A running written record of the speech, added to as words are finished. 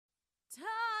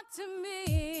to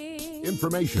me.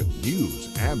 Information,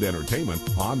 news, and entertainment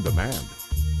on demand.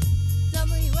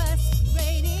 WSRadio.com.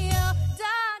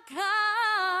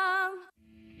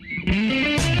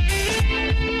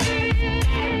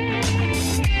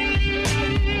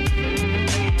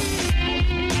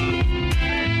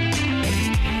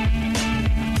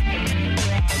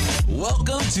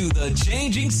 Welcome to The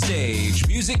Changing Stage,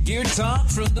 music gear talk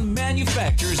from the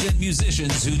manufacturers and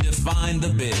musicians who define the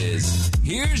biz.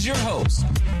 Here's your host,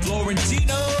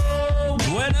 Florentino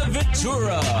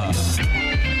Buenaventura.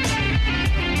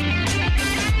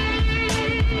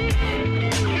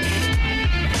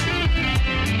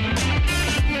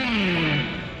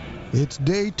 It's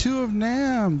day 2 of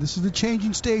NAMM. This is the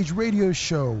Changing Stage radio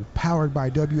show, powered by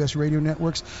WS Radio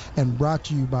Networks and brought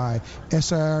to you by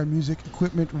SIR Music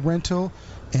Equipment Rental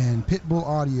and Pitbull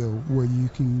Audio, where you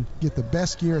can get the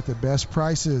best gear at the best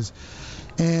prices.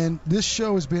 And this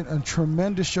show has been a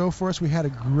tremendous show for us. We had a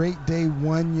great day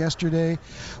 1 yesterday.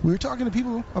 We were talking to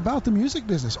people about the music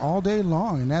business all day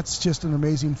long, and that's just an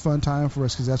amazing fun time for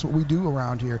us because that's what we do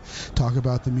around here, talk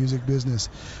about the music business.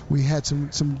 We had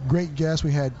some great guests.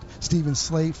 We had Stephen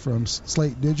Slate from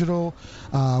Slate Digital.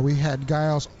 We had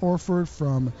Giles Orford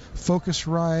from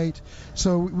Focusrite.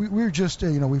 So we were just,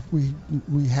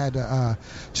 we had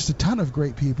just a ton of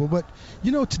great people. But,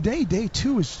 today, day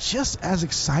 2 is just as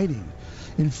exciting.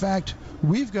 In fact,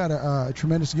 we've got a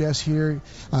tremendous guest here.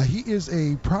 He is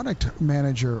a product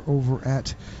manager over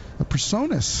at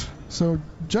Personas. So,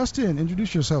 Justin,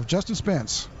 introduce yourself. Justin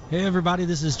Spence. Hey, everybody.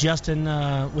 This is Justin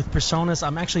with Personas.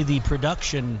 I'm actually the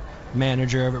production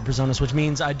manager over at Personas, which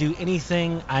means I do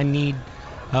anything I need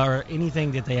or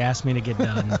anything that they ask me to get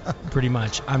done, pretty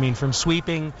much. I mean, from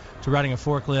sweeping to riding a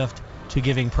forklift to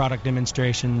giving product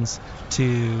demonstrations,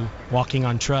 to walking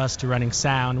on truss, to running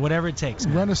sound, whatever it takes.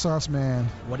 Man. Renaissance man.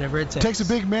 Whatever it takes. Takes a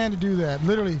big man to do that,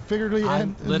 literally, figuratively,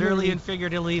 and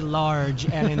figuratively large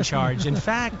and in charge. In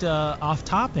fact, off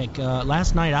topic,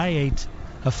 last night I ate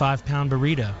a 5-pound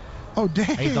burrito. Oh,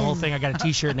 dang. I ate the whole thing. I got a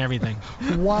T-shirt and everything.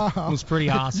 Wow. It was pretty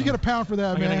awesome. You get a pound for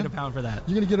that, man. I'm going to get a pound for that.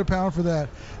 You're going to get a pound for that.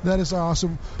 That is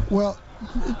awesome. Well,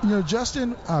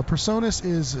 Justin, Personas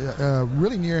is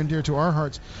really near and dear to our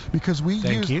hearts because we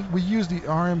use the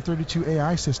RM32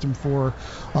 AI system for,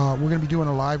 we're going to be doing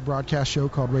a live broadcast show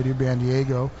called Radio Band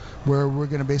Diego, where we're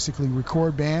going to basically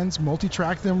record bands,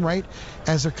 multi-track them right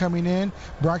as they're coming in,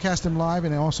 broadcast them live,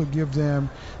 and also give them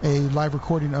a live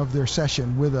recording of their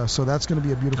session with us. So that's going to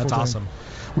be a beautiful thing. That's awesome.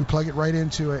 We plug it right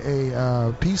into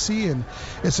a PC, and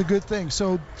it's a good thing.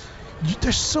 So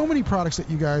there's so many products that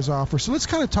you guys offer. So let's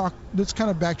kind of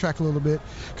backtrack a little bit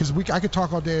because I could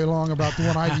talk all day long about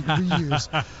the one we use.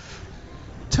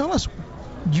 Tell us,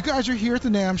 you guys are here at the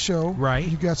NAMM show. Right.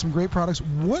 You've got some great products.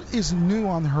 What is new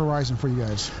on the horizon for you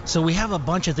guys? So we have a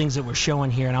bunch of things that we're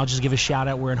showing here, and I'll just give a shout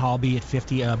out. We're in Hall B at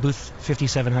booth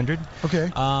 5700.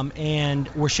 Okay. And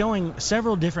we're showing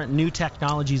several different new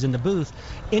technologies in the booth.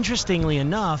 Interestingly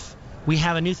enough, we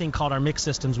have a new thing called our mix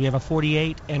systems. We have a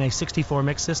 48 and a 64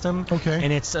 mix system. Okay.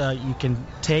 And it's you can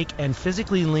take and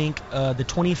physically link the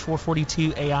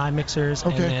 2442 AI mixers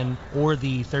or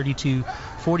the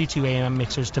 3242 AM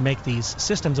mixers to make these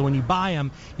systems. And when you buy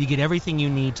them, you get everything you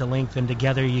need to link them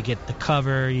together. You get the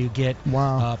cover. You get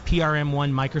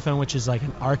PRM1 microphone, which is like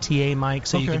an RTA mic,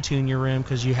 so you can tune your room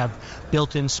because you have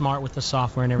built-in smart with the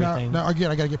software and everything. Now again,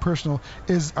 I got to get personal.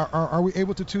 Are we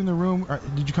able to tune the room?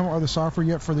 Did you come up with the software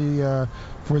yet for the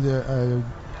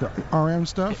RM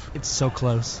stuff? It's so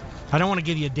close. I don't want to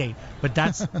give you a date, but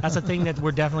that's a thing that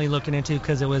we're definitely looking into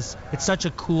because it's such a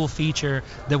cool feature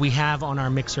that we have on our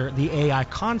mixer, the AI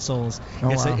consoles.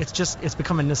 It's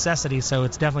become a necessity, so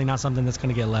it's definitely not something that's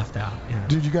going to get left out.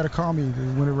 Dude, you got to call me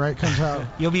when it comes out.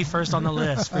 You'll be first on the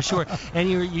list for sure. And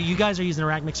you guys are using a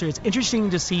rack mixer. It's interesting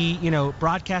to see,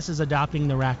 broadcast is adopting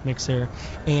the rack mixer,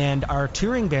 and our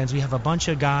touring bands. We have a bunch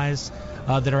of guys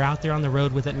that are out there on the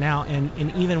road with it now,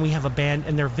 and even we have a band,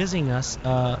 and they're visiting us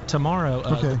tomorrow.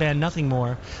 The band Nothing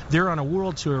More. They're on a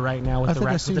world tour right now with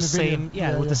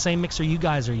the same mixer you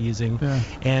guys are using,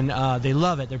 and they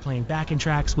love it. They're playing backing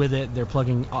tracks with it. They're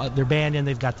plugging their band in.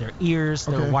 They've got their ears,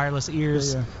 their wireless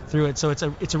ears through it. So it's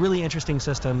a really interesting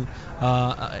system,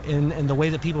 and the way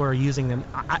that people are using them.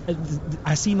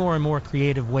 I see more and more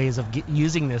creative ways of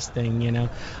using this thing.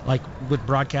 Like with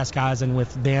broadcast guys and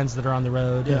with bands that are on the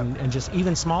road, and just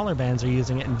even smaller bands are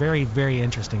using it in very, very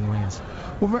interesting ways.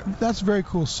 Well, that's very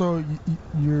cool. So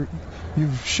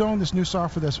you've shown this new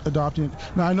software that's adopting it.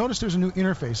 Now, I noticed there's a new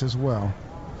interface as well.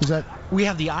 We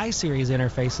have the i-Series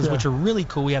interfaces, which are really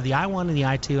cool. We have the i1 and the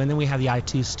i2, and then we have the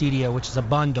i2 Studio, which is a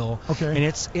bundle. Okay. And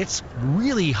it's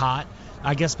really hot,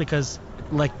 I guess, because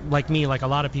like me, like a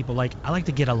lot of people, like I like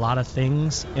to get a lot of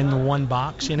things in the one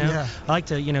box, you know. Yeah. I like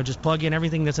to, just plug in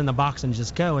everything that's in the box and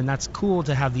just go, and that's cool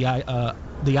to have the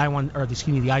i1 or the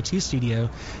i2 studio.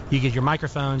 You get your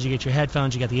microphones, you get your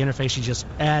headphones, you get the interface, you just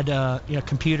add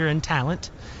computer and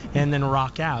talent, and then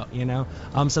rock out,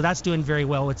 So that's doing very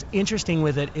well. What's interesting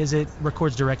with it is it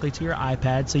records directly to your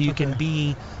iPad, so you can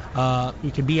be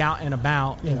out and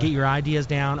about and get your ideas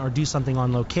down or do something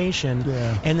on location,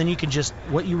 and then you can just,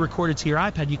 what you recorded to your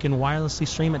iPad, you can wirelessly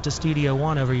stream it to Studio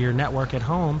One over your network at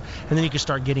home, and then you can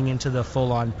start getting into the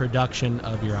full-on production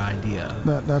of your idea.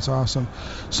 That's awesome.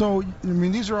 So, I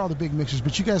mean, these are all the big mixers,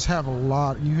 but you guys have a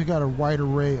lot. You got a wide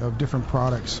array of different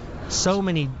products. So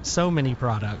many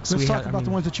products. Let's talk about the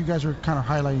ones that you guys are kind of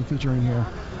highlighting, featuring here.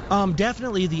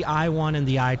 Definitely the i1 and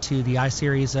the i2, the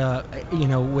i-series,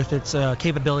 with its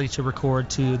capability to record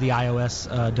to the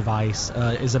iOS device,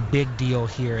 is a big deal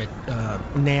here at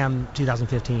NAMM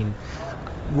 2015.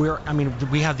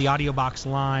 We have the audio box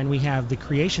line, we have the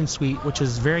Creation Suite, which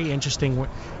is very interesting.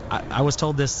 I was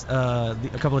told this a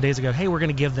couple of days ago, hey, we're going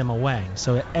to give them away.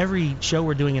 So at every show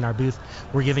we're doing in our booth,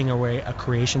 we're giving away a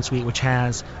Creation Suite, which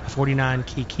has a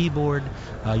 49-key keyboard,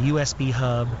 a USB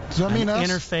hub, an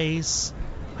interface.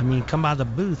 Come by the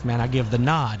booth, man. I give the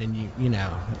nod, and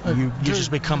you just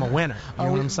become a winner. You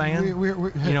know what I'm saying? You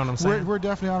know what I'm saying? We're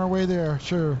definitely on our way there.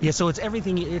 Sure. Yeah. So it's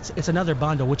everything. It's another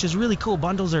bundle, which is really cool.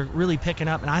 Bundles are really picking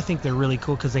up, and I think they're really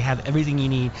cool because they have everything you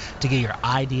need to get your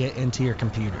idea into your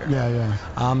computer.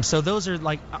 Yeah. So those are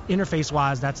like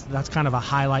interface-wise. That's kind of a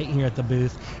highlight here at the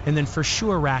booth, and then for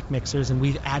sure rack mixers, and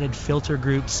we've added filter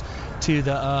groups to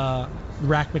the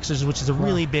rack mixers, which is a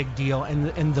really big deal,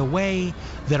 and the way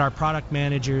that our product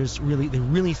managers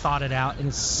really thought it out, and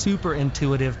it's super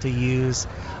intuitive to use.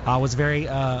 Was very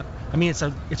it's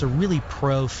a really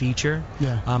pro feature.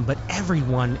 But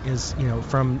everyone is,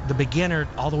 from the beginner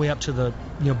all the way up to the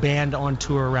band on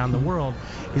tour around the world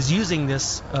is using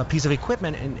this piece of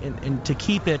equipment, and to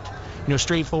keep it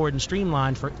straightforward and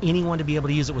streamlined for anyone to be able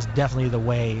to use it was definitely the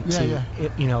way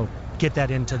to get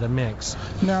that into the mix.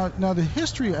 Now the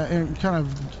history, and kind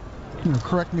of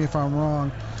correct me if I'm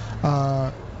wrong,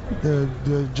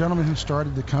 the gentleman who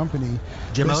started the company,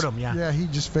 Jim Odom, he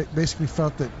just basically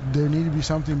felt that there needed to be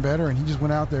something better, and he just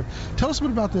went out there. Tell us a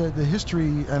bit about the history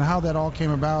and how that all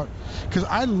came about, because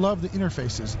I love the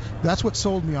interfaces. That's what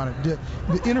sold me on it.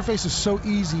 The interface is so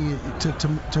easy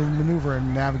to maneuver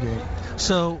and navigate.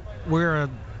 So we're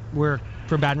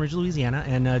from Baton Rouge, Louisiana,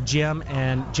 and Jim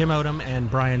Odom and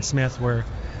Brian Smith were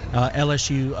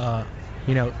LSU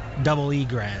double E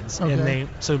grads, and they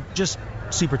just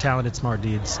super talented, smart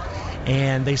dudes,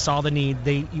 and they saw the need.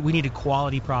 We needed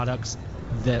quality products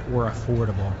that were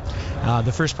affordable.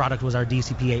 The first product was our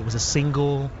DCP-8. It was a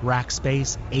single rack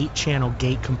space 8-channel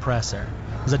gate compressor.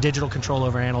 It was a digital control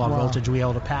over analog voltage. We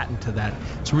held a patent to that.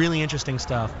 It's really interesting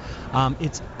stuff.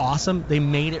 It's awesome. They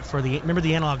made it for remember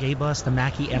the analog A bus, the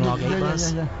Mackie analog A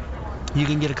bus? Yeah. You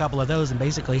can get a couple of those and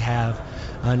basically have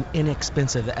an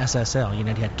inexpensive SSL. You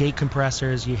had gate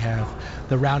compressors, you have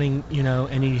the routing,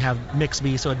 and you have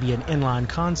Mixby, so it'd be an inline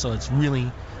console. It's really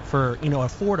for,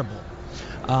 affordable.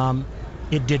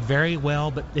 It did very well,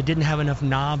 but it didn't have enough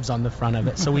knobs on the front of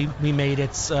it, so we made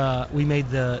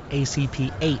the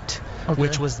ACP-8,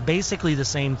 which was basically the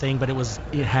same thing, but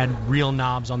it had real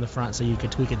knobs on the front, so you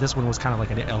could tweak it. This one was kind of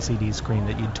like an LCD screen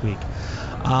that you'd tweak.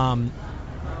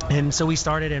 And so we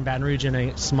started in Baton Rouge in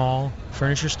a small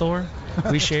furniture store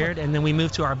we shared, and then we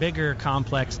moved to our bigger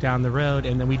complex down the road,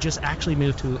 and then we just actually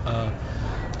moved to a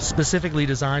specifically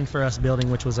designed for us building,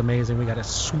 which was amazing. We got a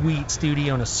sweet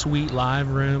studio and a sweet live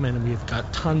room, and we've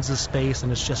got tons of space,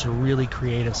 and it's just a really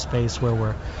creative space where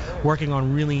we're working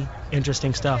on really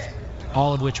interesting stuff,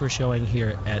 all of which we're showing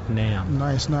here at NAMM.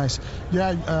 Nice.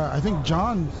 Yeah, I think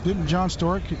John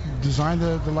Stork design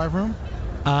the live room?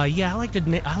 Yeah, I like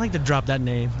to drop that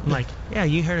name. I'm like, yeah,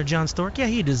 you heard of John Stork? Yeah,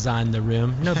 he designed the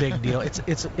room. No big deal.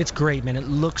 It's great, man. It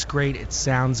looks great. It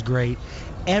sounds great.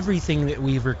 Everything that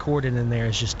we've recorded in there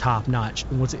is just top notch.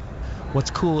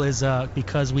 What's cool is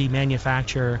because we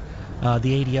manufacture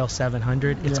the ADL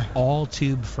 700, it's all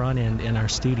tube front end in our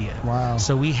studio. Wow.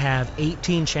 So we have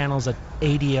 18 channels of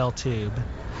ADL tube,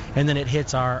 and then it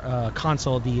hits our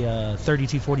console, the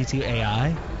 3242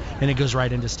 AI, and it goes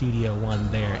right into Studio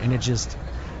One there, and it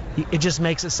just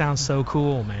makes it sound so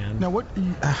cool, man. Now,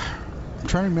 I'm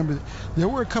trying to remember. There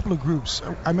were a couple of groups.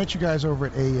 I met you guys over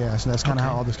at AES, and that's kind of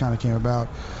how all this kind of came about.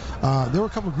 There were a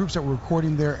couple of groups that were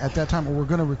recording there at that time, or were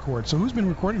going to record. So who's been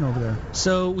recording over there?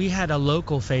 So we had a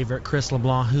local favorite, Chris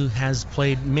LeBlanc, who has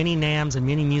played many NAMMs and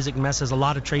many music messes, a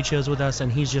lot of trade shows with us,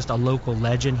 and he's just a local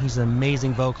legend. He's an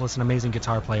amazing vocalist and amazing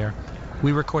guitar player.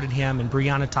 We recorded him, and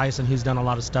Breonna Tyson, who's done a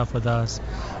lot of stuff with us.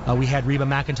 We had Reba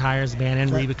McEntire's band,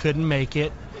 and Reba couldn't make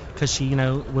it because she,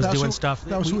 was doing stuff.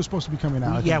 That was who was supposed to be coming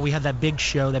out. Yeah, we had that big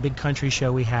show, that big country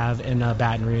show we have in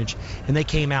Baton Rouge, and they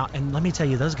came out, and let me tell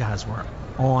you, those guys were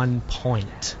on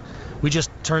point. We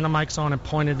just turned the mics on and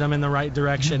pointed them in the right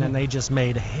direction, and they just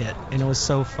made a hit, and it was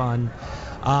so fun.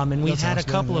 And we've had a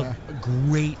couple of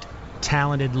great,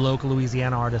 talented local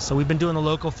Louisiana artists. So we've been doing the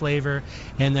local flavor,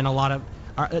 and then a lot of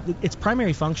its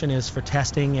primary function is for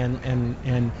testing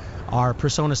and our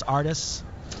personas artists,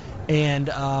 and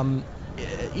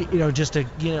just to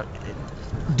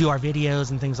do our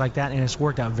videos and things like that, and it's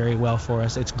worked out very well for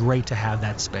us. It's great to have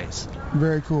that space.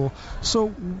 Very cool.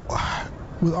 So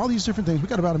with all these different things, we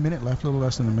got about a minute left, a little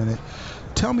less than a minute.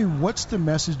 Tell me, what's the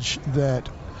message that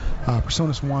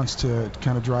Personas wants to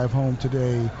kind of drive home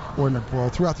today, or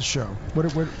throughout the show? What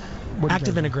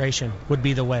Active integration would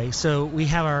be the way. So we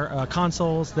have our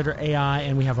consoles that are AI,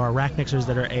 and we have our rack mixers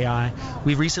that are AI.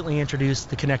 We've recently introduced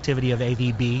the connectivity of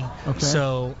AVB. Okay.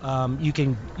 So you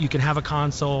can have a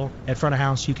console at front of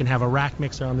house, you can have a rack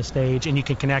mixer on the stage, and you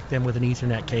can connect them with an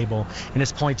Ethernet cable. And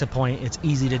it's point to point. It's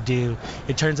easy to do.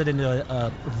 It turns it into a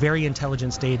very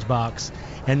intelligent stage box.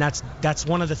 And that's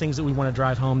one of the things that we want to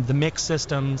drive home. The mix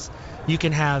systems, you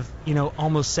can have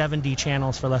almost 70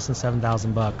 channels for less than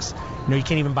 $7,000. You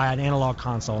can't even buy an analog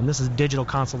console, and this is a digital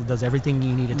console that does everything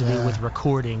you need it to do with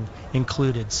recording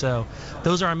included. So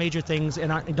those are our major things,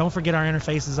 and don't forget our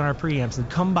interfaces and our preamps. And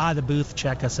come by the booth,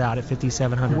 check us out at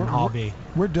 5700 in Hall B.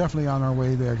 We're definitely on our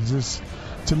way there, because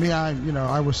to me,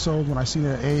 I was sold when I seen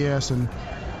it at AES, and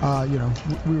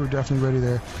we were definitely ready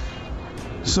there.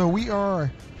 So we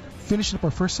are finishing up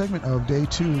our first segment of day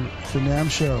 2, the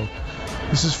NAMM show.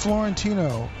 This is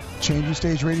Florentino, Changing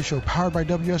Stage Radio Show, powered by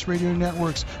WS Radio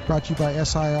Networks, brought to you by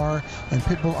SIR and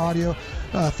Pitbull Audio.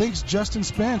 Thanks, Justin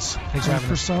Spence. Thanks for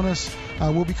having us. Personas.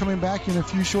 We'll be coming back in a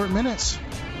few short minutes.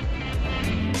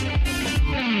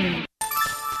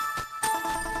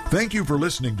 Thank you for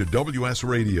listening to WS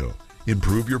Radio.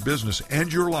 Improve your business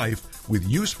and your life with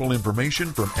useful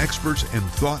information from experts and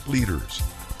thought leaders.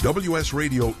 WS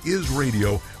Radio is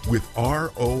radio with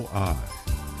ROI.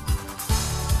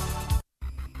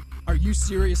 Are you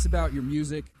serious about your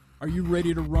music? Are you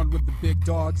ready to run with the big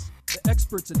dogs? The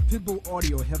experts at Pitbull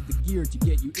Audio have the gear to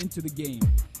get you into the game.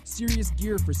 Serious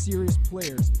gear for serious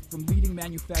players from leading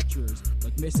manufacturers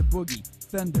like Mesa Boogie,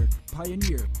 Fender,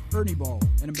 Pioneer, Ernie Ball,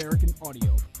 and American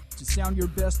Audio. To sound your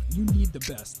best, you need the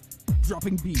best.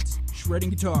 Dropping beats,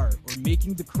 shredding guitar, or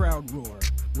making the crowd roar.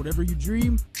 Whatever you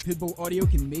dream, Pitbull Audio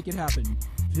can make it happen.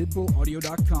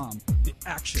 PitbullAudio.com. The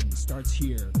action starts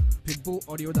here.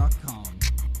 PitbullAudio.com.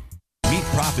 Meet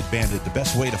Profit Bandit, the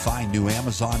best way to find new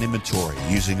Amazon inventory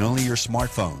using only your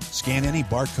smartphone. Scan any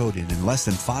barcode and in less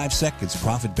than 5 seconds,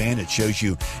 Profit Bandit shows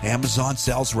you Amazon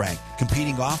sales rank,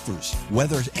 competing offers,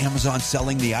 whether Amazon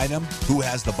selling the item, who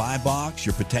has the buy box,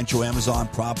 your potential Amazon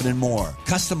profit, and more.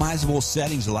 Customizable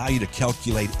settings allow you to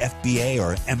calculate FBA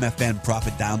or MFN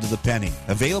profit down to the penny.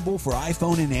 Available for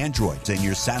iPhone and Android, and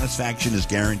your satisfaction is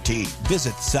guaranteed.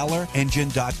 Visit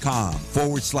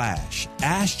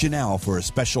sellerengine.com/Ask Janelle for a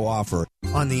special offer.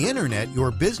 On the internet, your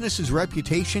business's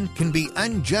reputation can be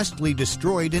unjustly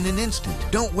destroyed in an instant.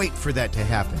 Don't wait for that to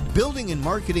happen. Building and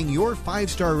marketing your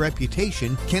 5-star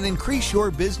reputation can increase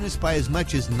your business by as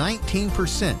much as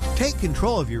 19%. Take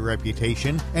control of your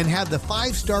reputation and have the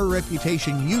 5-star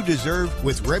reputation you deserve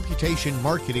with Reputation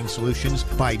Marketing Solutions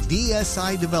by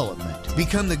DSI Development.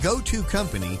 Become the go-to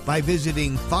company by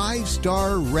visiting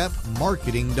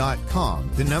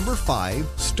 5starrepmarketing.com. The number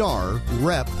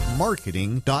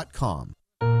 5starrepmarketing.com.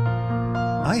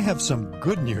 I have some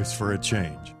good news for a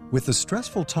change. With the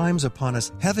stressful times upon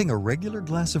us, having a regular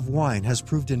glass of wine has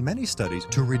proved in many studies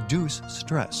to reduce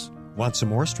stress. Want some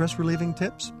more stress-relieving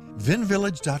tips?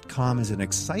 VinVillage.com is an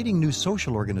exciting new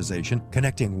social organization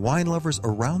connecting wine lovers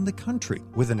around the country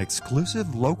with an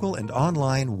exclusive local and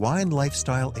online wine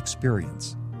lifestyle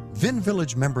experience. Vin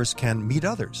Village members can meet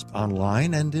others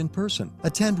online and in person,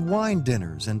 attend wine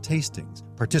dinners and tastings,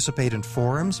 participate in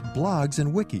forums, blogs,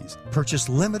 and wikis, purchase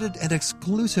limited and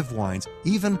exclusive wines,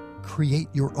 even create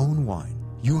your own wine.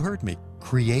 You heard me.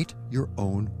 Create your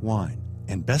own wine.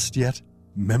 And best yet,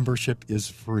 membership is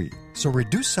free. So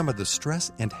reduce some of the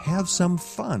stress and have some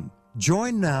fun.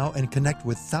 Join now and connect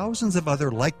with thousands of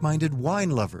other like-minded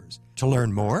wine lovers. To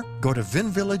learn more, go to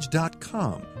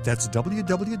vinvillage.com. That's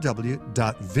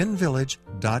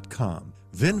www.vinvillage.com.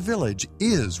 Vin Village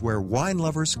is where wine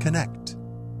lovers connect.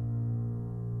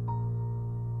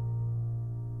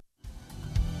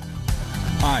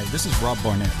 Hi, this is Rob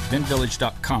Barnett,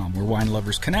 vinvillage.com, where wine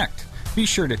lovers connect. Be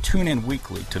sure to tune in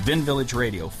weekly to Vin Village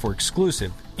Radio for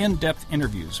exclusive, in-depth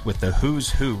interviews with the who's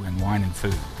who in wine and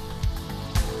food.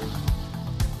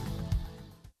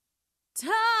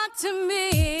 Talk to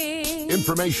me.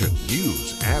 Information,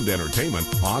 news, and entertainment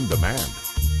on demand.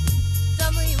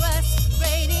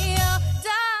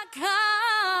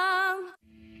 WSRadio.com.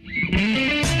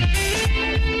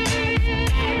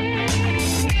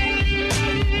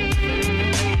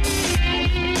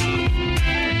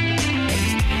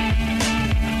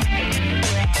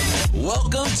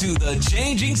 Welcome to The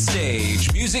Changing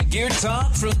Stage, music gear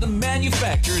talk from the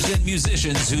manufacturers and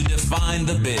musicians who define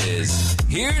the biz.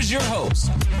 Here's your host,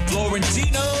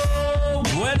 Florentino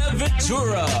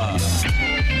Buenaventura.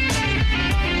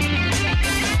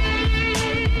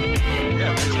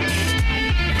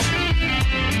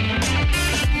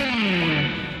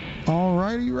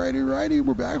 Alrighty.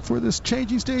 We're back for this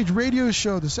Changing Stage radio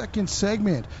show, the second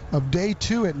segment of day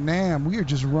 2 at NAMM. We are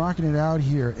just rocking it out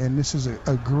here, and this is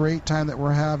a great time that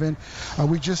we're having.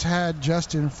 We just had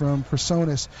Justin from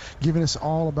Personas giving us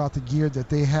all about the gear that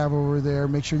they have over there.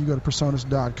 Make sure you go to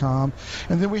personas.com.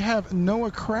 And then we have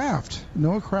Noah Kraft.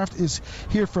 Noah Kraft is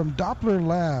here from Doppler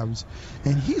Labs,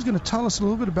 and he's going to tell us a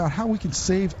little bit about how we can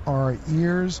save our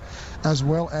ears as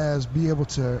well as be able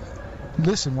to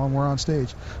listen while we're on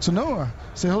stage. So Noah,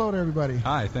 say hello to everybody.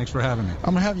 Hi, thanks for having me.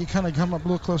 I'm going to have you kind of come up a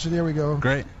little closer. There we go.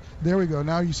 Great. There we go.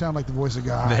 Now you sound like the voice of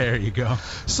God. There you go.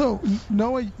 So,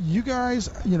 Noah, you guys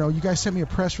sent me a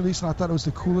press release, and I thought it was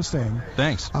the coolest thing.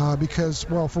 Thanks. Because,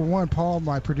 well, for one, Paul,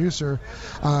 my producer,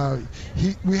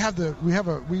 we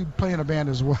play in a band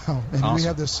as well, and awesome. We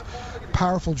have this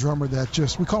powerful drummer that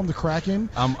we call him the Kraken.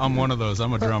 I'm one of those.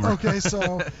 I'm a drummer. Okay,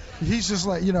 so he's just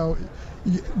like,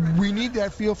 we need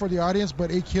that feel for the audience, but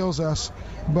it kills us.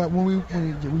 But when we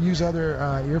use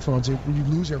other earphones, you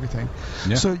lose everything.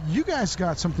 Yeah. So you guys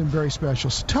got something very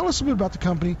special. So tell us a bit about the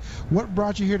company, what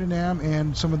brought you here to NAMM,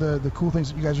 and some of the cool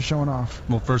things that you guys are showing off.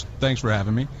 Well, first, thanks for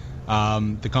having me.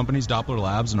 The company's Doppler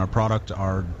Labs, and our product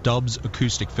are Dubs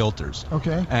acoustic filters.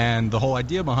 Okay. And the whole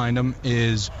idea behind them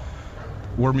is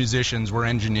we're musicians, we're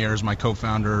engineers. My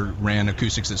co-founder ran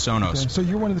acoustics at Sonos. Okay. So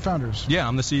you're one of the founders? Yeah,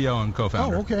 I'm the CEO and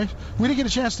co-founder. Oh, okay. We didn't get a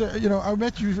chance to, I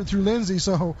met you through Lindsay,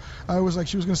 so I was like,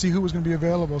 she was going to see who was going to be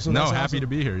available. So no, that's happy awesome. to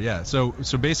be here, yeah. So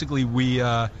basically we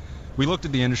looked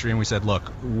at the industry and we said, look,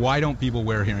 why don't people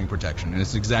wear hearing protection? And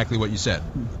it's exactly what you said.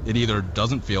 It either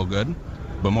doesn't feel good,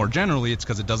 but more generally, it's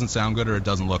because it doesn't sound good or it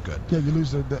doesn't look good. Yeah, you lose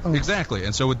the Exactly.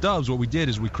 And so with Dubs, what we did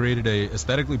is we created a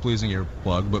aesthetically pleasing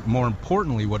earplug, but more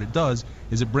importantly, what it does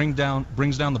is it brings down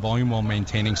the volume while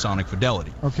maintaining sonic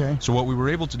fidelity. Okay. So what we were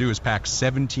able to do is pack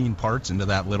 17 parts into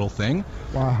that little thing.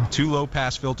 Wow. 2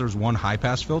 low-pass filters, 1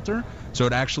 high-pass filter. So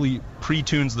it actually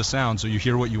pre-tunes the sound so you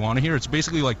hear what you want to hear. It's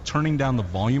basically like turning down the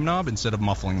volume knob instead of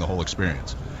muffling the whole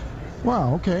experience.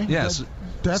 Wow, okay. Yes.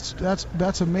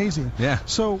 That's amazing. Yeah.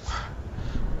 So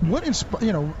what you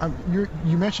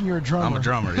mentioned you're a drummer. I'm a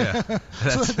drummer, yeah.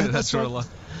 That's sort of.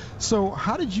 So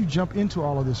how did you jump into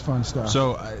all of this fun stuff?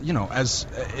 So, as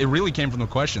it really came from the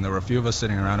question, there were a few of us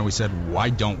sitting around and we said, why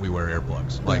don't we wear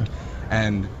earplugs?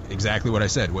 And exactly what I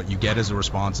said, what you get as a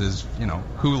response is,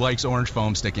 who likes orange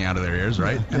foam sticking out of their ears,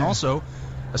 right? Yeah. And also,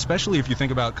 especially if you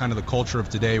think about kind of the culture of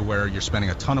today where you're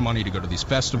spending a ton of money to go to these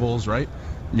festivals, right?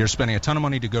 You're spending a ton of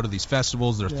money to go to these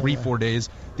festivals. They're 3-4 days.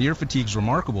 The ear fatigue's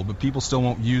remarkable, but people still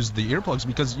won't use the earplugs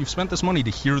because you've spent this money to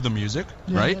hear the music,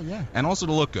 right? Yeah. And also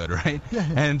to look good, right? Yeah.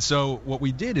 And so what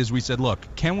we did is we said, look,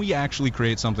 can we actually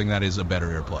create something that is a better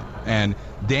earplug? And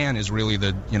Dan is really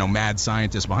the mad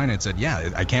scientist behind it. Said,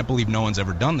 yeah, I can't believe no one's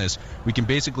ever done this. We can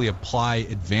basically apply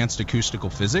advanced acoustical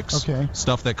physics,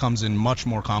 stuff that comes in much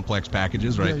more complex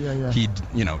packages, right? Yeah. He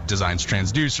designs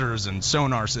transducers and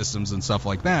sonar systems and stuff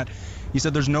like that. He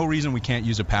said there's no reason we can't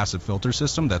use a passive filter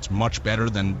system that's much better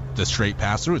than the straight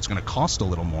pass-through. It's going to cost a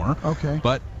little more. Okay.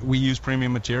 But we use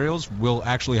premium materials. We'll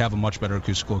actually have a much better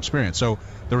acoustical experience. So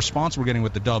the response we're getting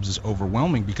with the Dubs is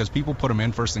overwhelming because people put them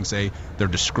in, first thing say they're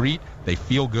discreet, they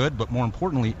feel good, but more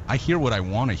importantly, I hear what I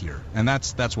want to hear. And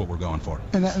that's what we're going for.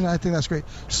 And I think that's great.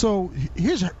 So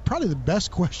here's probably the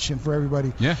best question for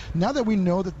everybody. Yeah. Now that we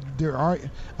know that there are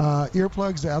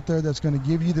earplugs out there that's going to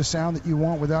give you the sound that you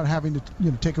want without having to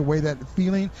take away that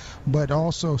feeling, but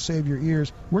also save your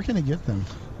ears, where can I get them?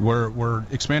 We're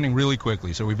expanding really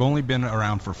quickly. So we've only been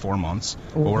around for 4 months,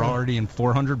 but we're already in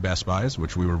 400 Best Buys,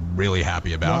 which we were really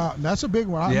happy about. Wow, that's a big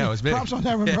one. It was big. Props on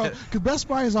that one, bro. Because Best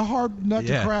Buy is a hard nut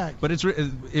to crack. But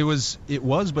it was,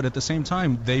 but at the same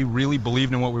time, they really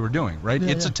believed in what we were doing, right?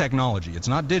 It's a technology. It's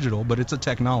not digital, but it's a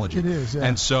technology. It is, yeah.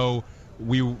 And so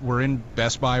we're in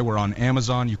Best Buy, we're on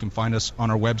Amazon. You can find us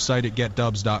on our website at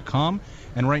getdubs.com.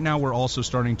 And right now we're also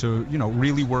starting to,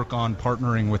 really work on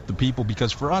partnering with the people,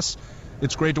 because for us,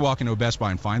 it's great to walk into a Best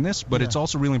Buy and find this, but it's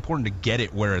also really important to get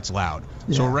it where it's loud.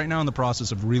 Yeah. So we're right now in the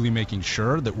process of really making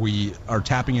sure that we are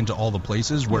tapping into all the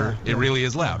places where it really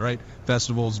is loud, right?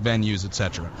 Festivals, venues,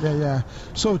 etc. Yeah.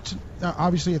 So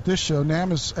obviously at this show,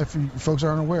 NAMM is, if you folks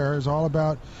aren't aware, is all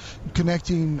about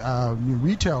connecting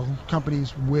retail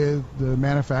companies with the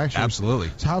manufacturers.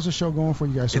 Absolutely. So how's the show going for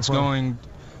you guys so far? It's going...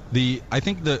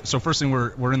 So first thing,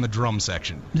 we're in the drum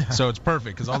section, so it's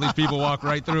perfect because all these people walk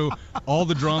right through all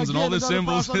the drums and all the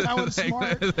cymbals.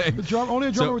 The drum, only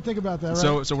a drummer would think about that,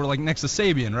 right? So we're like next to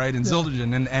Sabian, right, and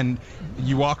Zildjian, and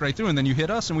you walk right through, and then you hit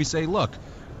us, and we say, look,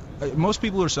 most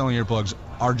people who are selling earplugs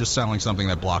are just selling something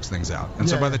that blocks things out, and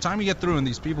so by the time you get through, and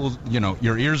these people,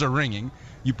 your ears are ringing.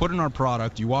 You put in our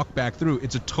product, you walk back through,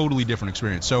 it's a totally different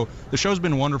experience. So the show's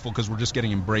been wonderful because we're just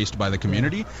getting embraced by the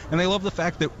community, and they love the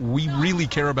fact that we really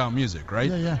care about music,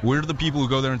 right? We're the people who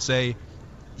go there and say,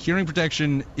 hearing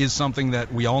protection is something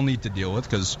that we all need to deal with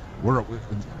because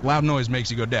loud noise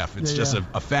makes you go deaf. It's just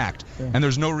a fact. And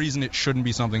there's no reason it shouldn't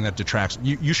be something that detracts.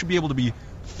 You should be able to be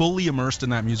fully immersed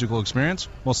in that musical experience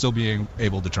while still being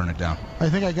able to turn it down. I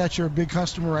think I got your big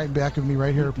customer right back of me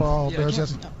right here, Paul.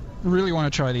 Really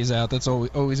want to try these out. That's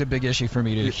always a big issue for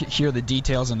me to hear the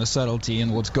details and the subtlety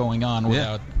and what's going on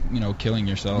without killing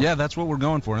yourself. Yeah, that's what we're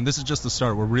going for, and this is just the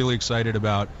start. We're really excited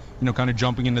about kind of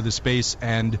jumping into the space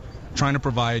and trying to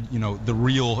provide the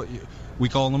real. We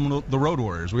call them the road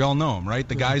warriors. We all know them, right?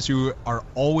 The guys who are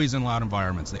always in loud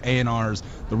environments, the A&Rs,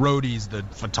 the roadies, the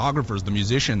photographers, the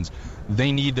musicians.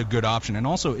 They need a good option. And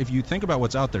also, if you think about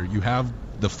what's out there, you have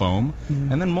the foam,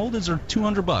 and then moldeds are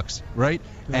 $200, right?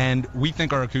 And we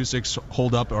think our acoustics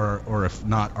hold up, or if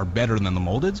not, are better than the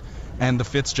moldeds. And the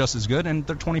fit's just as good, and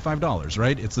they're $25,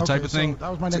 right? It's the type of thing. That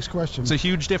was my next question. It's a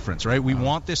huge difference, right? We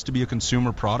want this to be a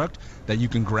consumer product that you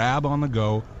can grab on the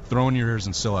go, throw in your ears,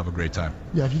 and still have a great time.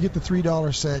 Yeah, if you get the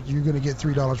 $3 set, you're going to get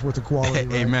 $3 worth of quality.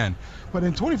 Right? Amen. But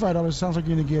in $25, it sounds like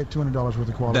you're going to get $200 worth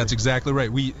of quality. That's exactly right.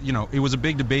 It was a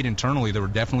big debate internally. There were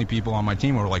definitely people on my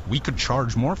team who were like, we could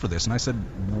charge more for this. And I said,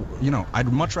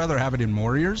 I'd much rather have it in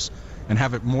more ears and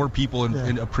have it more people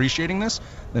in appreciating this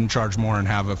than charge more and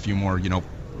have a few more,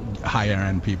 higher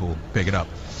end people pick it up.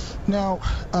 Now,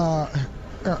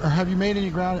 have you made any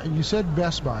ground? You said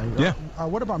Best Buy. Yeah.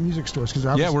 What about music stores?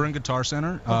 We're in Guitar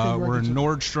Center. We're in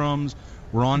Nordstrom's.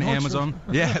 We're on Amazon.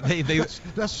 Yeah,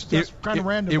 that's kind of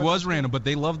random. It was random, but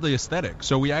they love the aesthetic.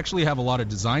 So we actually have a lot of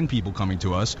design people coming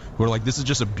to us who are like, this is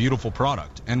just a beautiful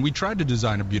product. And we tried to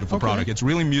design a beautiful product. It's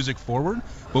really music forward,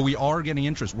 but we are getting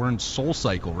interest. We're in Soul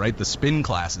Cycle, right? The spin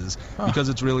classes, because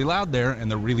it's really loud there and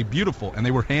they're really beautiful. And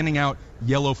they were handing out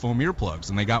yellow foam earplugs,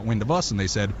 and they got wind of us and they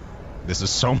said, this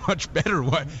is so much better.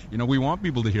 We want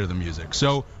people to hear the music.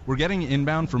 So we're getting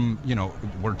inbound from,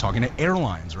 we're talking to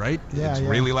airlines, right? It's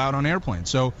really loud on airplanes.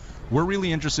 So we're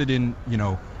really interested in,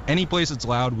 any place that's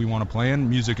loud we want to play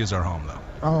in. Music is our home, though.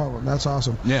 Oh, that's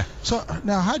awesome. Yeah. So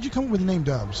now, how'd you come up with the name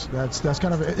Dubs? That's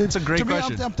kind of it's a great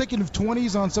question. I'm thinking of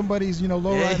 20s on somebody's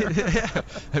lowrider.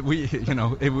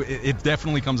 It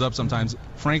definitely comes up sometimes.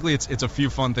 Frankly, it's a few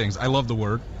fun things. I love the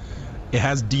word. It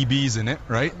has DBs in it,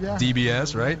 right? Yeah.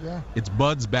 DBS, right? Yeah. It's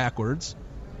buds backwards.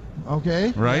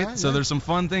 Okay. Right? Yeah, so there's some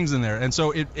fun things in there. And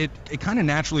so it kind of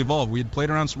naturally evolved. We had played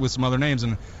around with some other names,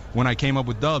 and when I came up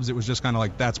with Dubs, it was just kind of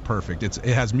like, that's perfect. It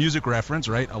has music reference,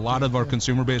 right? A lot of our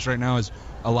consumer base right now is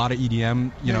a lot of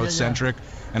EDM, centric.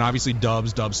 And obviously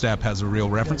dubstep has a real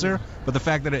reference there. But the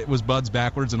fact that it was buds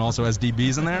backwards and also has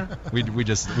DBs in there,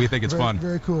 we think it's fun.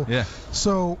 Very cool. Yeah.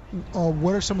 So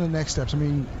what are some of the next steps? I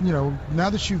mean, now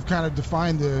that you've kind of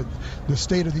defined the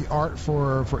state of the art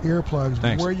for earplugs,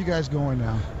 Thanks. Where are you guys going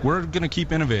now? We're going to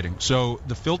keep innovating. So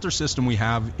the filter system we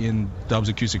have in Dubs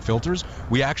acoustic filters,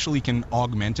 we actually can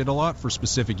augment it a lot for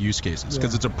specific use cases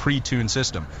because it's a pre-tuned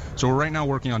system. So we're right now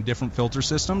working on different filter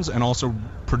systems and also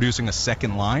producing a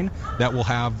second line that will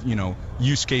have,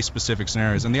 use case specific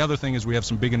scenarios. And the other thing is we have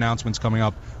some big announcements coming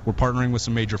up. We're partnering with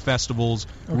some major festivals,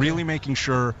 really making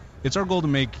sure it's our goal to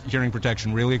make hearing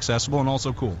protection really accessible and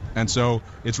also cool. And so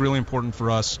it's really important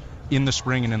for us in the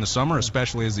spring and in the summer,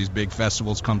 especially as these big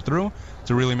festivals come through,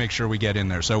 to really make sure we get in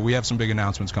there. So we have some big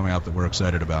announcements coming up that we're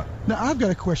excited about. Now, I've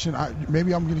got a question.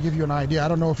 Maybe I'm going to give you an idea. I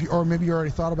don't know if or maybe you already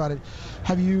thought about it.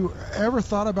 Have you ever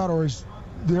thought about, or is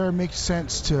there makes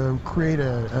sense to create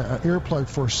a earplug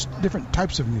for different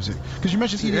types of music? Because you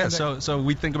mentioned EDM. Yeah, so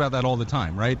we think about that all the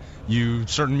time, right?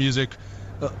 Certain music,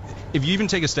 if you even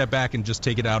take a step back and just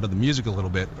take it out of the music a little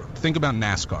bit, think about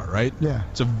NASCAR, right? Yeah.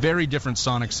 It's a very different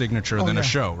sonic signature than a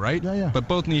show, right? Yeah. But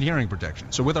both need hearing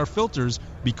protection. So with our filters,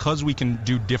 because we can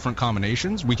do different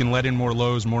combinations, we can let in more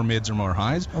lows, more mids, or more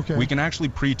highs. Okay. We can actually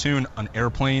pre-tune an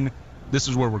airplane. This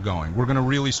is where we're going. We're going to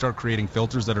really start creating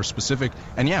filters that are specific.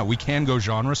 And yeah, we can go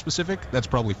genre specific. That's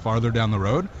probably farther down the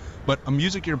road. But a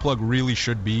music earplug really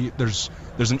should be, there's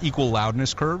an equal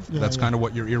loudness curve. That's kind of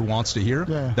what your ear wants to hear.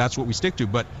 Yeah. That's what we stick to.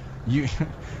 But you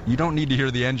don't need to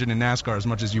hear the engine in NASCAR as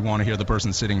much as you want to hear the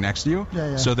person sitting next to you.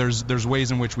 Yeah. So there's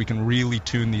ways in which we can really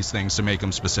tune these things to make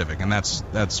them specific, and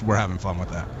that's we're having fun with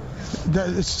that.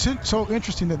 It's so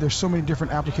interesting that there's so many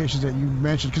different applications that you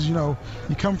mentioned, because you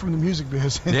come from the music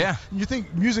business. Yeah. You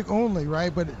think music only,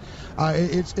 right? But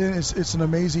it's an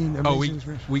amazing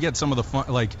experience. We get some of the fun,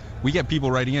 like we get people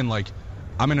writing in like,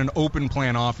 I'm in an open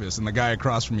plan office and the guy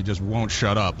across from me just won't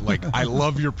shut up. Like, I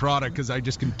love your product because I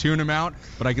just can tune him out,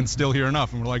 but I can still hear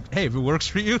enough. And we're like, hey, if it works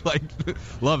for you, like,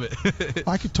 love it.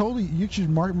 You should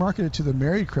market it to the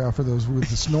married crowd for those with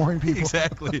the snoring people.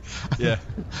 Exactly. Yeah.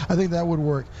 I think that would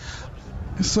work.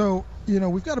 So,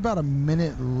 we've got about a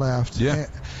minute left. Yeah.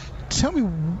 Tell me,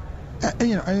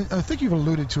 I think you've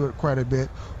alluded to it quite a bit.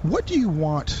 What do you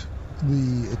want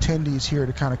the attendees here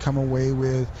to kind of come away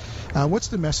with? What's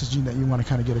the messaging that you want to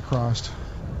kind of get across?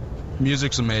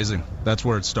 Music's amazing. That's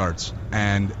where it starts.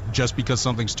 And just because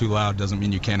something's too loud doesn't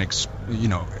mean you can't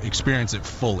experience it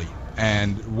fully.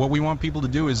 And what we want people to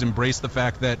do is embrace the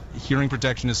fact that hearing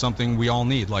protection is something we all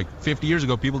need. Like 50 years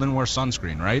ago, people didn't wear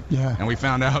sunscreen, right? Yeah. And we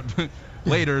found out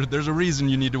later there's a reason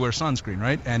you need to wear sunscreen,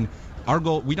 right? And our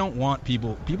goal, we don't want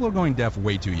people are going deaf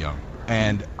way too young.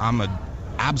 And I'm an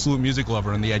absolute music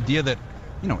lover, and the idea that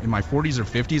in my 40s or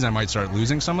 50s I might start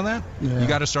losing some of that, you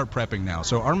got to start prepping now.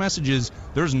 So our message is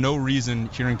there's no reason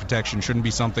hearing protection shouldn't be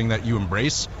something that you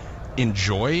embrace,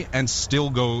 enjoy, and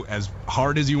still go as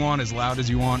hard as you want, as loud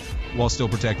as you want, while still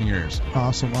protecting your ears.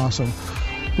 Awesome.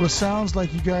 Well, it sounds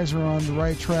like you guys are on the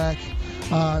right track.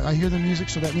 I hear the music,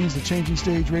 so that means the Changing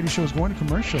Stage radio show is going to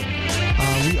commercial.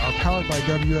 We are powered by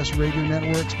WS Radio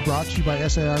Networks, brought to you by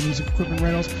SIR Music Equipment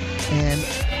Rentals and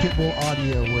Pitbull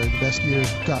Audio, where the best gear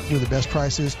got with the best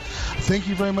prices. Thank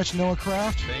you very much, Noah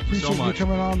Kraft. Thank you so much. Appreciate you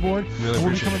coming on board. Really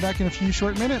We'll be coming back in a few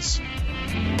short minutes.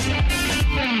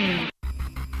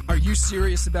 Are you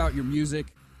serious about your music?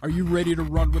 Are you ready to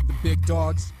run with the big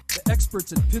dogs? The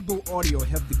experts at Pitbull Audio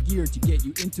have the gear to get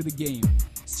you into the game.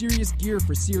 Serious gear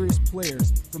for serious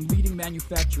players from leading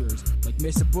manufacturers like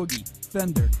Mesa Boogie,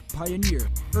 Fender, Pioneer,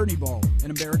 Ernie Ball,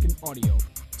 and American Audio.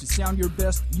 To sound your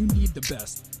best, you need the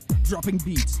best. Dropping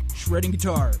beats, shredding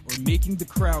guitar, or making the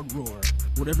crowd roar.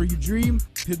 Whatever you dream,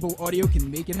 Pitbull Audio can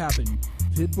make it happen.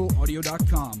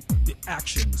 PitbullAudio.com. The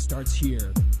action starts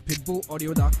here.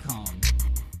 PitbullAudio.com.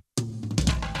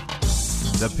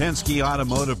 The Penske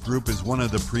Automotive Group is one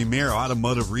of the premier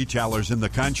automotive retailers in the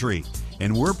country,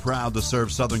 and we're proud to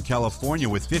serve Southern California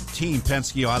with 15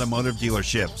 Penske Automotive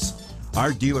dealerships.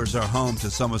 Our dealers are home to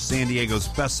some of San Diego's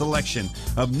best selection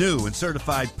of new and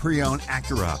certified pre-owned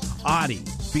Acura, Audi,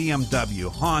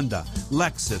 BMW, Honda,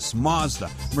 Lexus, Mazda,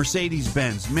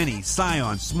 Mercedes-Benz, Mini,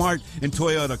 Scion, Smart, and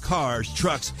Toyota cars,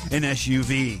 trucks, and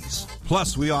SUVs.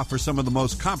 Plus, we offer some of the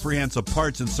most comprehensive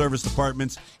parts and service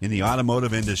departments in the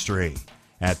automotive industry.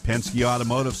 At Penske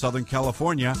Automotive Southern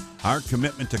California, our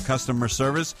commitment to customer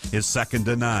service is second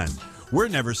to none. We're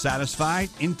never satisfied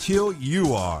until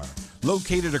you are.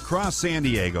 Located across San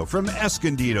Diego, from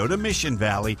Escondido to Mission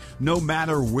Valley, no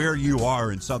matter where you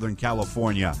are in Southern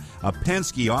California, a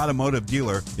Penske Automotive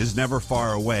dealer is never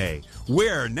far away.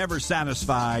 We're never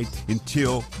satisfied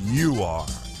until you are.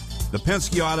 The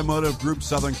Penske Automotive Group,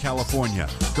 Southern California.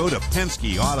 Go to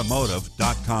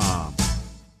PenskeAutomotive.com.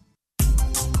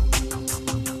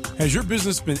 Has your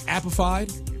business been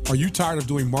appified? Are you tired of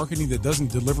doing marketing that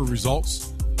doesn't deliver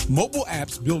results? Mobile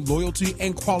apps build loyalty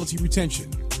and quality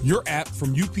retention. Your app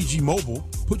from UPG Mobile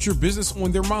puts your business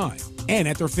on their mind and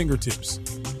at their fingertips.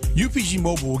 UPG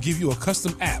Mobile will give you a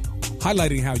custom app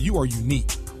highlighting how you are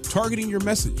unique, targeting your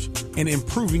message, and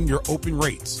improving your open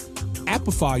rates.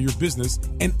 Appify your business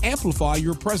and amplify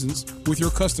your presence with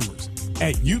your customers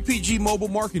at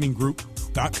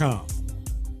upgmobilemarketinggroup.com.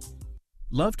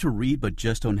 Love to read but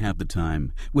just don't have the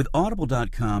time? With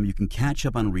Audible.com, you can catch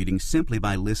up on reading simply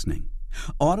by listening.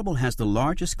 Audible has the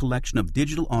largest collection of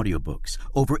digital audiobooks,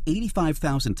 over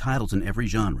 85,000 titles in every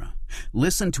genre.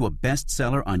 Listen to a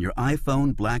bestseller on your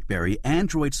iPhone, BlackBerry,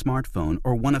 Android smartphone,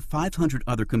 or one of 500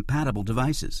 other compatible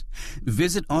devices.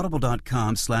 Visit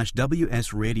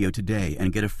audible.com/WS Radio today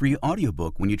and get a free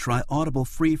audiobook when you try Audible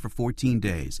free for 14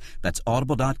 days. That's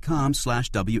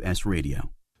audible.com/WS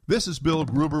Radio. This is Bill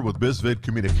Gruber with BizVid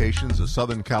Communications, a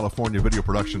Southern California video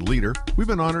production leader. We've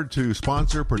been honored to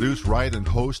sponsor, produce, write, and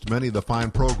host many of the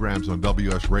fine programs on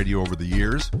WS Radio over the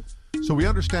years, so we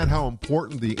understand how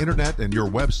important the internet and your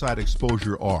website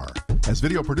exposure are. As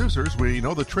video producers, we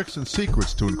know the tricks and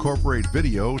secrets to incorporate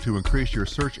video to increase your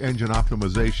search engine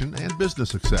optimization and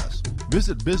business success.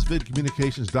 Visit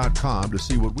bizvidcommunications.com to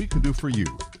see what we can do for you.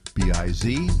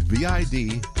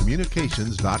 BIZVID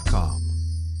communications.com.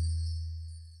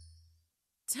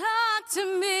 Talk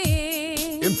to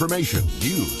me. Information,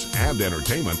 news, and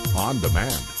entertainment on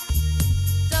demand.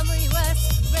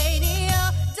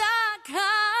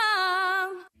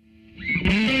 WSRadio.com.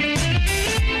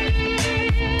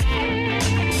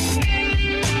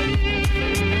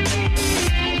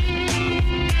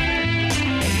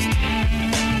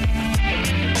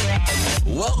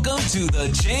 Welcome to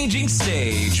the Changing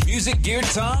Stage, music gear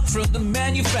talk from the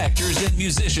manufacturers and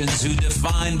musicians who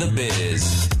define the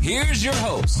biz. Here's your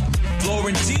host,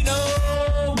 Florentino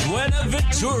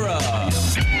Buenaventura.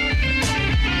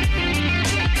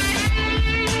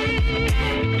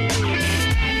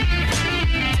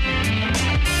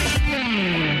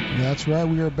 That's right.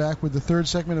 We are back with the third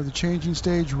segment of the Changing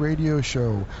Stage radio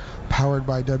show, powered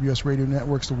by WS Radio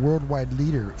Networks, the worldwide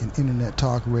leader in Internet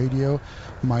Talk Radio.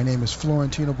 My name is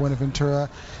Florentino Buenaventura,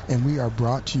 and we are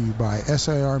brought to you by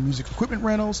SIR Music Equipment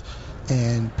Rentals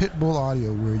and Pitbull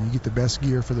Audio, where you get the best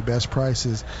gear for the best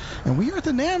prices. And we are at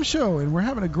the NAMM show, and we're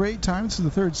having a great time. This is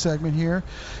the third segment here,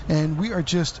 and we are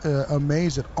just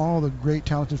amazed at all the great,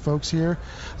 talented folks here.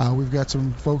 We've got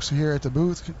some folks here at the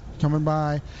booth coming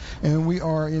by, and we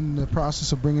are in the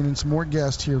process of bringing in some more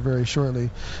guests here very shortly.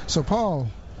 So, Paul,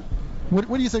 what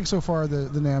do you think so far of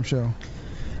the NAMM show?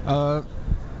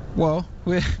 Well,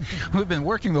 we've been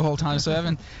working the whole time, so I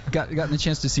haven't gotten the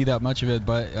chance to see that much of it.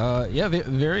 But yeah,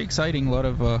 very exciting. A lot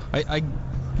of I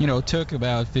took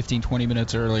about 15-20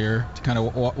 minutes earlier to kind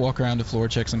of walk around the floor,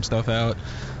 check some stuff out.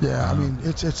 Yeah, I mean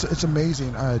it's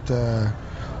amazing at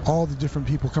all the different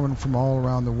people coming from all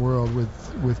around the world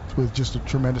with just a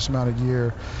tremendous amount of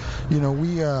gear. You know,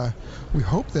 we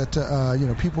hope that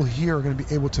people here are going to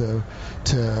be able to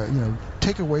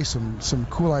take away some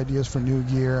cool ideas for new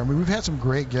gear. I mean, we've had some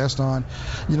great guests on.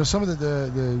 You know, some of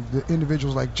the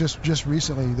individuals, like just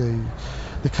recently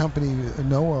the company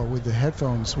Noah with the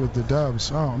headphones with the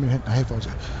Dubs. Oh, I mean headphones.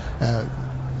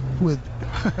 With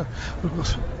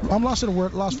I'm lost for a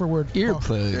word.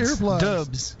 Earplugs.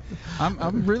 Dubs.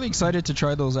 I'm really excited to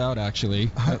try those out,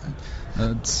 actually.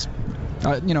 I've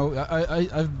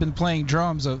been playing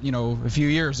drums. A few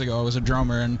years ago I was a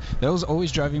drummer, and that was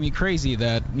always driving me crazy.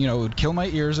 That it would kill my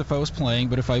ears if I was playing,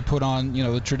 but if I put on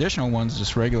the traditional ones,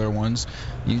 just regular ones,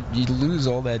 you lose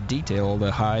all that detail, all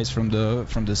the highs from the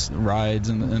rides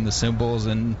and the cymbals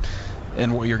and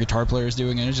what your guitar player is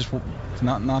doing, and it's just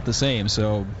not the same.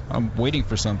 So I'm waiting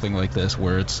for something like this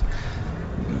where it's,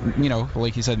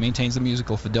 like you said, maintains the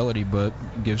musical fidelity but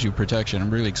gives you protection. I'm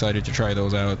really excited to try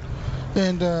those out.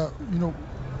 And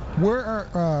where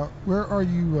are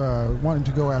you wanting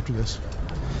to go after this?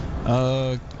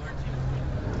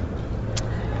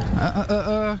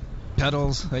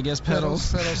 Pedals, I guess.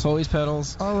 Pedals. Always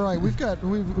pedals. All right, we've got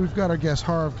our guest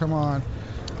Harv. Come on.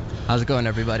 How's it going,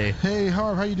 everybody? Hey,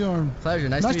 Harv, how you doing? Pleasure.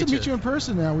 Nice to meet you in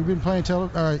person now. We've been playing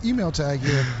email tag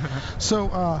here. So,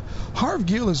 Harv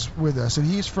Gill is with us, and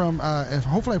he's from,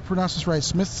 hopefully I pronounced this right,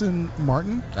 Smithson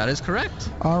Martin? That is correct.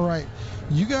 All right.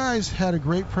 You guys had a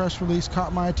great press release,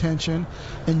 caught my attention,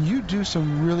 and you do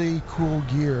some really cool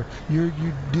gear. You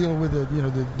deal with the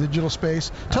digital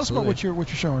space. Tell us about what you're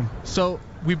showing. So,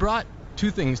 we brought two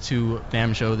things to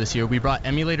NAMM show this year. We brought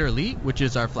Emulator Elite, which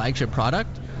is our flagship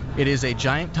product. It is a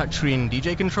giant touchscreen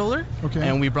DJ controller, okay.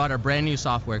 And we brought our brand new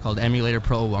software called Emulator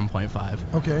Pro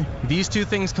 1.5. Okay. These two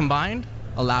things combined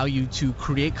allow you to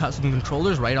create custom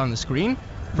controllers right on the screen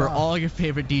for all your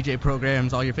favorite DJ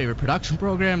programs, all your favorite production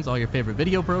programs, all your favorite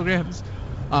video programs.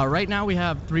 Right now we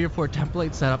have 3 or 4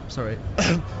 templates set up. Sorry.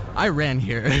 I ran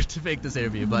here to make this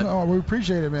interview, but no, we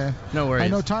appreciate it, man. No worries. I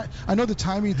know the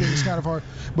timing thing is kind of hard,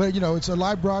 but it's a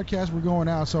live broadcast. We're going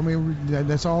out, so I mean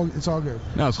that's all. It's all good.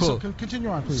 No, cool. So continue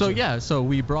on, please. So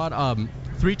we brought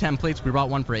 3 templates. We brought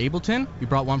one for Ableton, we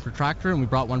brought one for Traktor, and we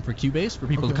brought one for Cubase for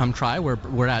people to come try.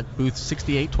 We're at booth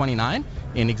 6829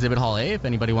 in Exhibit Hall A. If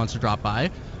anybody wants to drop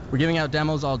by, we're giving out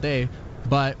demos all day.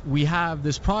 But we have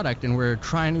this product, and we're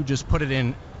trying to just put it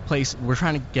in place. We're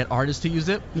trying to get artists to use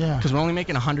it. Yeah. Because we're only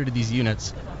making 100 of these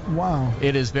units. Wow.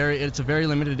 It's a very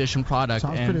limited edition product.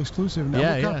 Sounds pretty exclusive. Now,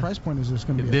 what kind of price point is this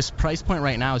going to be? This price point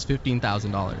right now is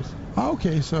 $15,000.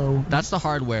 Okay, so that's the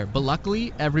hardware. But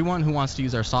luckily, everyone who wants to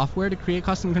use our software to create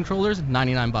custom controllers,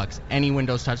 $99. Any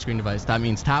Windows touchscreen device. That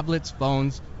means tablets,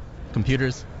 phones,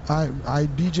 computers. I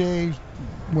DJ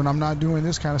when I'm not doing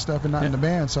this kind of stuff and not in the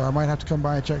band, so I might have to come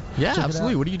by and check. Yeah, check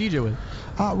absolutely. It out. What do you DJ with?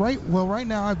 Right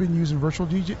now I've been using virtual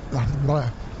DJ.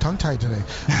 Tongue tied today.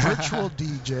 Virtual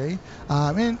DJ,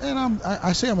 and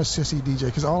I say I'm a sissy DJ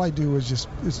because all I do is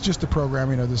just the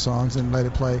programming of the songs and let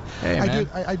it play. Hey,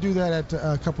 I do that at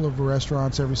a couple of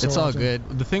restaurants every so often. It's all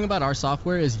good. The thing about our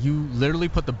software is you literally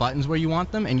put the buttons where you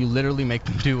want them and you literally make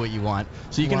them do what you want.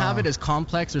 So you can have it as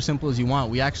complex or simple as you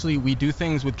want. We do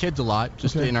things with kids a lot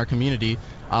just in our community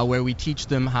where we teach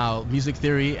them how music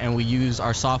theory, and we use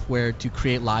our software to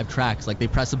create live tracks. Like they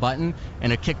press a button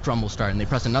and a kick drum will start, and they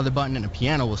press another button and a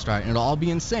piano will start, and it'll all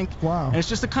be in sync. Wow. And it's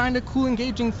just a kind of cool,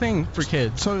 engaging thing for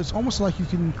kids. So it's almost like you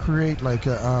can create like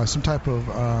some type of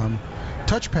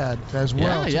touchpad as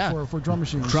well for drum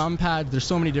machines. Drum pads, there's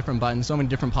so many different buttons, so many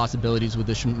different possibilities with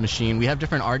this machine. We have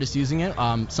different artists using it.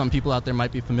 Some people out there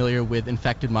might be familiar with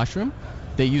Infected Mushroom.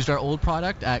 They used our old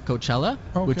product at Coachella,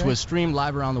 which was streamed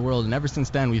live around the world, and ever since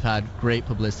then we've had great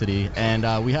publicity.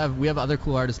 And we have other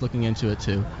cool artists looking into it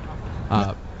too.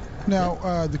 How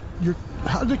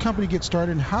did the company get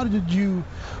started, and who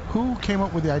came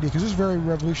up with the idea? Because this is very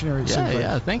revolutionary.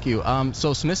 Yeah, thank you.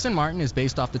 So Smithson Martin is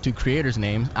based off the two creators'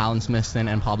 names, Alan Smithson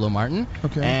and Pablo Martin.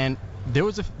 Okay. And there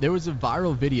was a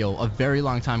viral video a very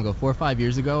long time ago, 4 or 5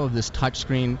 years ago, of this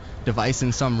touchscreen device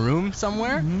in some room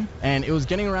somewhere, and it was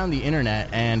getting around the internet,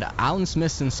 and Alan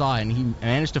Smithson saw it, and he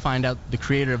managed to find out the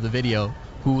creator of the video,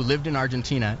 who lived in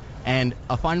Argentina. And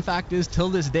a fun fact is, till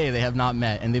this day, they have not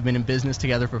met, and they've been in business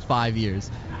together for 5 years.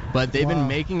 But they've been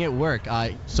making it work.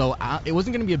 So it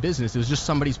wasn't going to be a business. It was just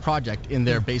somebody's project in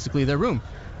basically their room.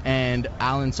 And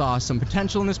Alan saw some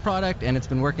potential in this product, and it's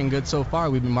been working good so far.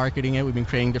 We've been marketing it. We've been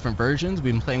creating different versions.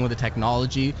 We've been playing with the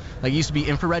technology. Like, it used to be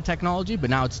infrared technology,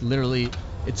 but now it's literally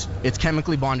it's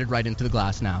chemically bonded right into the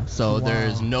glass now. So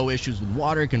there's no issues with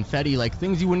water, confetti, like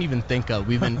things you wouldn't even think of.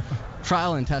 We've been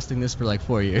trial and testing this for like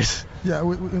 4 years. Yeah,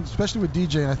 especially with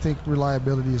DJing, I think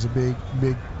reliability is a big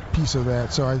piece of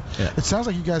that. So it sounds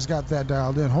like you guys got that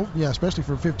dialed in. Especially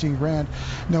for $15,000.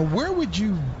 Now, where would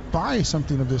you buy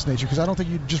something of this nature? Because I don't think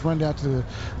you'd just run down to the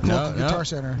local guitar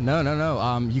center.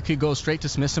 No. You could go straight to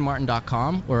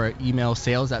smithsonmartin.com or email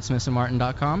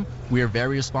sales@smithsonmartin.com. We are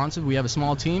very responsive. We have a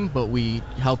small team, but we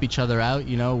help each other out.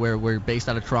 We're based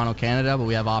out of Toronto, Canada, but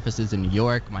we have offices in New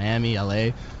York, Miami,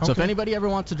 LA. So if anybody ever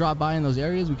wants to drop by in those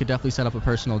areas, we could definitely set up a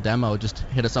personal demo. Just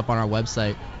hit us up on our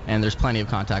website, and there's plenty of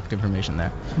contact information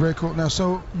there. Very cool. Now,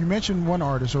 so you mentioned one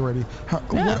artist already.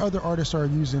 What other artists are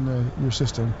using your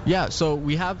system? Yeah, so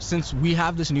since we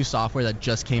have this new software that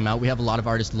just came out, we have a lot of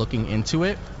artists looking into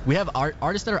it. We have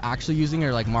artists that are actually using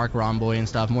it, like Mark Romboy and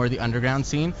stuff, more of the underground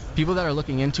scene. People that are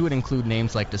looking into it include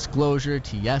names like Disclosure,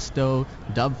 Tiesto,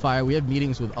 Dubfire. We have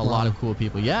meetings with a lot of cool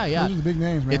people. Yeah. Those are the big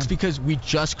names, man. It's because we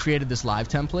just created this live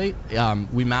template.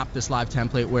 We mapped this live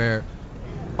template where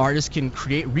artists can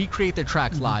recreate their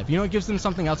tracks live. It gives them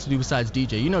something else to do besides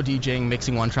DJ. DJing,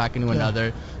 mixing one track into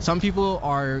another. Some people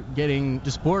are getting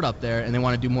just bored up there and they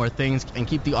want to do more things and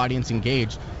keep the audience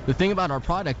engaged. The thing about our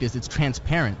product is it's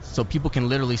transparent, so people can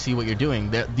literally see what you're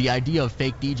doing. The idea of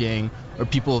fake DJing or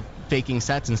people faking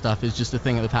sets and stuff is just a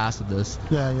thing of the past with this.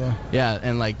 Yeah,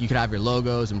 and like you could have your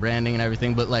logos and branding and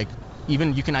everything, but like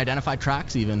even you can identify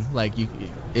tracks even.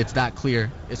 It's that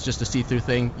clear. It's just a see-through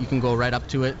thing. You can go right up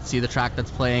to it, see the track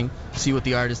that's playing, see what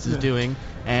the artist is doing,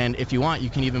 and if you want, you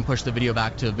can even push the video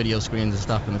back to video screens and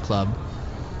stuff in the club.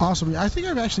 Awesome. I think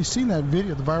I've actually seen that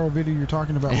video, the viral video you're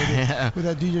talking about with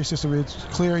that DJ system. It's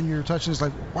clear and you're touching. It's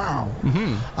like, wow.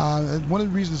 One of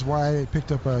the reasons why I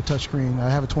picked up a touchscreen, I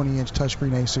have a 20-inch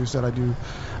touchscreen Asus that I do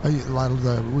a lot of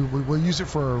we'll use it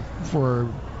for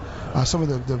some of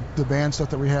the band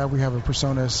stuff that we have. We have a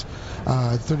Personas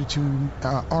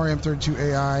RM32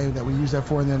 AI that we use that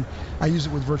for, and then I use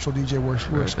it with Virtual DJ.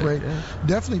 Works great. Yeah.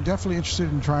 Definitely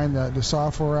interested in trying the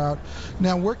software out.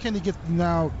 Now, where can they get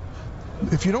now?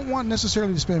 If you don't want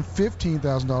necessarily to spend $15,000,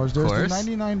 there's the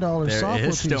 $99 software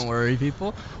piece. Don't worry,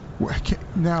 people.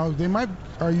 Now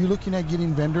are you looking at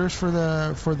getting vendors for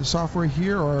the software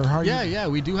here, or how? Yeah,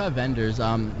 we do have vendors.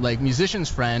 Like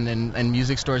Musician's Friend and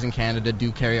music stores in Canada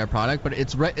do carry our product, but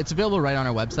it's available right on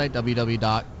our website,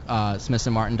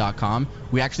 www.smithsonmartin.com.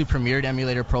 We actually premiered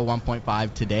Emulator Pro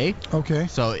 1.5 today. Okay.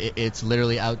 So it's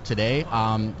literally out today.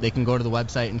 They can go to the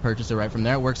website and purchase it right from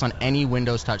there. It works on any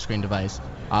Windows touchscreen device.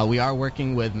 We are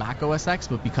working with Mac OS X,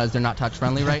 but because they're not touch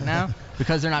friendly right now,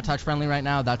 because they're not touch friendly right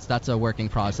now, that's a working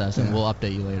process, and we'll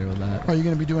update you later with that. Are you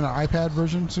going to be doing an iPad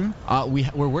version soon?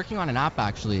 We're working on an app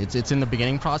actually. It's in the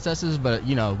beginning processes, but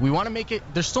we want to make it.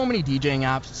 There's so many DJing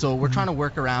apps, so we're trying to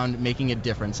work around making it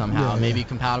different somehow, maybe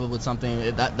compatible with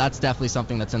something. That's definitely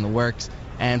something that's in the works.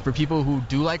 And for people who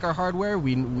do like our hardware,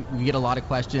 we get a lot of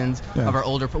questions of our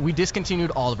older. We discontinued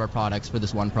all of our products for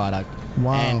this one product.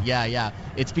 Wow. And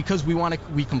it's because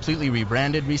we completely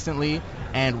rebranded recently.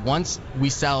 And once we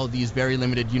sell these very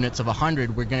limited units of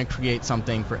 100, we're going to create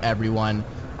something for everyone.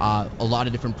 A lot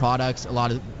of different products.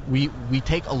 We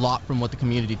take a lot from what the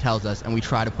community tells us, and we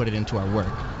try to put it into our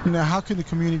work. Now, how can the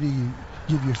community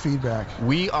give you feedback?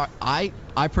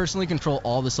 I personally control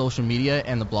all the social media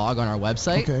and the blog on our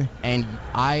website. Okay. And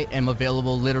I am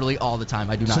available literally all the time.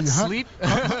 I do not sleep.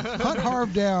 Hunt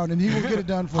Harv down, and he will get it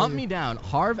done for you. Hunt me down,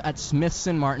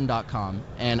 harv@smithsonmartin.com,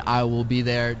 and I will be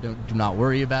there. Do not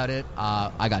worry about it.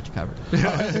 I got you covered.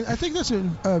 I think that's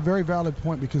a very valid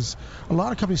point, because a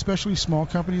lot of companies, especially small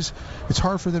companies, it's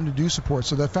hard for them to do support.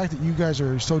 So the fact that you guys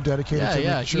are so dedicated to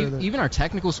make sure that... Even our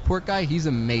technical support guy, he's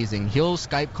amazing. He'll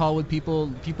Skype call with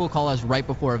people. People call us right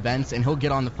before events, and he'll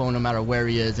get on the phone no matter where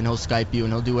he is, and he'll Skype you,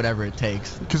 and he'll do whatever it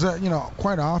takes. Because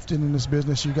quite often in this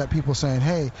business, you got people saying,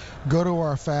 "Hey, go to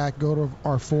our FAQ, go to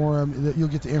our forum, you'll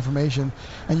get the information,"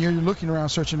 and you're looking around,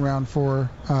 searching around for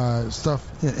stuff,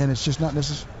 and it's just not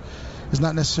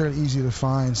necessarily easy to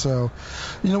find. So,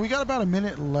 we got about a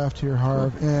minute left here,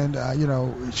 Harv, and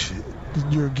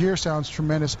your gear sounds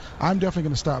tremendous. I'm definitely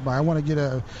going to stop by. I want to get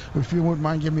if you wouldn't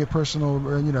mind giving me a personal,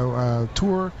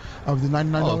 tour of the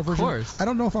 $99 version. Of course. I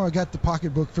don't know if I got the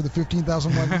pocketbook for the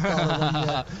 $15,000 one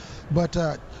yet, but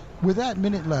with that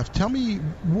minute left, tell me,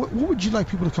 what would you like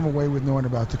people to come away with knowing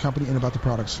about the company and about the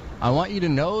products? I want you to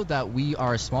know that we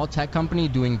are a small tech company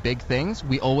doing big things.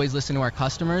 We always listen to our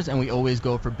customers, and we always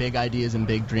go for big ideas and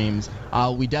big dreams.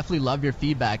 We definitely love your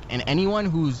feedback. And anyone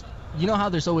who's, how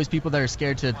there's always people that are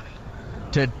scared to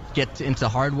get into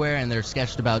hardware, and they're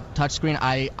sketched about touchscreen.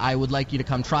 I would like you to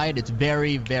come try it. It's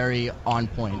very, very on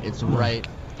point. It's right.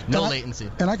 No latency.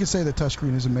 And I can say the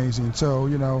touchscreen is amazing. So,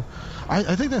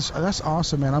 I think that's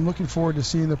awesome, man. I'm looking forward to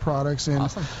seeing the products. And,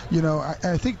 awesome.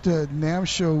 I think the NAMM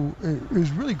show is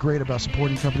really great about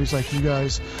supporting companies like you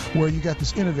guys, where you got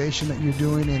this innovation that you're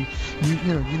doing, and you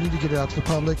need to get it out to the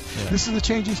public. Yeah. This is the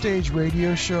Changing Stage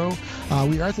radio show.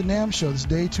 We are at the NAMM show. This is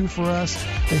day 2 for us.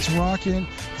 It's rocking.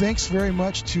 Thanks very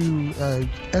much to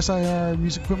SIR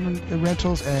Music Equipment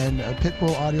Rentals and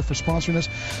Pitbull Audio for sponsoring us.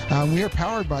 We are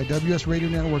powered by WS Radio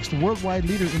Networks, the worldwide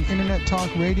leader in Internet Talk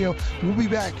Radio. We'll be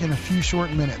back in a few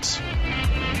short minutes.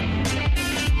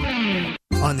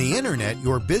 On the internet,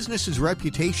 your business's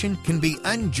reputation can be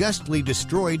unjustly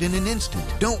destroyed in an instant.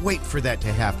 Don't wait for that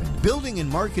to happen. Building and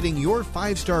marketing your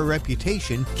 5-star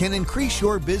reputation can increase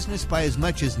your business by as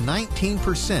much as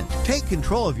 19%. Take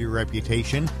control of your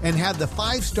reputation and have the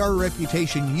 5-star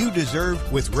reputation you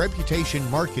deserve with Reputation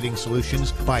Marketing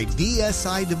Solutions by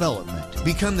DSI Development.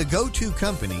 Become the go-to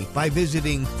company by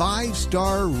visiting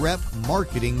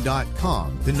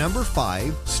 5starrepmarketing.com. The number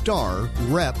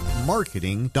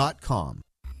 5starrepmarketing.com.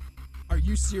 Are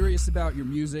you serious about your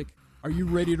music? Are you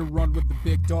ready to run with the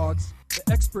big dogs? The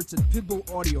experts at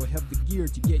Pitbull Audio have the gear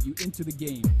to get you into the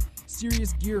game.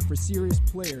 Serious gear for serious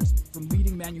players from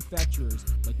leading manufacturers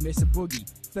like Mesa Boogie,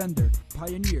 Fender,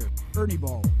 Pioneer, Ernie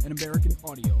Ball, and American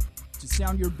Audio. To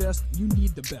sound your best, you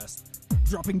need the best.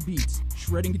 Dropping beats,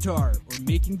 shredding guitar, or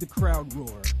making the crowd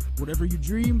roar. Whatever you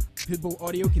dream, Pitbull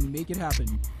Audio can make it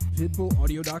happen.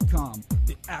 PitbullAudio.com.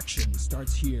 The action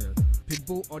starts here.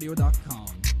 PitbullAudio.com.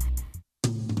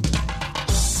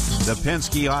 The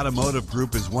Penske Automotive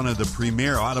Group is one of the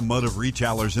premier automotive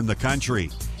retailers in the country,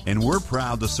 and we're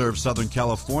proud to serve Southern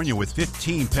California with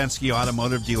 15 Penske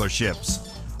Automotive dealerships.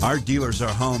 Our dealers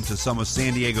are home to some of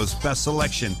San Diego's best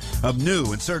selection of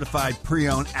new and certified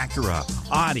pre-owned Acura,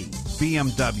 Audi,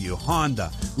 BMW,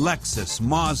 Honda, Lexus,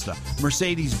 Mazda,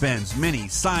 Mercedes-Benz, Mini,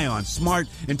 Scion, Smart,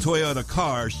 and Toyota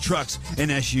cars, trucks,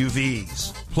 and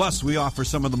SUVs. Plus, we offer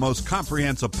some of the most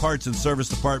comprehensive parts and service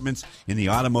departments in the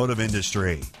automotive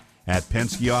industry. At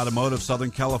Penske Automotive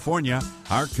Southern California,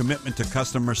 our commitment to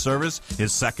customer service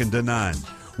is second to none.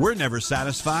 We're never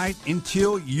satisfied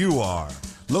until you are.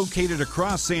 Located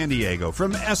across San Diego,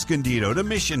 from Escondido to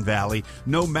Mission Valley,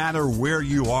 no matter where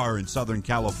you are in Southern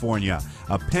California,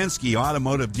 a Penske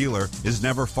Automotive dealer is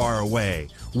never far away.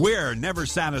 We're never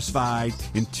satisfied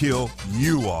until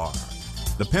you are.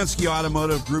 The Penske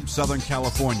Automotive Group, Southern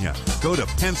California. Go to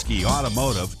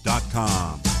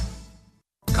PenskeAutomotive.com.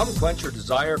 Come quench your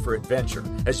desire for adventure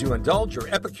as you indulge your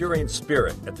Epicurean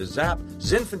spirit at the ZAP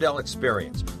Zinfandel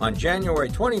Experience on January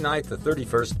 29th to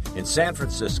 31st in San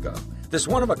Francisco. This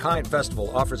one-of-a-kind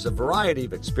festival offers a variety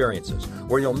of experiences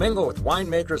where you'll mingle with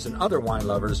winemakers and other wine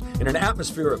lovers in an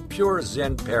atmosphere of pure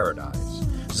Zen paradise.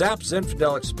 Zap's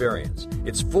Zinfandel Experience.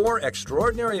 It's 4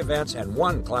 extraordinary events and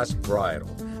 1 classic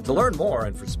varietal. To learn more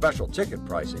and for special ticket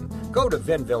pricing, go to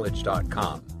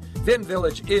vinvillage.com. Vin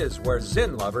Village is where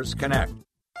Zen lovers connect.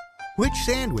 Which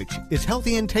sandwich is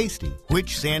healthy and tasty?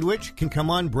 Which sandwich can come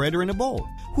on bread or in a bowl?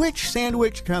 Which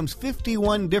sandwich comes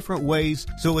 51 different ways,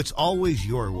 so it's always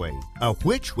your way? A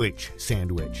which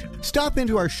sandwich. Stop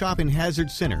into our shop in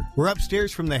Hazard Center. We're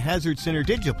upstairs from the Hazard Center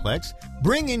Digiplex.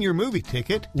 Bring in your movie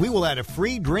ticket. We will add a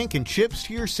free drink and chips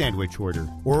to your sandwich order.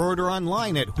 Or order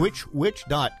online at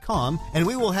which.com, and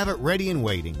we will have it ready and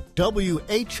waiting.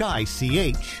 WHICH.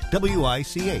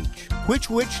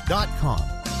 Which.com.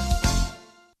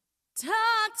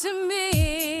 Talk to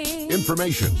me.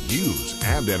 Information, news,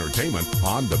 and entertainment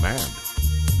on demand.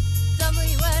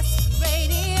 WSRadio.com.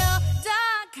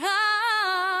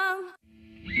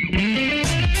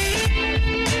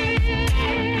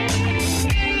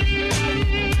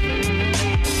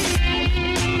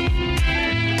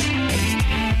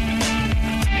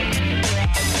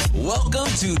 Welcome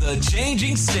to the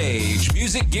Changing Stage.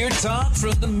 Music gear talk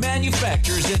from the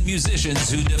manufacturers and musicians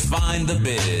who define the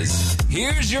biz.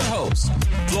 Here's your host,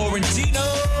 Florentino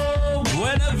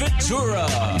Buenaventura.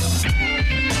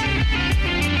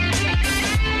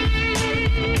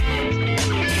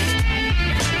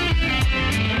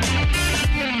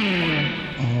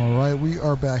 All right, we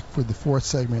are back for the 4th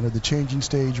segment of the Changing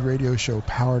Stage radio show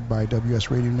powered by WS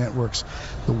Radio Networks,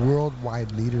 the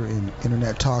worldwide leader in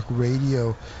internet talk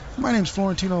radio. My name is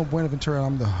Florentino Buenaventura.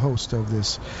 I'm the host of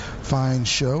this fine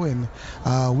show, and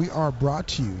we are brought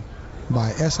to you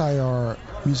by SIR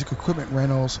Music Equipment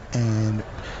Rentals and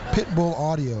Pitbull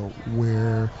Audio,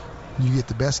 where you get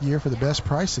the best gear for the best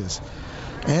prices.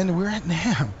 And we're at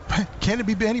NAMM. Can it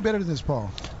be any better than this,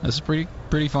 Paul? This is pretty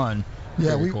fun.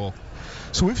 Yeah, Very cool.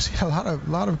 So we've seen a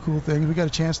lot of cool things. We got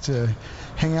a chance to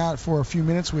hang out for a few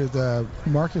minutes with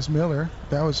Marcus Miller.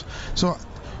 That was so.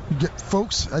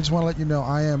 Folks, I just want to let you know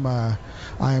I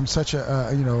am such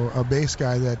a bass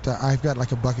guy that I've got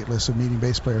like a bucket list of meeting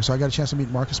bass players. So I got a chance to meet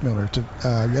Marcus Miller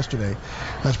yesterday.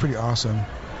 That's pretty awesome.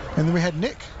 And then we had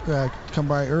Nick come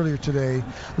by earlier today,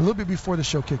 a little bit before the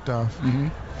show kicked off. Mm-hmm.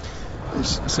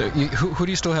 So who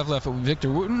do you still have left? Victor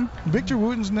Wooten? Victor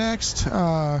Wooten's next.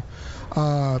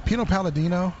 Pino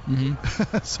Palladino.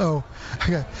 Mm-hmm. So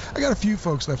I got a few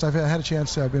folks left. I've had a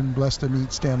chance. I've been blessed to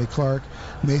meet Stanley Clark.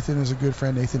 Nathan is a good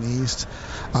friend. Nathan East.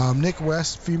 Nick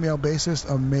West, female bassist,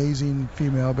 amazing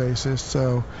female bassist.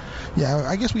 So yeah,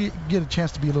 I guess we get a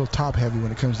chance to be a little top heavy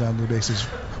when it comes down to the basses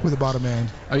with the bottom end.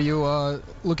 Are you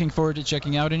looking forward to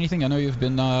checking out anything? I know you've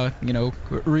been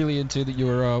really into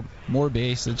your more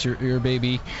bass. That's your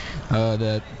baby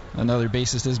that another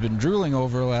bassist has been drooling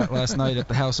over last night at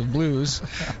the House of Blues.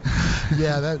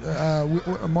 Yeah,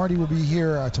 that Marty will be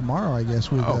here tomorrow, I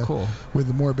guess, with cool. with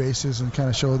the more basses and kind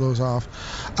of show those off.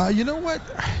 You know what?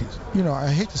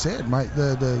 I hate to say it.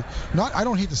 I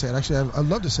don't hate to say it. Actually, I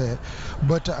love to say it.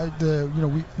 But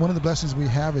one of the blessings we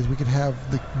have is we can have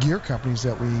the gear companies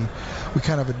that we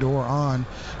kind of adore on.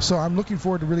 So I'm looking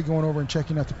forward to really going over and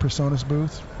checking out the Personas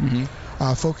booth. Mm-hmm.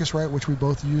 Focusrite, which we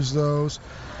both use those.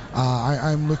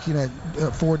 I'm looking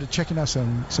forward to checking out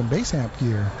some bass amp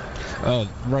gear.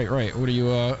 Right. What do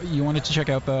you wanted to check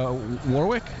out the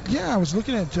Warwick? Yeah, I was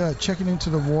looking at checking into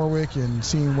the Warwick and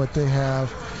seeing what they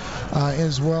have,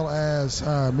 as well as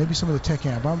maybe some of the Tech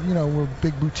Amp. We're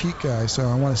big boutique guys, so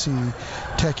I want to see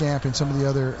Tech Amp and some of the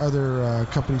other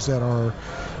companies that are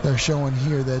showing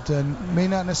here that may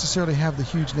not necessarily have the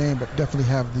huge name, but definitely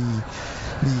have the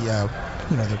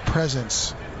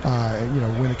presence.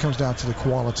 When it comes down to the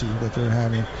quality that they're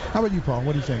having. How about you, Paul?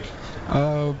 What do you think?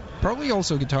 Probably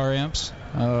also guitar amps.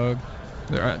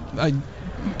 I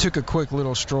took a quick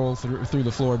little stroll through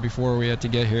the floor before we had to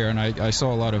get here, and I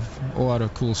saw a lot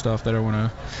of cool stuff that I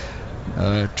want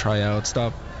to try out.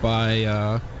 Stop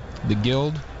by the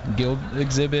Guild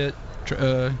exhibit.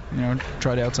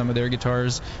 Tried out some of their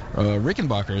guitars.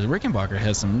 Rickenbacker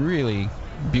has some really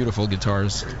beautiful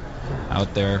guitars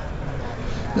out there.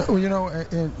 Well,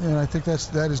 and I think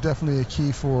that is definitely a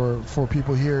key for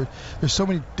people here. There's so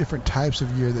many different types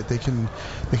of gear that they can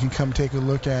come take a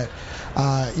look at.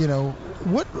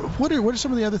 What are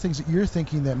some of the other things that you're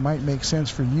thinking that might make sense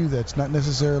for you that's not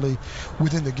necessarily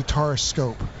within the guitar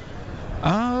scope?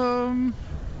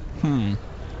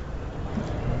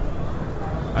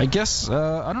 I guess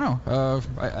I don't know.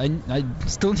 I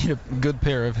still need a good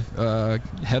pair of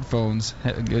headphones,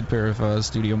 a good pair of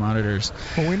studio monitors.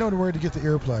 Well, we know where to get the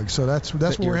earplugs, so that's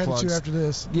what we're headed to after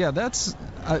this. Yeah, that's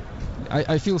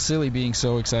I feel silly being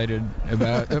so excited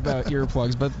about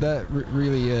earplugs, but that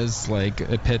really is like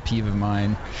a pet peeve of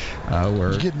mine.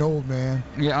 Where You're getting old, man.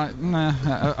 Yeah,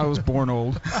 I was born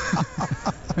old.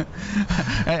 I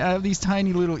have these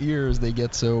tiny little ears. They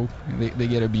get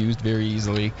abused very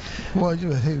easily. Well,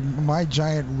 hey, my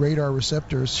giant radar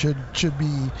receptors should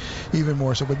be even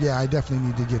more so. But yeah, I definitely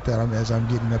need to get that as I'm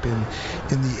getting up in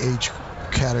the age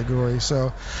category.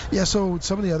 So yeah, so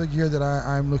some of the other gear that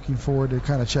I'm looking forward to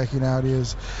kind of checking out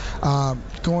is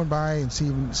going by and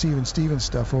seeing Stevens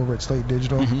stuff over at Slate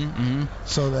Digital. Mm-hmm.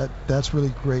 So that's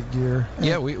really great gear.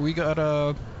 Yeah, we got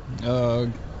a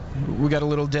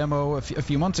little demo a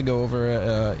few months ago over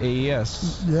at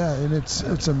AES. Yeah, and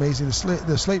it's amazing.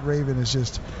 The Slate Raven is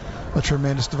just a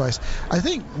tremendous device. I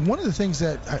think one of the things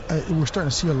that we're starting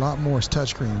to see a lot more is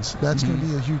touchscreens. That's going to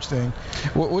be a huge thing.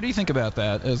 What do you think about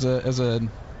that as a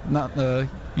not an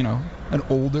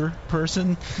older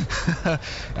person?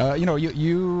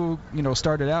 You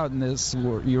started out in this.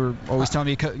 You were always telling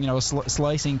me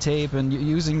slicing tape and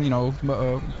using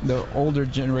the older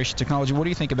generation technology. What do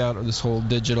you think about this whole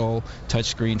digital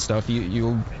touchscreen stuff?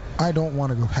 I don't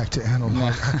want to go back to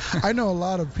analog. I know a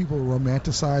lot of people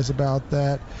romanticize about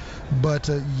that, but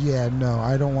no,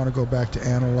 I don't want to go back to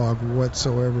analog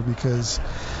whatsoever, because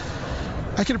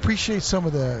I can appreciate some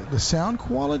of the sound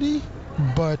quality,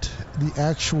 but the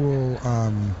actual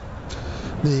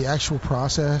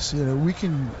process, I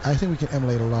think we can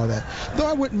emulate a lot of that.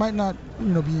 Though it might not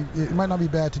be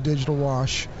bad to digital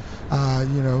wash,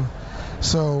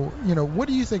 So, what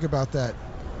do you think about that?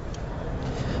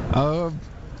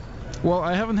 Well,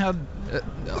 I haven't had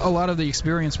a lot of the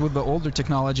experience with the older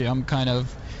technology. I'm kind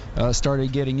of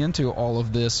started getting into all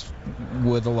of this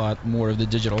with a lot more of the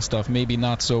digital stuff. Maybe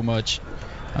not so much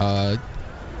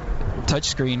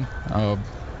touchscreen. I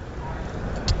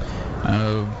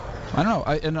don't know.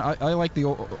 I like the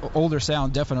older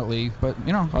sound, definitely, but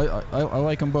I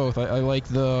like them both. I like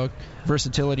the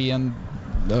versatility and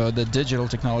the digital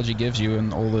technology gives you,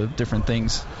 and all the different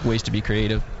ways to be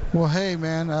creative. Well, hey,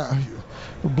 man,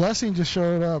 Blessing just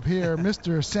showed up here,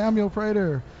 Mr. Samuel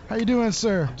Prater. How you doing,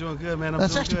 sir? I'm doing good, man.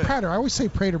 That's actually Prater. I always say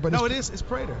Prater, but it's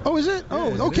Prater. Oh, is it?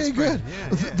 Oh, okay, good.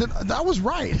 Yeah. That was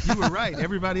right. You were right.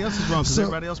 Everybody else is wrong, because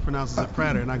everybody else pronounces it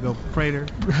Prater, and I go Prater.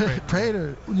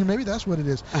 Prater. Maybe that's what it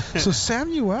is. So,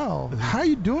 Samuel, how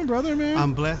you doing, brother, man?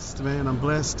 I'm blessed, man. I'm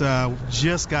blessed.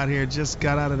 Just got here. Just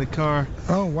got out of the car.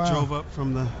 Oh, wow. Drove up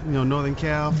from the Northern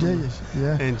Cal.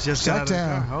 Yeah. And just got out of the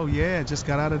car. Oh, yeah. Just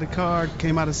got out of the car.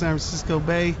 Came out of San Francisco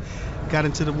Bay. Got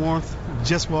into the warmth.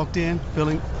 Just walked in.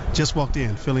 Feeling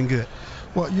good.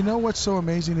 Well, what's so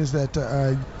amazing is that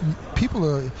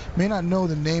people may not know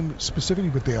the name specifically,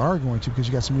 but they are going to, because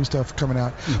you got some new stuff coming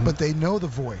out. Mm-hmm. But they know the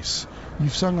voice.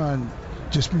 You've sung on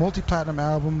just multi-platinum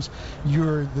albums.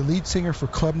 You're the lead singer for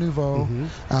Club Nouveau.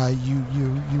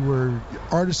 Mm-hmm. You were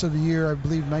Artist of the Year, I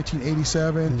believe,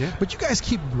 1987. Yeah. But you guys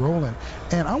keep rolling.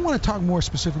 And I want to talk more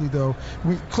specifically, though.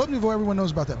 Club Nouveau, everyone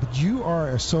knows about that. But you are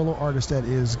a solo artist that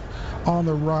is on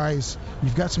the rise.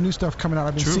 You've got some new stuff coming out.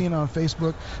 I've been seeing it on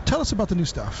Facebook. Tell us about the new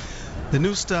stuff. The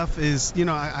new stuff is,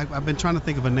 I've been trying to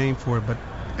think of a name for it, but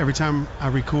every time I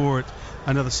record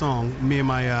another song, me and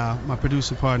my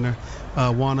producer partner,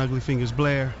 Juan Ugly Fingers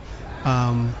Blair,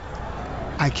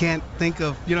 I can't think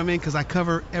of, because I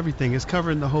cover everything. It's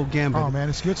covering the whole gambit. Oh, man,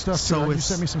 it's good stuff. So you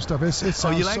sent me some stuff. It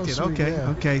sounds you liked so it? Sweet. Okay, yeah.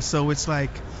 okay. So it's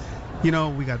like, we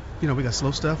got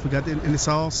slow stuff. And it's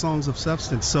all songs of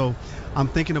substance. So I'm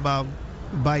thinking about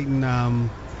biting.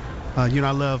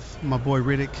 I love my boy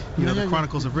Riddick, the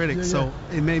Chronicles of Riddick. So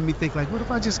it made me think, what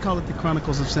if I just call it the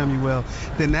Chronicles of Samuel?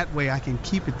 Then that way I can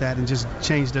keep it that and just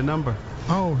change the number.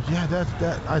 Oh, yeah,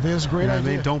 I think that's a great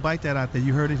idea. I mean, don't bite that out there.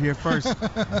 You heard it here first.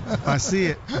 If I see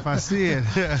it.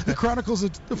 The Chronicles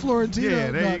of the Florentino.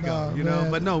 Yeah, there you go.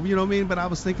 But no, you know what I mean? But I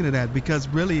was thinking of that because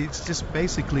really it's just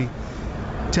basically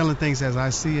telling things as I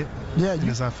see it,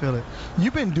 as I feel it.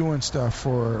 You've been doing stuff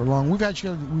for a long.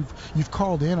 You've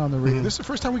called in on the radio. Mm-hmm. This is the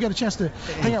first time we got a chance to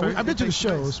hang out. I've been to the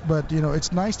shows, but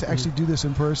it's nice to actually do this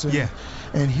in person. Yeah.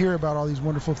 And hear about all these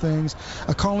wonderful things.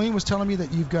 Colleen was telling me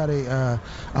that you've got a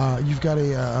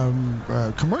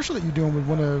commercial that you're doing with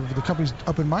one of the companies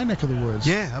up in my neck of the woods.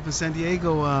 Yeah, up in San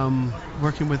Diego,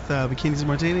 working with Bikinis and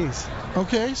Martinis.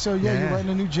 Okay, so you're writing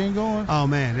a new jingle. Oh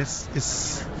man, it's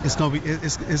gonna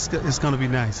be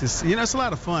nice. It's it's a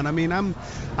lot of fun. I mean,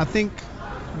 I think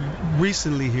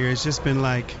recently here it's just been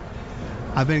like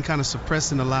I've been kind of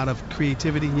suppressing a lot of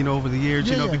creativity, over the years,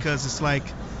 because it's like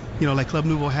like Club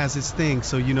Nouveau has its thing,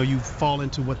 so you fall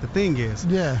into what the thing is.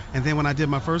 Yeah. And then when I did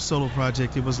my first solo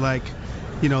project, it was like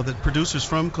the producers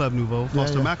from Club Nouveau,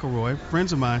 Foster McElroy,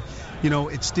 friends of mine,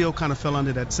 it still kind of fell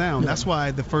under that sound. That's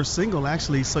why the first single,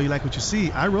 actually, So You Like What You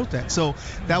See, I wrote that. So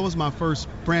that was my first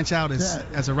branch out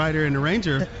as a writer and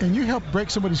arranger. And you helped break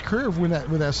somebody's career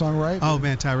with that song, right? Oh,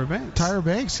 man, Tyra Banks. Tyra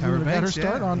Banks got her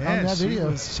start on that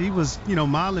video. She was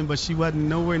modeling, but she wasn't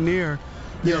nowhere near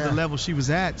the level she was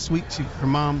at. Her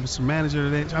mom was her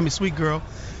manager. Sweet girl.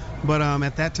 But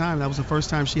at that time, that was the first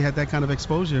time she had that kind of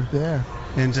exposure. Yeah.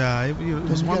 And it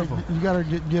was wonderful. You got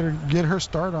to get her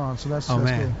start on. So that's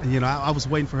man. Cool. I was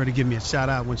waiting for her to give me a shout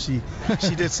out when she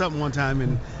did something one time,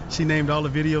 and she named all the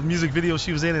music videos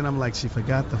she was in, and I'm like, she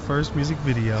forgot the first music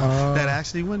video that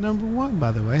actually went #1,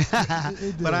 by the way.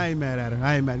 But I ain't mad at her.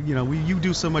 I ain't mad. You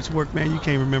do so much work, man. You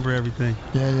can't remember everything.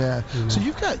 Yeah. So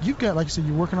you've got like I said,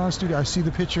 you're working on a studio. I see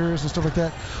the pictures and stuff like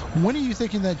that. When are you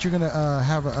thinking that you're gonna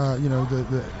have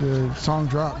the song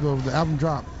drop, the album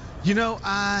drop?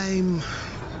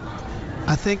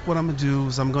 I think what I'm going to do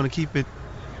is I'm going to keep it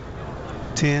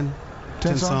 10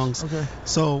 songs. Okay.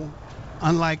 So,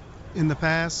 unlike in the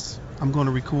past, I'm going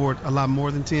to record a lot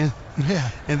more than 10. Yeah.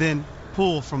 And then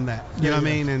pull from that. You know what I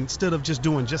mean? And instead of just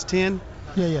doing just 10.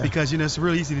 Yeah. Because, it's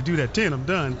real easy to do that. 10, I'm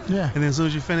done. Yeah. And then as soon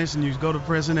as you finish and you go to the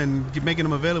president and making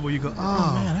them available, you go,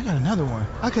 oh man, I got another one.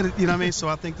 I could, you know what I mean? So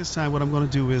I think this time what I'm going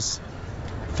to do is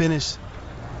finish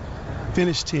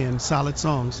 10 solid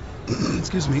songs.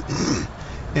 Excuse me.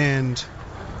 And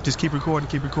just keep recording.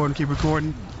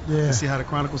 Yeah. And see how the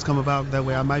Chronicles come about. That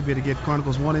way I might be able to get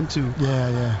Chronicles 1 and 2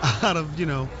 out of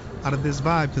this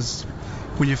vibe. Because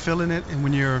when you're feeling it and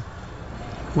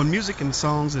when music and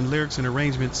songs and lyrics and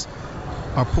arrangements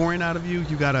are pouring out of you,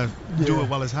 you got to do it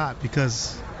while it's hot,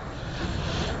 because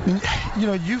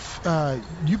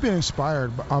you've been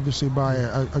inspired obviously by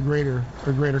a greater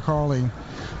calling.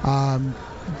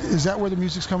 Is that where the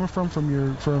music's coming from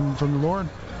the Lord?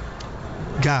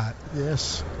 God.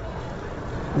 Yes.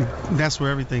 That's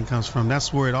where everything comes from.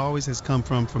 That's where it always has come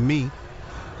from for me.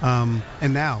 And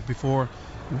now, before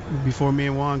me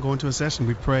and Juan go into a session,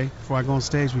 we pray. Before I go on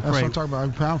stage, we pray. That's what I'm talking about.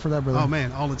 I'm proud for that, brother. Oh,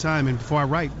 man, all the time. And before I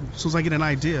write, as soon as I get an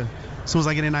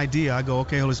idea, I go,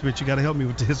 okay, Holy Spirit, you got to help me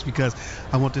with this, because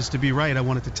I want this to be right. I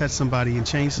want it to touch somebody and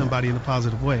change somebody in a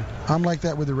positive way. I'm like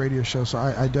that with the radio show, so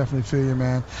I definitely feel you,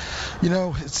 man.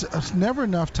 It's never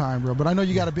enough time, bro, but I know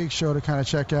you got a big show to kind of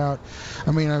check out.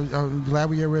 I mean, I'm glad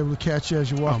we were able to catch you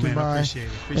as you're walking by. I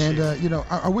appreciate it.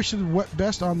 I wish you the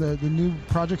best on the new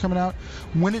project coming out.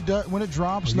 When it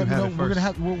drops, let me know.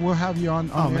 We'll have you on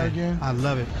the air again. I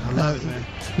love it. I love it, man.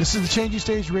 This is the Changing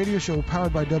Stage radio show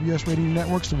powered by WS Radio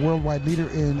Networks, the worldwide leader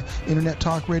in internet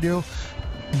talk radio,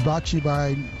 brought to you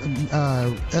by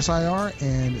SIR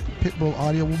and Pitbull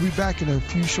Audio. We'll be back in a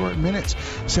few short minutes.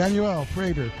 Samuel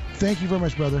Prater, thank you very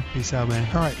much, brother. Peace out, man.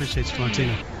 All right. Appreciate you,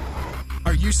 Florentino.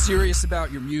 Are you serious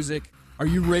about your music? Are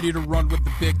you ready to run with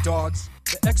the big dogs?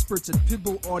 The experts at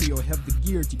Pitbull Audio have the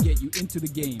gear to get you into the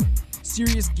game.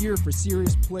 Serious gear for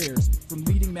serious players from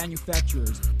leading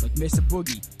manufacturers like Mesa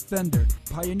Boogie, Fender,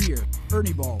 Pioneer,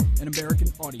 Ernie Ball, and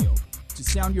American Audio. To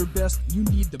sound your best, you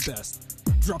need the best.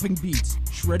 Dropping beats,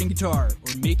 shredding guitar,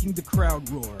 or making the crowd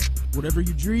roar. Whatever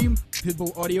you dream,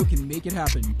 Pitbull Audio can make it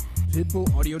happen.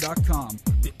 PitbullAudio.com.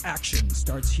 The action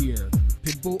starts here.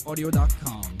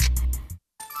 PitbullAudio.com.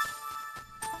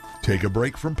 Take a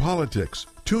break from politics.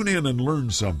 Tune in and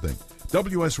learn something.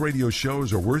 WS Radio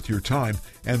shows are worth your time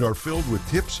and are filled with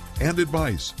tips and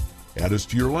advice. Add us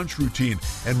to your lunch routine,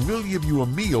 and we'll give you a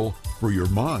meal for your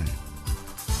mind.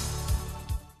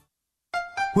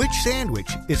 Which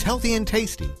sandwich is healthy and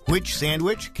tasty? Which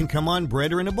sandwich can come on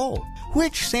bread or in a bowl?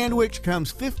 Which sandwich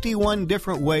comes 51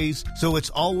 different ways, so it's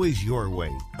always your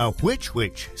way? A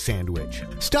which sandwich.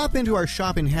 Stop into our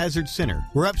shop in Hazard Center.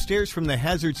 We're upstairs from the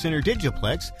Hazard Center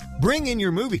Digiplex. Bring in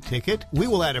your movie ticket. We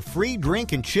will add a free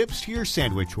drink and chips to your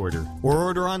sandwich order. Or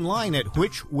order online at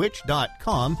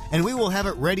whichwich.com, and we will have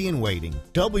it ready and waiting.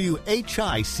 WHICH,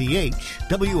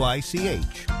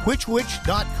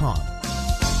 whichwich.com.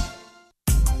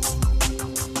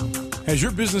 Has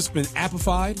your business been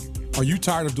appified? Are you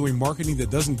tired of doing marketing that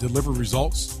doesn't deliver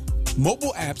results?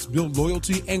 Mobile apps build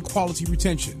loyalty and quality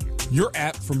retention. Your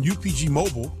app from UPG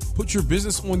Mobile puts your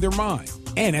business on their mind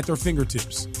and at their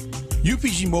fingertips.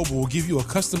 UPG Mobile will give you a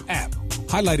custom app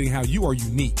highlighting how you are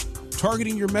unique,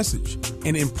 targeting your message,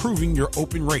 and improving your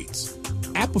open rates.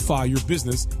 Appify your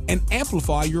business and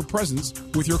amplify your presence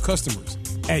with your customers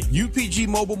at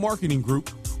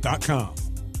upgmobilemarketinggroup.com.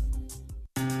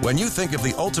 When you think of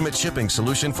the ultimate shipping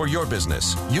solution for your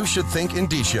business, you should think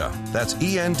Indicia. That's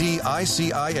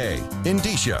ENDICIA.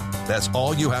 Indicia. That's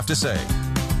all you have to say.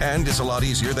 And it's a lot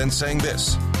easier than saying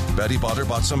this. Betty Butter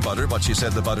bought some butter, but she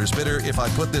said the butter's bitter. If I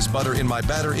put this butter in my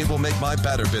batter, it will make my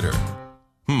batter bitter.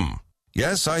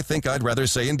 Yes, I think I'd rather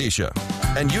say Indicia.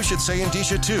 And you should say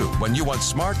Indicia too when you want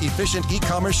smart, efficient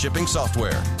e-commerce shipping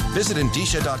software. Visit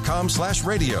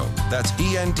Indicia.com/radio. That's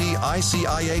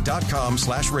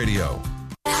ENDICIA.com/radio.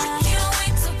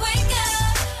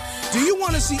 Do you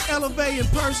want to see Elevate in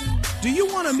person? Do you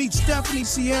want to meet Stephanie,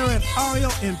 Sierra, and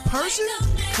Ariel in person?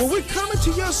 Well, we're coming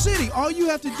to your city. All you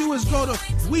have to do is go to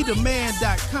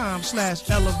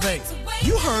WeDemand.com/elevate.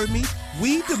 You heard me.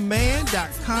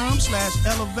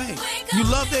 WeDemand.com/elevate. You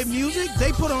love their music?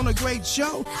 They put on a great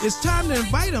show. It's time to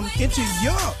invite them into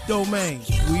your domain.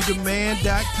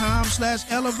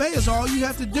 WeDemand.com/elevate is all you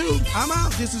have to do. I'm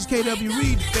out. This is KW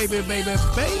Reed. Baby, baby,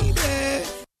 baby.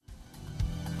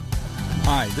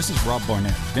 Hi, this is Rob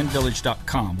Barnett,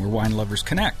 VinVillage.com, where wine lovers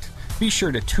connect. Be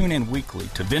sure to tune in weekly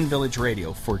to Vin Village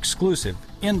Radio for exclusive,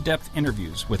 in-depth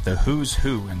interviews with the who's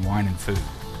who in wine and food.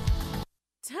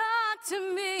 Talk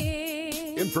to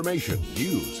me. Information,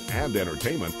 news, and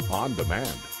entertainment on demand.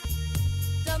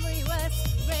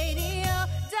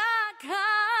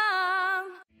 WSRadio.com.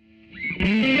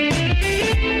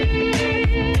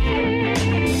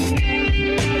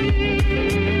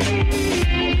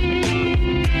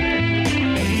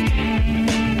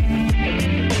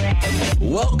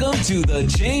 Welcome to The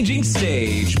Changing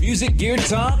Stage, music gear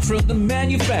talk from the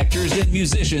manufacturers and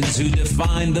musicians who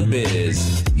define the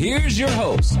biz. Here's your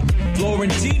host,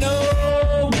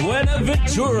 Florentino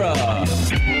Buenaventura.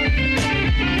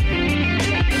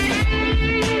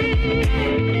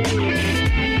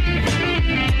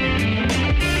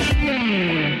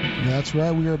 That's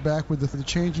right. We are back with the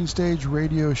Changing Stage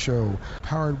radio show,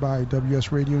 powered by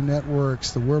WS Radio Networks,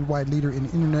 the worldwide leader in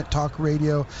internet talk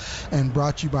radio, and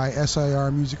brought to you by SIR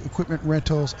Music Equipment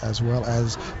Rentals, as well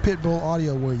as Pitbull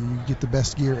Audio, where you get the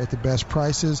best gear at the best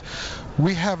prices.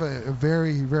 We have a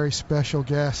very, very special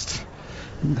guest,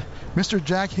 Mr.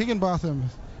 Jack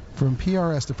Higginbotham from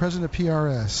PRS, the president of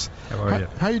PRS. How are you?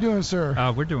 How you doing, sir?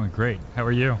 We're doing great. How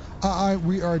are you?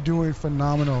 We are doing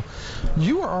phenomenal.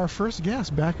 You were our first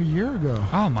guest back a year ago.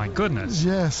 Oh, my goodness.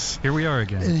 Yes. Here we are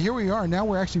again. And here we are. Now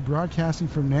we're actually broadcasting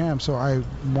from NAMM, so I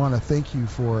want to thank you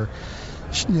for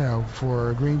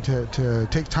agreeing to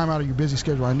take time out of your busy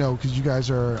schedule. I know, because you guys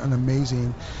are an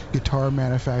amazing guitar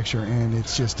manufacturer, and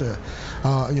it's just a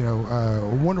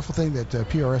wonderful thing that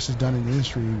PRS has done in the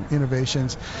industry,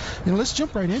 innovations. Let's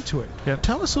jump right into it. Yep.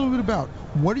 Tell us a little bit about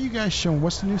what are you guys showing?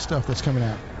 What's the new stuff that's coming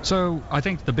out? So I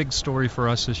think the big story for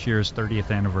us this year is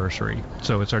 30th anniversary.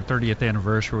 So it's our 30th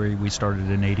anniversary. We started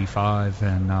in '85,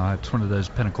 and it's one of those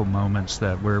pinnacle moments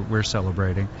that we're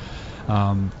celebrating.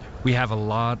 We have a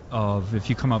lot of,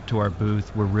 if you come up to our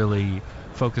booth, we're really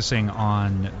focusing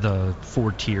on the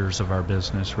 4 tiers of our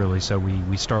business, really. So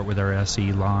we start with our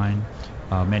SE line,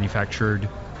 manufactured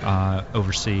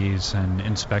overseas and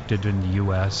inspected in the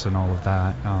U.S. and all of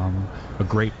that. A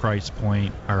great price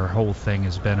point. Our whole thing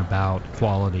has been about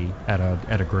quality at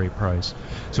a great price.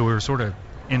 So we're sort of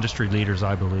industry leaders,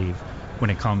 I believe,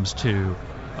 when it comes to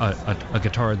a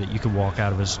guitar that you could walk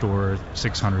out of a store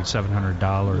 $600,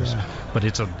 $700, but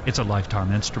it's a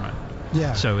lifetime instrument.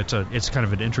 Yeah. So it's kind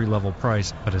of an entry level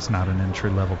price, but it's not an entry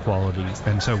level quality.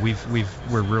 And so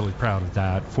we're really proud of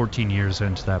that. 14 years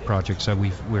into that project, so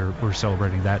we're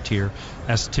celebrating that tier.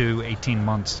 S2, 18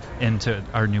 months into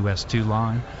our new S2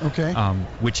 line. Okay.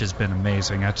 Which has been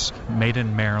amazing. That's made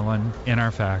in Maryland in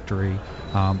our factory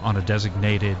on a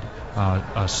designated,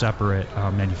 a separate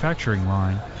manufacturing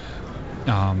line.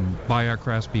 By our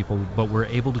craftspeople, but we're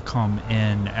able to come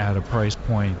in at a price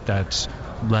point that's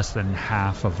less than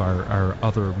half of our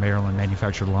other Maryland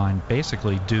manufactured line,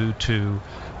 basically due to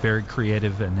very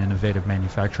creative and innovative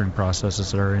manufacturing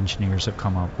processes that our engineers have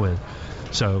come up with.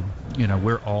 So,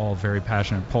 we're all very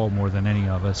passionate, Paul more than any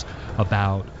of us,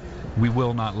 about we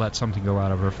will not let something go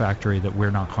out of our factory that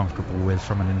we're not comfortable with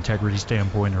from an integrity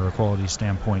standpoint or a quality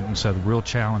standpoint. And so the real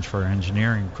challenge for our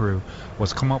engineering crew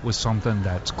was come up with something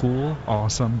that's cool,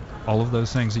 awesome, all of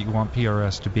those things that you want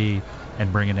PRS to be,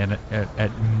 and bring it in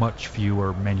at much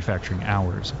fewer manufacturing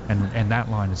hours. And that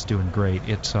line is doing great.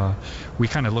 It's we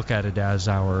kind of look at it as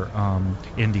our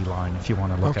indie line, if you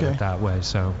want to look at it that way.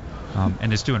 So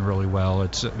and it's doing really well.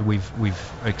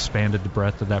 We've expanded the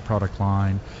breadth of that product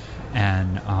line.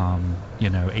 And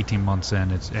 18 months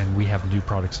in, and we have new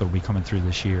products that will be coming through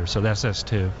this year. So that's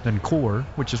S2. Then Core,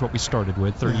 which is what we started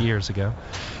with 30 years ago.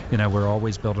 We're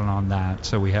always building on that.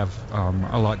 So we have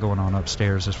a lot going on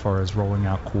upstairs as far as rolling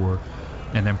out Core,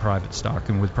 and then private stock.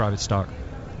 And with private stock,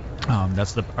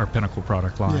 That's our pinnacle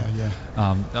product line.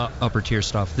 Upper tier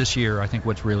stuff. This year, I think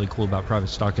what's really cool about private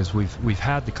stock is we've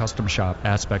had the custom shop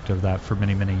aspect of that for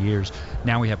many, many years.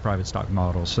 Now we have private stock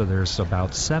models. So there's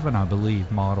about 7, I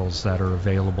believe, models that are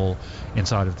available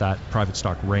inside of that private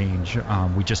stock range.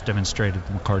 We just demonstrated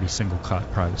the McCarty single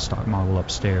cut private stock model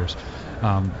upstairs.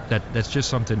 That's just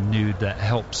something new that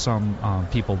helps some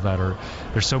people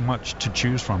there's so much to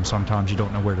choose from. Sometimes you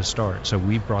don't know where to start. So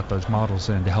we've brought those models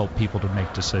in to help people to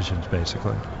make decisions,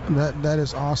 basically. That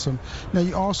is awesome. Now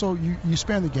you also you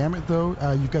span the gamut though.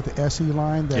 You've got the SE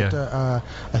line that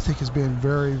I think has been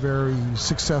very, very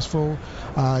successful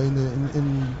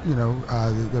in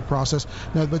the process.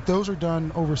 Now, but those are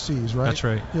done overseas, right? That's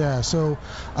right. Yeah. So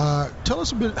tell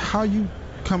us a bit how you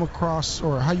come across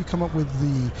or how you come up with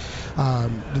the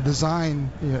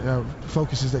design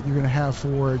focuses that you're going to have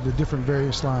for the different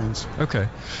various lines. Okay.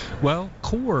 Well,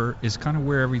 core is kind of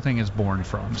where everything is born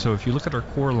from. So if you look at our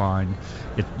core line,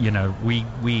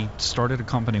 we started a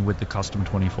company with the Custom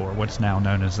 24, what's now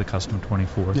known as the Custom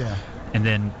 24. Yeah. And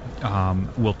then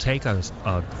we'll take a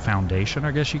foundation,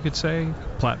 I guess you could say,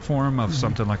 platform of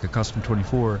something like a Custom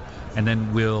 24, and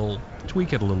then we'll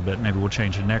tweak it a little bit. Maybe we'll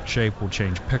change the neck shape, we'll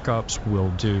change pickups,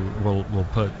 we'll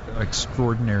put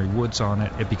extraordinary woods on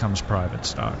it. It becomes private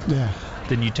stock. Yeah.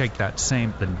 Then you take the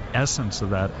essence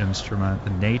of that instrument, the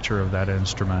nature of that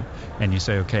instrument, and you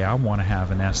say, okay, I want to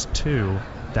have an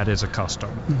S2 that is a custom.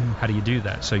 Mm-hmm. How do you do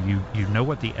that? So you know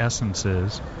what the essence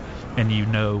is, and you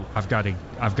know I've got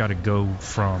to go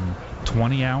from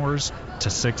 20 hours to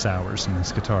 6 hours in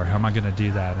this guitar. How am I going to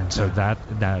do that? And so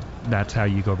that's how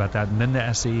you go about that. And then the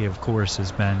SE, of course,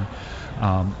 has been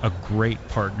a great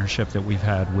partnership that we've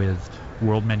had with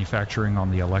World Manufacturing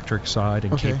on the electric side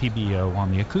and KPBO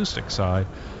on the acoustic side.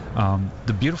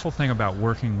 The beautiful thing about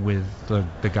working with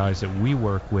the guys that we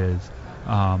work with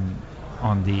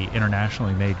on the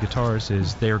internationally made guitars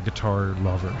is they're guitar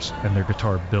lovers and they're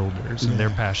guitar builders and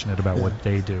they're passionate about what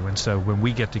they do. And so when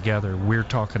we get together, we're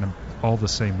talking all the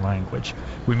same language.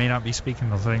 We may not be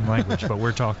speaking the same language, but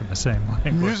we're talking the same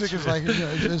language. Music is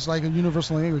like a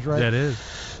universal language, right? That is.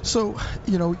 So,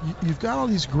 you've got all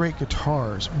these great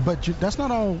guitars, but that's not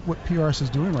all what PRS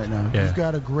is doing right now. Yeah. You've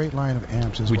got a great line of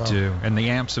amps as well. We do. And the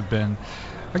amps have been,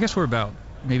 I guess we're about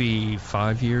maybe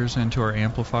 5 years into our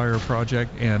amplifier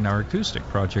project and our acoustic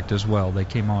project as well. They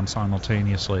came on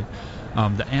simultaneously.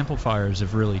 The amplifiers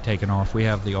have really taken off. We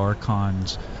have the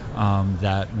Archons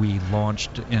that we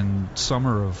launched in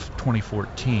summer of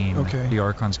 2014. Okay. The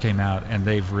Archons came out and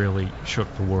they've really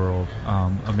shook the world.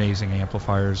 Amazing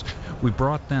amplifiers. We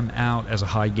brought them out as a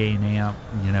high gain amp,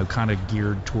 kind of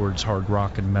geared towards hard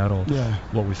rock and metal. Yeah.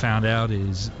 What we found out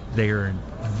is they're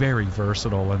very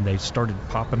versatile, and they started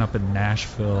popping up in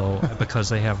Nashville because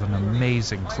they have an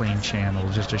amazing clean channel,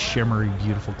 just a shimmery,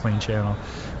 beautiful clean channel,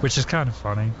 which is kind of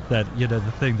funny that the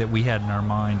thing that we had in our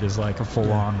mind is like a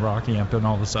full-on rock amp, and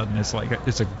all of a sudden it's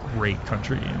a great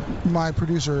country amp. My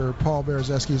producer Paul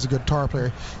Berezeski is a guitar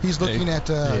player. He's looking at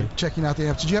checking out the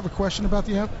amps. Did you have a question about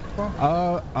the amp,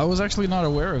 Paul? I was actually not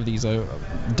aware of these. I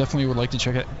definitely would like to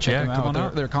check them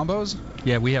out. They're combos?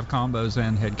 Yeah, we have combos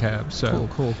and head cabs. So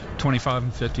cool. 25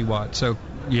 and 50 watts. So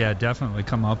yeah, definitely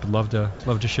come up. Love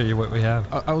to show you what we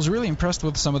have. I was really impressed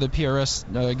with some of the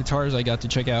PRS guitars I got to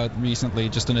check out recently,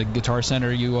 just in a Guitar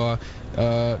Center. You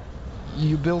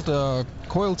built a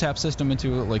coil tap system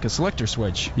into like a selector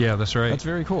switch. Yeah, that's right. That's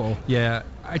very cool. Yeah,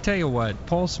 I tell you what,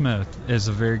 Paul Smith is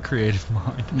a very creative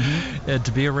mind. Mm-hmm. And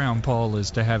to be around Paul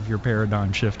is to have your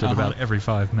paradigm shifted about every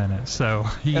 5 minutes. So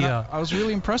I was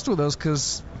really impressed with those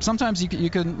because sometimes you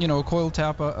can coil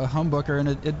tap a humbucker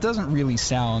and it doesn't really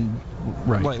sound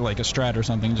like a Strat or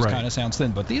something. Just kind of sounds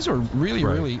thin. But these are really,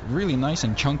 really, really nice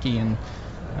and chunky and.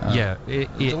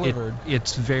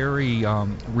 It's very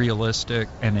realistic,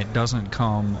 and it doesn't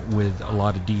come with a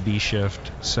lot of dB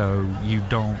shift, so you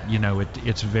don't,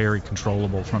 it's very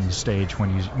controllable from the stage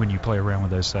when you play around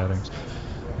with those settings.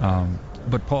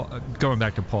 But Paul, going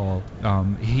back to Paul,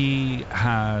 he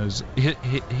has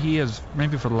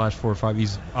maybe for the last 4 or 5.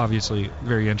 He's obviously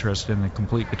very interested in the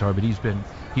complete guitar, but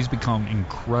he's become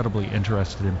incredibly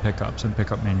interested in pickups and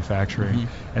pickup manufacturing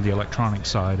and the electronic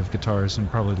side of guitars in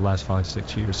probably the last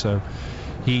 5-6 years. So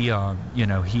he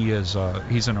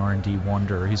he's an R&D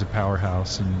wonder. He's a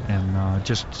powerhouse, and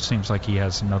just seems like he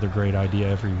has another great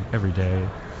idea every day.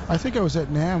 I think I was at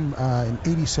NAMM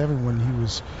in '87 when it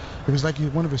was like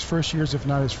one of his first years, if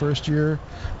not his first year,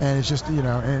 and it's just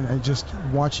and just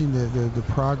watching the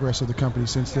progress of the company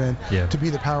since then to be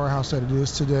the powerhouse that it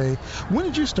is today. When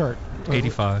did you start?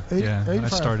 85. 85. I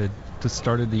started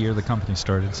started the year the company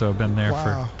started, so I've been there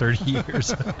Wow. for 30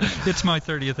 years. It's my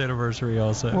 30th anniversary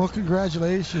also. Well,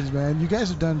 congratulations, man. You guys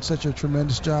have done such a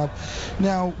tremendous job.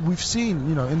 Now, we've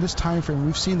seen, in this time frame,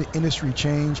 we've seen the industry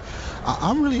change.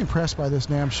 I'm really impressed by this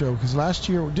NAMM show because last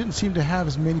year it didn't seem to have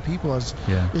as many people as.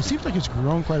 Yeah. It seems like it's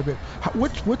grown quite a bit.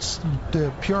 What's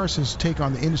the PRS's take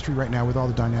on the industry right now with all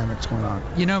the dynamics going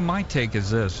on? My take is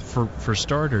this. For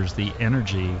starters, the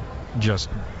energy, just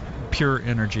pure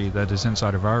energy that is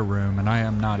inside of our room, and I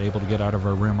am not able to get out of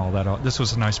our room all that. This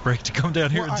was a nice break to come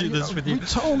down here and do this with you. We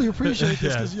totally appreciate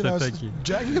this because, thank you.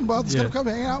 Jackie and Bob's going to come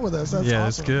hang out with us. That's yeah,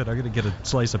 awesome. It's good. I'm going to get a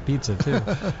slice of pizza, too.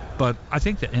 But I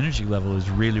think the energy level is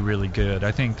really, really good.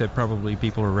 I think that probably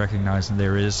people are recognizing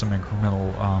there is some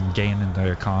incremental gain in the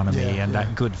economy, and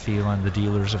that good feeling. The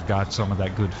dealers have got some of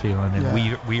that good feeling,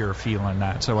 and we are feeling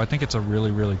that. So I think it's a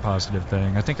really, really positive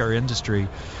thing. I think our industry,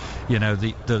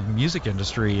 the music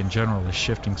industry in general is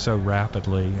shifting so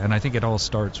rapidly, and I think it all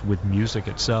starts with music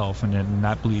itself, and then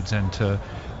that bleeds into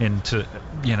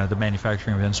the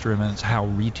manufacturing of instruments, how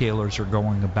retailers are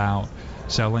going about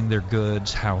selling their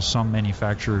goods, how some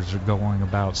manufacturers are going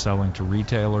about selling to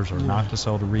retailers or not to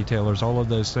sell to retailers. All of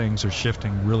those things are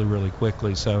shifting really, really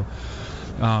quickly. So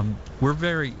we're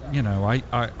very,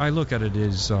 I look at it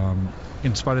as,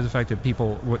 in spite of the fact that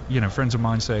people, friends of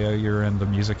mine say, oh, you're in the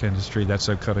music industry, that's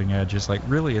so cutting edge. It's like,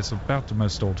 really, it's about the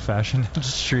most old-fashioned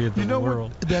industry in the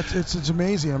world. It's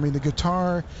amazing. I mean, the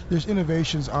guitar, there's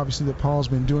innovations, obviously, that Paul's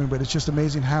been doing, but it's just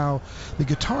amazing how the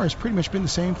guitar has pretty much been the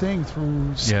same thing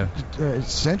through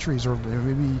centuries or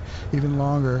maybe even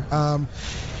longer.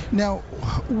 Now,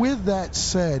 with that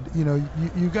said,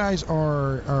 you guys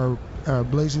are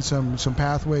blazing some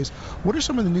pathways. What are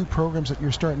some of the new programs that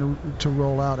you're starting to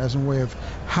roll out as a way of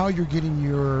how you're getting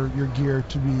your gear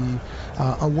to be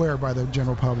aware by the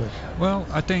general public? Well,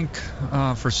 I think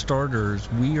for starters,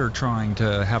 we are trying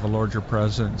to have a larger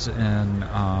presence in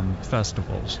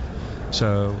festivals.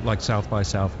 So, like South by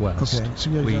Southwest. Okay. So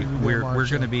we're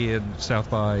going to be in South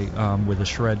by with a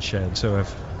shred shed. So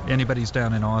if anybody's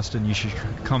down in Austin, you should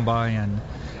come by and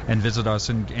visit us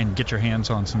and get your hands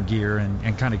on some gear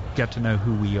and kind of get to know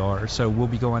who we are. So we'll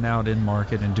be going out in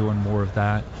market and doing more of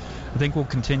that. I think we'll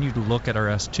continue to look at our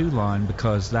S2 line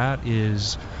because that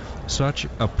is such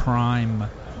a prime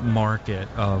market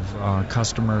of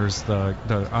customers.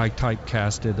 I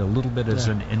typecasted a little bit as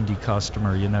an indie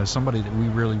customer, somebody that we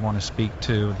really want to speak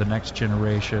to, the next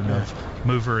generation of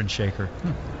mover and shaker.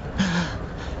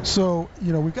 So,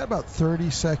 we've got about 30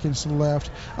 seconds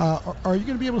left. Are you going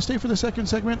to be able to stay for the second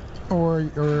segment,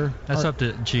 or that's up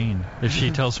to Jean if she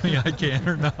tells me I can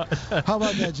or not? How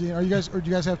about that, Jean? Do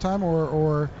you guys have time,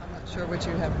 or? I'm not sure what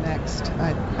you have next.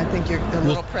 I think you're a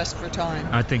little pressed for time.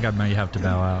 I think I may have to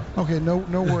bow out. Okay, no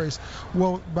worries.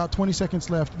 Well, about 20 seconds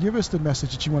left. Give us the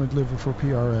message that you want to deliver for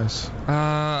PRS.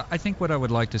 I think what I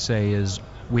would like to say is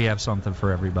we have something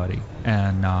for everybody,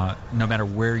 and no matter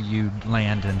where you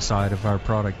land inside of our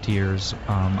product tiers,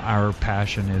 our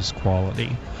passion is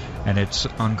quality, and it's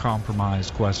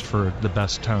uncompromised quest for the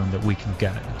best tone that we can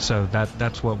get. So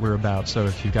that's what we're about. So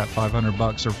if you've got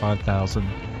 $500 or $5,000,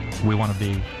 we want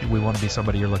to be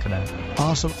somebody you're looking at.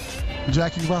 Awesome.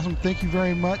 Jackie Blossom, thank you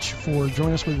very much for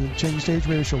joining us with the Changing Stage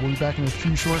Radio Show. We'll be back in a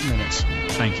few short minutes.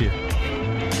 Thank you.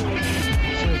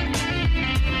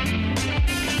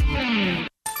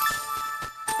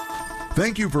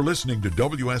 Thank you for listening to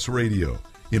WS Radio.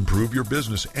 Improve your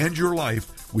business and your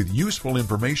life with useful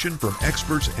information from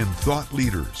experts and thought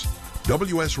leaders.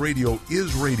 WS Radio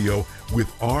is radio with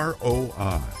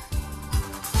ROI.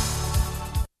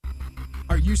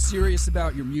 Are you serious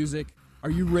about your music? Are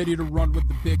you ready to run with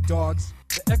the big dogs?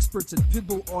 The experts at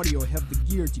Pitbull Audio have the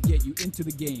gear to get you into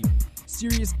the game.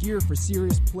 Serious gear for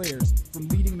serious players from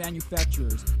leading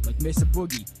manufacturers like Mesa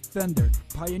Boogie, Fender,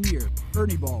 Pioneer,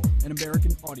 Ernie Ball, and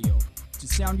American Audio. To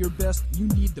sound your best, you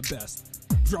need the best.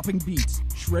 Dropping beats,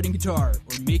 shredding guitar,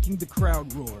 or making the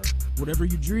crowd roar. Whatever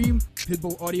you dream,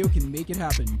 Pitbull Audio can make it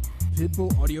happen.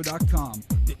 PitbullAudio.com.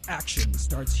 The action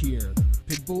starts here.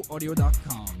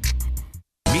 PitbullAudio.com.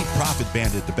 Meet Profit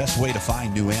Bandit, the best way to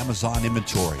find new Amazon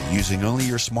inventory using only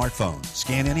your smartphone.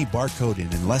 Scan any barcode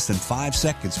and in less than 5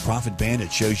 seconds, Profit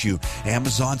Bandit shows you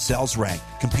Amazon sales rank,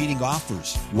 competing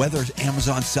offers, whether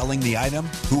Amazon selling the item,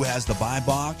 who has the buy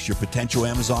box, your potential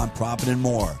Amazon profit, and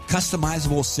more.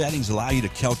 Customizable settings allow you to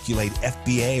calculate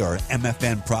FBA or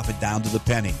MFN profit down to the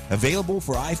penny. Available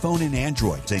for iPhone and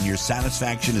Android, and your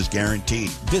satisfaction is guaranteed.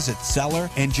 Visit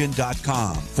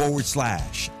sellerengine.com/.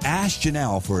 Ask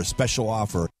Janelle for a special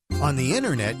offer. On the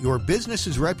internet, your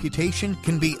business's reputation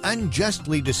can be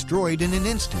unjustly destroyed in an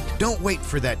instant. Don't wait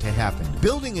for that to happen.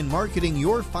 Building and marketing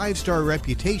your 5-star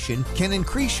reputation can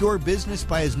increase your business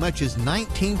by as much as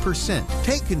 19%.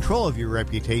 Take control of your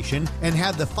reputation and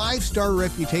have the 5-star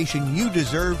reputation you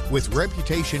deserve with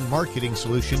Reputation Marketing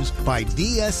Solutions by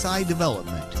DSI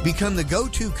Development. Become the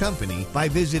go-to company by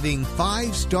visiting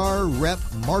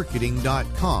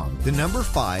 5starrepmarketing.com. The number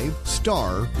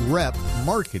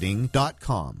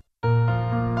 5starrepmarketing.com.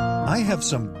 I have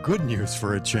some good news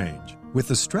for a change. With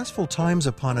the stressful times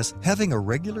upon us, having a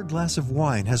regular glass of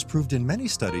wine has proved in many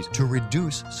studies to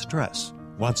reduce stress.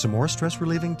 Want some more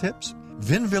stress-relieving tips?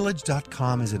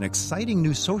 VinVillage.com is an exciting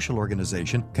new social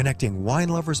organization connecting wine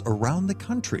lovers around the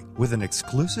country with an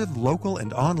exclusive local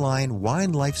and online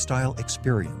wine lifestyle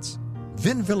experience.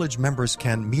 Vin Village members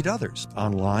can meet others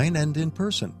online and in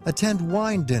person, attend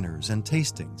wine dinners and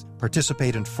tastings,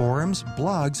 participate in forums,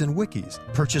 blogs, and wikis,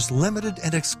 purchase limited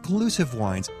and exclusive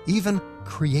wines, even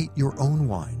create your own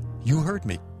wine. You heard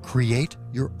me. Create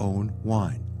your own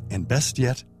wine. And best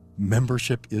yet,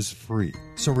 membership is free.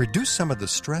 So reduce some of the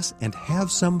stress and have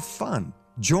some fun.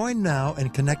 Join now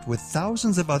and connect with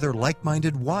thousands of other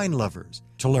like-minded wine lovers.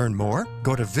 To learn more,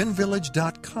 go to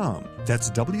vinvillage.com. That's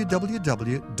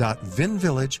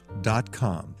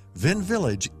www.vinvillage.com. Vin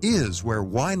Village is where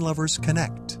wine lovers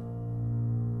connect.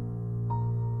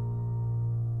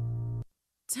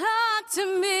 Talk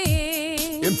to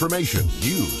me. Information,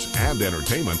 news, and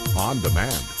entertainment on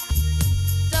demand.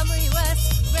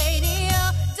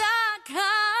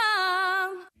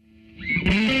 WSRadio.com.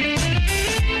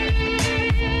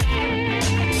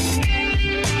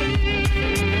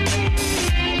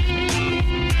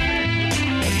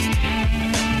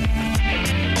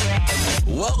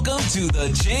 Welcome to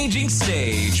the Changing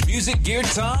Stage, music gear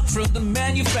talk from the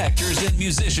manufacturers and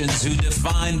musicians who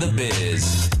define the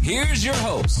biz. Here's your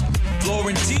host,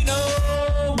 Florentino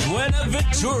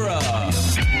Buenaventura.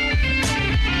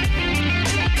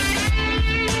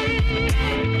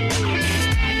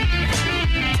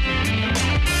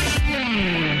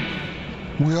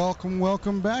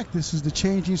 Welcome back. This is the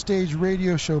Changing Stage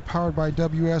radio show powered by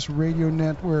WS Radio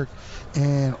Network.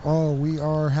 And we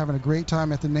are having a great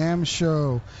time at the NAMM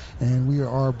show. And we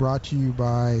are brought to you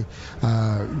by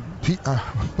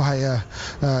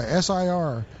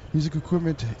SIR, Music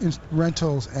Equipment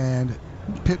Rentals, and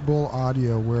Pitbull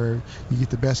Audio, where you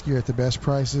get the best gear at the best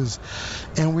prices.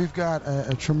 And we've got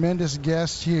a tremendous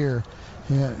guest here,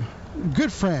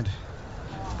 good friend,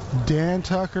 Dan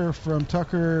Tucker from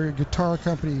Tucker Guitar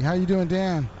Company. How you doing,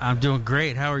 Dan? I'm doing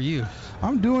great. How are you?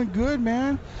 I'm doing good,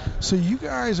 man. So you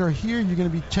guys are here. You're going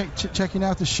to be checking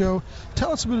out the show.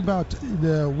 Tell us a bit about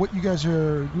what you guys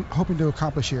are hoping to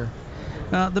accomplish here.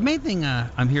 The main thing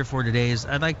I'm here for today is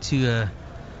I'd like to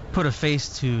put a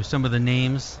face to some of the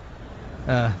names,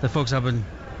 the folks I've been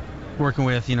working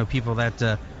with, people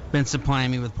that been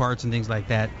supplying me with parts and things like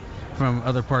that from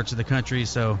other parts of the country.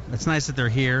 So it's nice that they're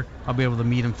here. I'll be able to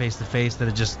meet them face to face, that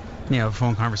are just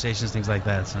phone conversations, things like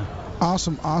that. So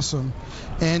awesome.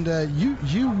 And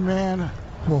you man,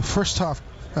 well, first off,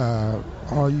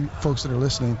 all you folks that are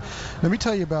listening, let me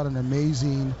tell you about an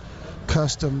amazing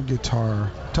custom guitar.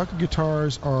 Tucker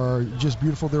guitars are just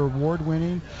beautiful. They're award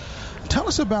winning. Tell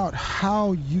us about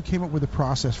how you came up with the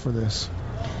process for this.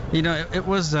 It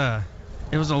was a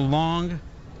long,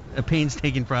 a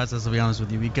painstaking process, to be honest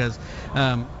with you, because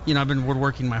I've been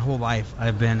woodworking my whole life.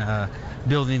 I've been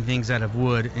building things out of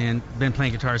wood and been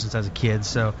playing guitar since I was a kid.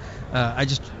 So I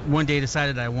just one day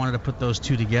decided I wanted to put those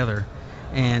two together,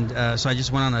 and so I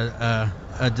just went on a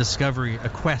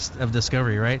quest of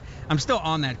discovery. Right, I'm still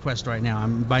on that quest right now.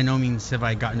 By no means have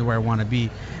I gotten to where I want to be,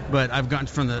 but I've gotten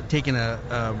from taking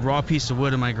a raw piece of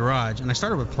wood in my garage, and I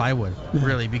started with plywood,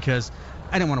 really, because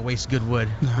I didn't want to waste good wood,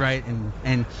 right?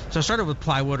 And so I started with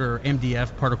plywood or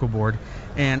MDF, particle board,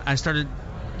 and I started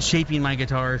shaping my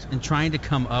guitars and trying to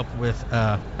come up with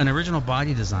an original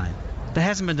body design that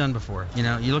hasn't been done before.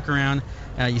 You look around,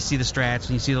 you see the Strats, and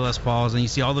you see the Les Pauls, and you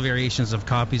see all the variations of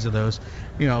copies of those,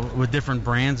 with different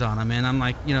brands on them, and I'm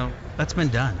like, that's been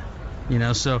done.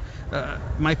 So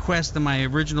my quest and my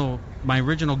original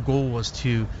goal was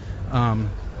to come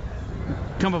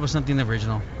up with something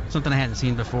original, something I hadn't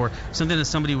seen before, something that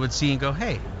somebody would see and go,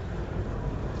 hey,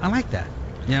 I like that,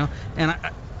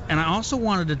 and I also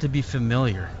wanted it to be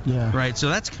familiar, right? So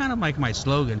that's kind of like my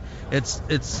slogan.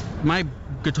 It's my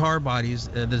guitar bodies,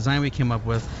 the design we came up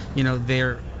with,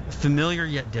 they're familiar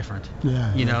yet different,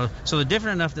 so they're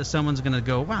different enough that someone's going to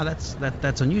go, wow,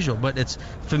 that's unusual, but it's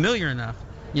familiar enough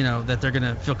that they're going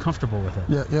to feel comfortable with it.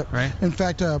 Yeah, yeah. Right? In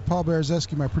fact, Paul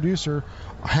Berezewski, my producer,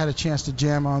 had a chance to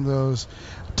jam on those.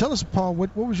 Tell us, Paul,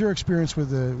 what was your experience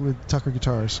with Tucker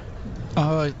guitars?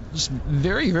 Just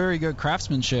very, very good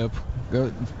craftsmanship,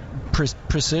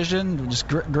 precision, just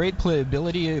great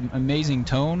playability, amazing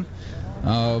tone.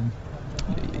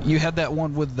 You had that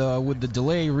one with the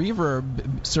delay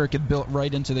reverb circuit built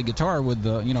right into the guitar with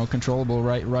the controllable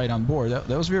right on board. That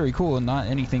was very cool and not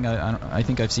anything I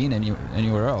think I've seen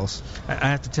anywhere else. I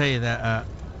have to tell you that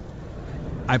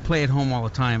I play at home all the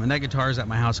time, and that guitar is at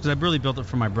my house because I really built it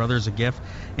for my brother as a gift,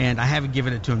 and I haven't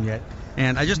given it to him yet.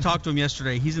 And I just talked to him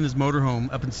yesterday. He's in his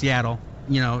motorhome up in Seattle,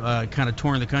 kind of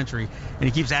touring the country, and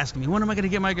he keeps asking me, when am I going to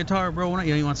get my guitar, bro?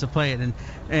 He wants to play it,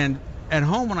 and at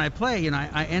home when I play,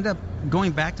 I end up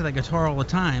going back to that guitar all the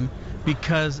time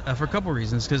because for a couple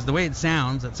reasons. Because the way it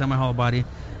sounds, that semi-hollow body,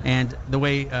 and the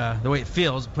way it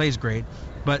feels, it plays great.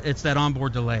 But it's that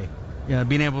onboard delay,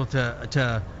 being able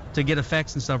to get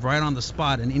effects and stuff right on the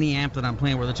spot in any amp that I'm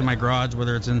playing, whether it's in my garage,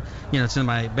 whether it's in it's in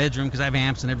my bedroom, because I have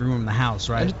amps in every room in the house,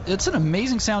 right? And it's an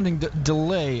amazing sounding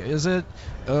delay. Is it?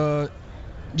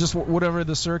 Just whatever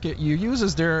the circuit you use,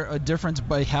 is there a difference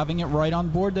by having it right on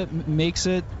board that makes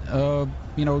it,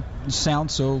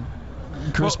 sound so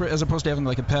crisp as opposed to having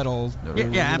like a pedal?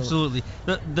 Yeah, absolutely.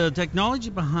 The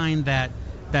technology behind that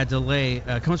delay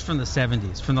comes from the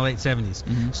 70s, from the late 70s.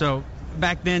 Mm-hmm. So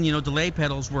back then, delay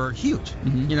pedals were huge.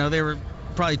 Mm-hmm. They were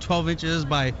probably 12 inches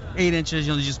by 8 inches.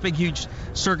 There's just big, huge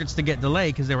circuits to get delay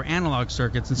because they were analog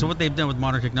circuits. And so what they've done with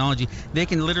modern technology, they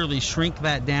can literally shrink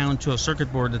that down to a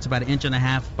circuit board that's about 1.5 inches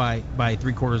by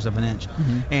 3/4 of an inch.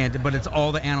 Mm-hmm. But it's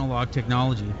all the analog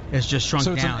technology. It's just shrunk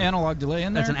down. So it's an analog delay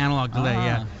in there? That's an analog delay,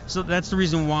 yeah. So that's the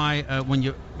reason why when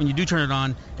you do turn it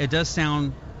on, it does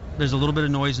sound. There's a little bit of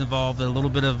noise involved, a little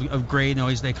bit of gray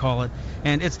noise, they call it.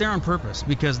 And it's there on purpose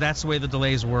because that's the way the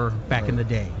delays were back in the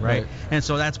day, right? And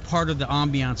so that's part of the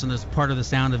ambiance and it's part of the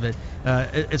sound of it.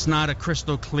 It's not a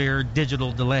crystal clear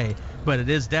digital delay, but it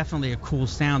is definitely a cool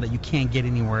sound that you can't get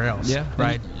anywhere else. Yeah,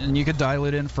 right. And you could dial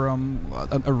it in from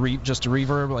just a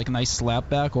reverb, like a nice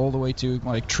slapback, all the way to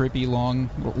like trippy long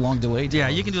delay. Yeah,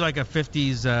 you can do like a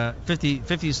 50s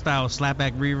style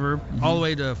slapback reverb, all the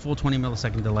way to a full 20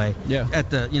 millisecond delay. Yeah. At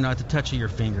the touch of your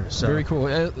fingers. So. Very cool.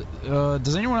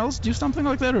 Does anyone else do something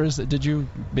like that, or did you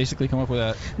basically come up with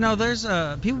that? No, there's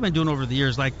people have been doing over the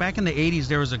years. Like back in the 80s,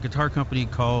 there was a guitar company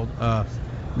called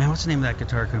what's the name of that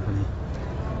guitar company?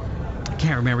 I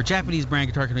can't remember. Japanese brand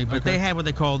guitar company, but they had what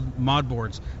they called mod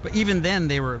boards. But even then,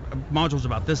 they were modules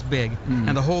about this big,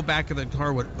 and the whole back of the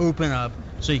guitar would open up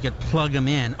so you could plug them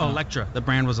in. Oh, Electra. The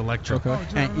brand was Electra. Okay.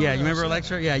 And, you remember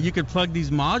Electra? Yeah, you could plug these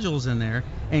modules in there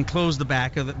and close the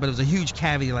back of it, but it was a huge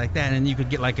cavity like that, and you could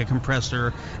get like a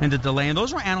compressor and a delay. And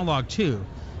those were analog too.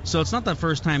 So it's not the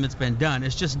first time it's been done.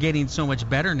 It's just getting so much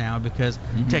better now because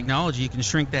technology, you can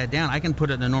shrink that down. I can put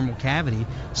it in a normal cavity,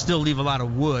 still leave a lot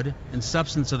of wood and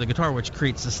substance of the guitar, which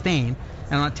creates sustain,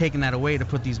 and I'm not taking that away to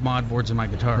put these mod boards in my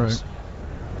guitars.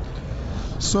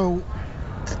 Right. So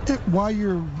while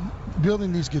you're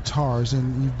building these guitars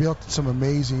and you've built some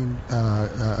amazing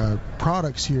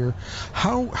products here,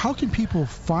 how can people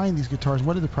find these guitars?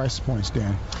 What are the price points,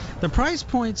 Dan? The price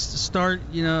points start,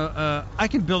 I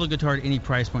can build a guitar at any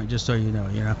price point, just so you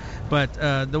know. But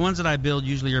the ones that I build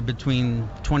usually are between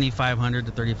 $2,500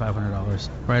 to $3,500,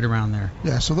 right around there.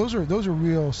 Yeah, so those are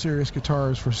real serious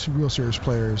guitars for real serious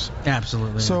players.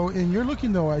 Absolutely. So, and you're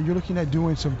looking at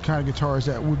doing some kind of guitars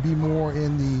that would be more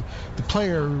in the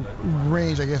player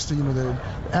range, I guess, the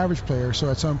average player. So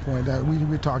at some point,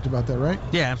 we talked about that, right?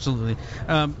 Yeah, absolutely.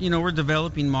 We're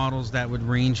developing models that would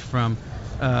range from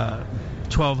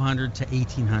 $1,200 to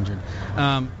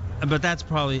 $1,800. But that's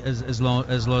probably as low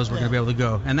as we're going to be able to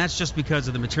go. And that's just because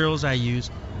of the materials I use.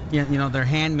 They're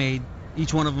handmade.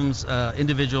 Each one of them's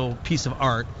individual piece of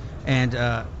art. And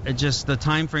just the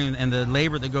time frame and the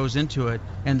labor that goes into it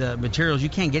and the materials, you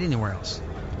can't get anywhere else.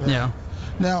 Yeah.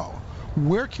 Now,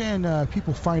 where can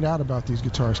people find out about these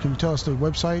guitars? Can you tell us the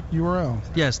website URL?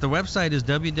 Yes, the website is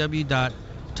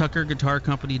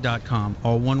www.tuckerguitarcompany.com,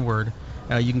 all one word.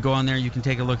 You can go on there. You can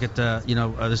take a look at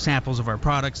the samples of our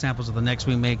products, samples of the necks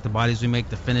we make, the bodies we make,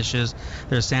 the finishes.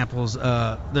 There's samples.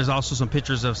 There's also some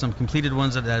pictures of some completed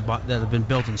ones that have been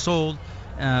built and sold.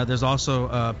 There's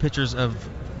also pictures of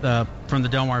from the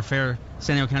Del Mar Fair,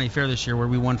 San Diego County Fair this year, where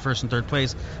we won first and third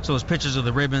place. So there's pictures of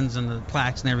the ribbons and the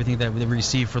plaques and everything that we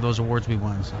received for those awards we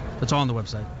won. So it's all on the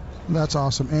website. That's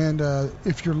awesome. And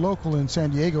if you're local in San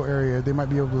Diego area, they might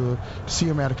be able to see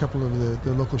them at a couple of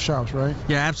the local shops, right?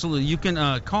 Yeah, absolutely. You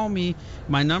can call me.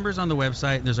 My number's on the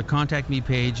website. There's a contact me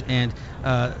page, and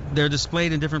they're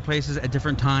displayed in different places at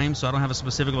different times, so I don't have a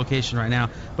specific location right now.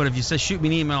 But if you say shoot me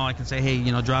an email, I can say, hey,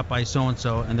 drop by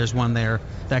so-and-so, and there's one there,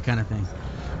 that kind of thing.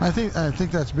 I think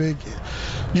that's big.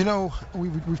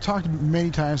 We've talked many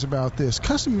times about this.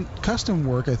 Custom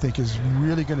work, I think, is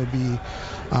really going to be,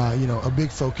 a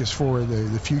big focus for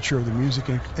the future of the music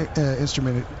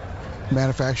instrument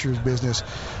manufacturers business,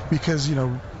 because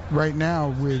right now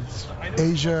with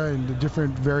Asia and the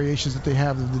different variations that they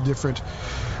have, the different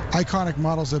iconic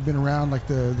models that have been around, like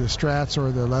the Strats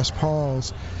or the Les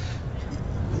Pauls.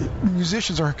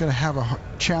 Musicians are going to have a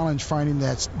challenge finding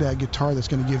that guitar that's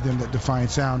going to give them that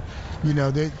defined sound.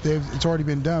 It's already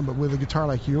been done, but with a guitar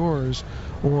like yours,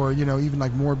 or even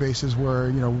like more basses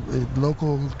where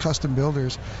local custom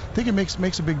builders, I think it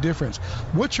makes a big difference.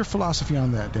 What's your philosophy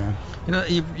on that, Dan?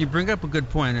 You bring up a good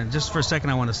point, and just for a second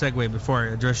I want to segue before I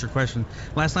address your question.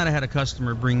 Last night I had a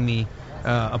customer bring me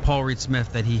a Paul Reed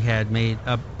Smith that he had made,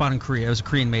 bought in Korea. It was a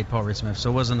Korean-made Paul Reed Smith, so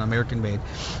it wasn't American-made.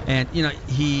 And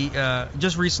he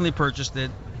just recently purchased it,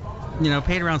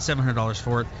 paid around $700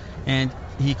 for it, and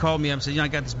he called me up and said, I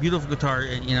got this beautiful guitar,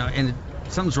 and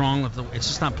something's wrong with it's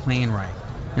just not playing right.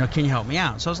 Can you help me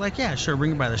out? So I was like, yeah, sure,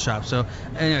 bring it by the shop. So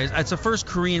anyways, it's the first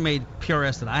Korean-made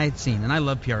PRS that I had seen, and I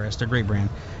love PRS. They're a great brand.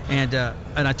 And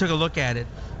I took a look at it,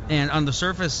 and on the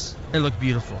surface, it looked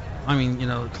beautiful. I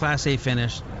mean, Class A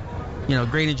finish,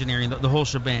 great engineering, the whole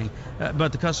shebang.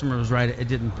 But the customer was right; it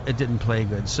didn't play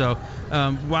good. So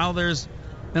while there's,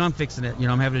 and I'm fixing it,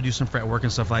 I'm having to do some fret work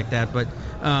and stuff like that. But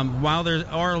while there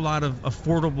are a lot of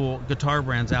affordable guitar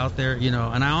brands out there,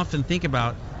 and I often think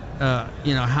about,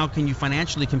 how can you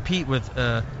financially compete with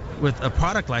a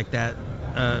product like that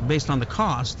based on the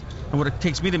cost and what it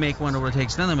takes me to make one or what it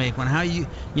takes them to make one. How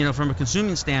from a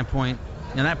consuming standpoint,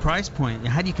 that price point,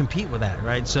 how do you compete with that,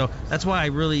 right? So that's why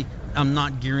I'm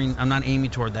not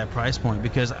aiming toward that price point,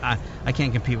 because I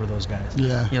can't compete with those guys.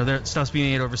 Yeah. Their stuff's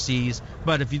being made overseas.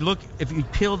 But if you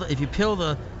peel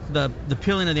the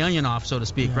peeling of the onion off, so to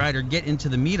speak, right, or get into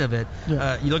the meat of it,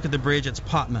 you look at the bridge, it's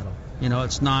pot metal.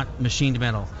 It's not machined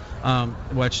metal,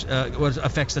 which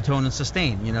affects the tone and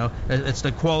sustain. It's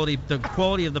the quality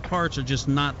of the parts are just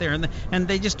not there, and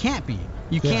they just can't be.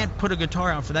 You can't put a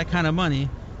guitar out for that kind of money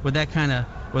with that kind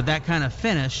of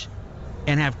finish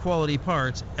and have quality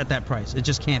parts at that price. It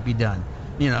just can't be done.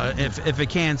 If it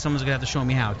can, someone's gonna have to show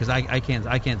me how, because I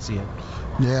can't see it.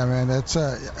 Yeah, man, that's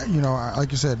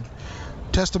like I said,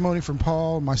 testimony from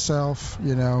Paul, myself,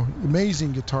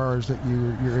 amazing guitars that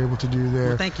you're able to do there.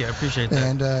 Well, thank you, I appreciate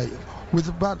that. And with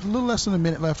about a little less than a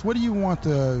minute left, what do you want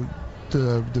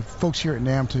the folks here at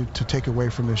NAMM to take away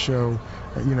from the show,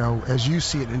 as you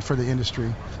see it and for the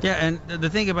industry? Yeah, and the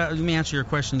thing about, let me answer your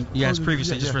question you asked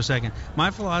previously for a second.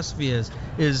 My philosophy is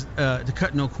to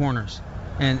cut no corners.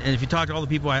 And if you talk to all the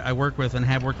people I work with and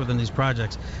have worked with in these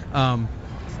projects,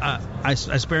 I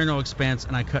spare no expense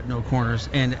and I cut no corners.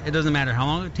 And it doesn't matter how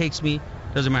long it takes me,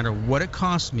 doesn't matter what it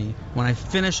costs me. When I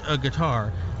finish a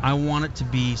guitar, I want it to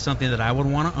be something that I would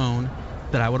want to own,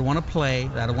 that I would want to play,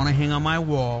 that I would want to hang on my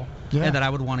wall, and that I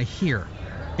would want to hear.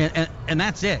 And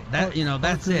that's it.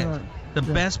 That's it. The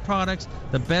best products,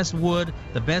 the best wood,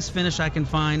 the best finish I can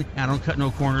find. I don't cut no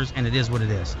corners, and it is what it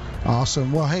is.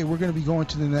 Awesome. Well, hey, we're going to be going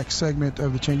to the next segment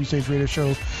of the Changing Stage Radio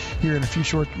Show here in a few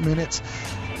short minutes.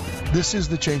 This is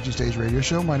the Changing Stage Radio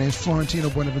Show. My name is Florentino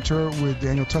Buenaventura with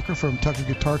Daniel Tucker from Tucker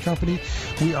Guitar Company.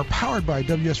 We are powered by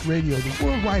WS Radio, the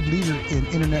worldwide leader in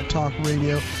Internet Talk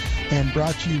Radio, and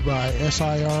brought to you by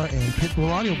SIR and Pitbull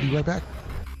Audio. We'll be right back.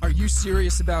 Are you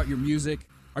serious about your music?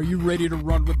 Are you ready to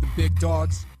run with the big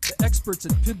dogs? The experts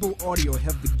at Pitbull Audio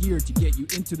have the gear to get you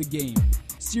into the game.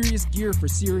 Serious gear for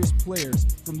serious players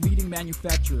from leading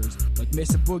manufacturers like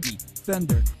Mesa Boogie,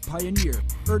 Fender, Pioneer,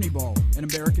 Ernie Ball,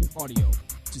 and American Audio.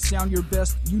 To sound your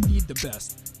best, you need the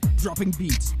best. Dropping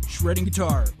beats, shredding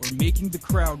guitar, or making the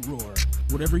crowd roar.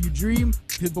 Whatever you dream,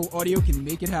 Pitbull Audio can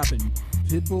make it happen.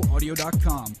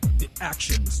 PitbullAudio.com. The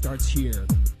action starts here.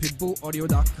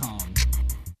 PitbullAudio.com.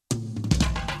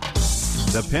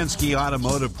 The Penske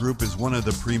Automotive Group is one of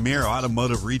the premier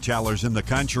automotive retailers in the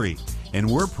country, and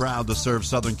we're proud to serve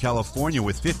Southern California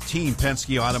with 15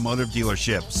 Penske Automotive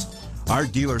dealerships. Our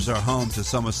dealers are home to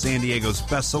some of San Diego's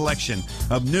best selection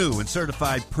of new and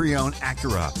certified pre-owned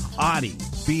Acura, Audi,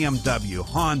 BMW,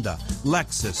 Honda,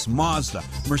 Lexus, Mazda,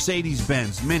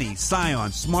 Mercedes-Benz, Mini,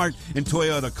 Scion, Smart, and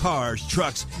Toyota cars,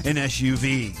 trucks, and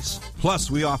SUVs.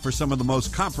 Plus, we offer some of the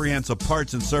most comprehensive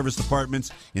parts and service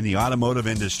departments in the automotive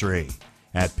industry.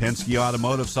 At Penske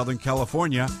Automotive Southern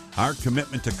California, our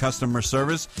commitment to customer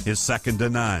service is second to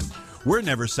none. We're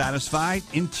never satisfied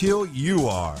until you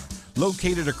are.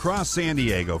 Located across San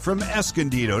Diego, from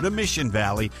Escondido to Mission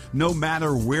Valley, no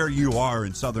matter where you are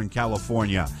in Southern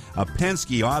California, a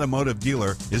Penske automotive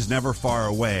dealer is never far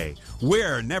away.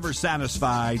 We're never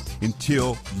satisfied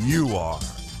until you are.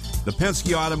 The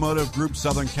Penske Automotive Group,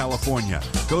 Southern California.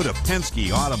 Go to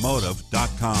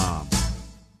PenskeAutomotive.com.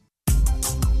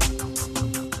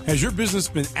 Has your business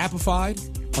been appified?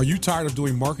 Are you tired of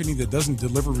doing marketing that doesn't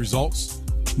deliver results?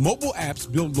 Mobile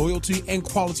apps build loyalty and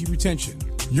quality retention.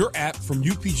 Your app from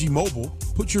UPG Mobile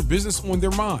puts your business on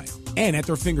their mind and at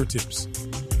their fingertips.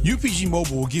 UPG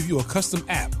Mobile will give you a custom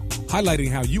app highlighting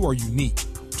how you are unique,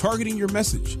 targeting your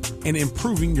message, and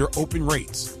improving your open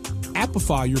rates.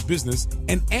 Appify your business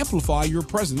and amplify your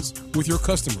presence with your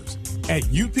customers at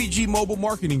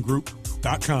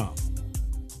upgmobilemarketinggroup.com.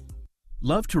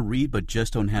 Love to read but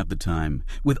just don't have the time?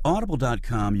 With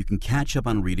Audible.com, you can catch up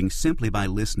on reading simply by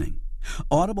listening.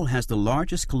 Audible has the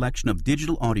largest collection of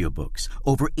digital audiobooks,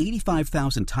 over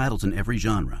 85,000 titles in every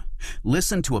genre.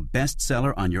 Listen to a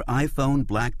bestseller on your iPhone,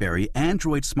 BlackBerry,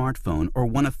 Android smartphone, or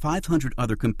one of 500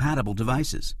 other compatible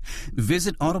devices.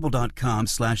 Visit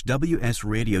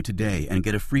audible.com/WSRadio today and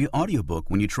get a free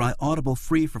audiobook when you try Audible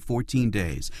free for 14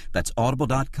 days. That's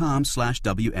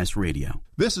audible.com/WSRadio.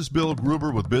 This is Bill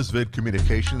Gruber with BizVid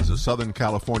Communications, a Southern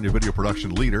California video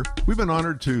production leader. We've been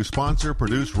honored to sponsor,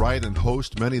 produce, write, and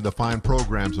host many of the fine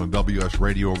programs on WS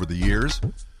Radio over the years.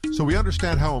 So we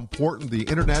understand how important the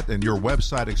internet and your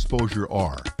website exposure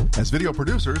are. As video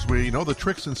producers, we know the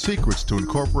tricks and secrets to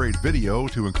incorporate video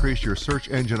to increase your search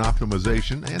engine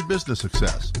optimization and business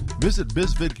success. Visit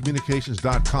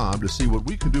bizvidcommunications.com to see what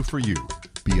we can do for you.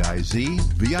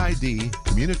 BIZVID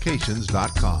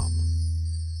communications.com.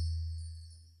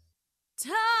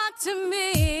 Talk to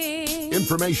me.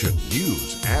 Information,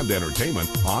 news, and entertainment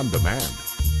on demand.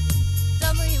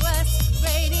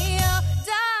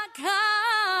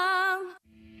 WSRadio.com.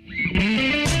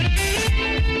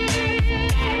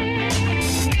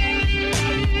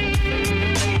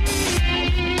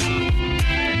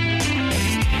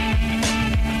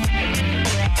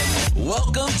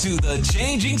 Welcome to the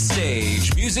Changing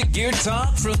Stage. Music gear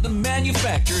talk from the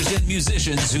manufacturers and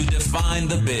musicians who define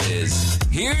the biz.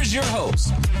 Here's your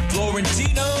host,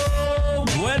 Florentino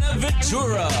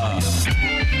Buenaventura.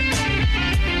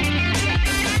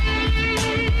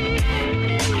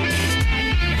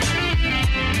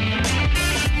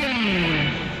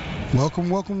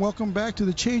 Welcome back to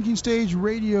the Changing Stage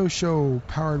radio show,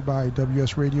 powered by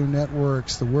WS Radio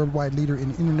Networks, the worldwide leader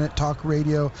in internet talk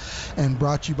radio, and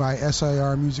brought to you by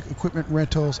SIR Music Equipment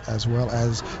Rentals, as well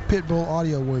as Pitbull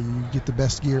Audio, where you get the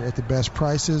best gear at the best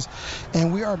prices.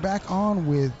 And we are back on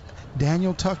with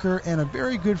Daniel Tucker and a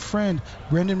very good friend,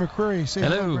 Brendan McCreary. Say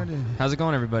hello, Brendan. How's it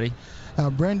going, everybody?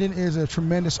 Brendan is a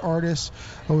tremendous artist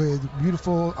with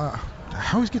beautiful, I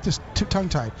always get this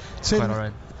tongue-tied. Quite all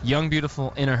right. Young,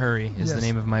 Beautiful, in a Hurry is the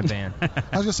name of my band. I was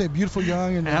going to say Beautiful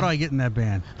Young. And how do I get in that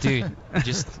band? Dude,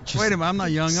 just wait a minute. I'm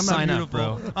not young. I'm not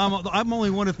beautiful. Up, bro. I'm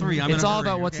only one of three. It's all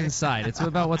about what's inside. It's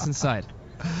about what's inside.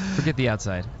 Forget the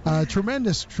outside.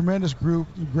 Tremendous group.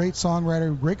 Great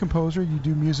songwriter. Great composer. You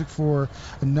do music for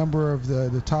a number of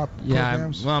the top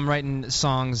programs. I'm writing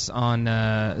songs on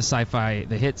the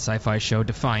hit sci-fi show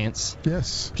Defiance.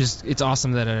 Yes. It's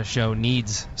awesome that a show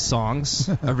needs songs,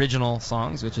 original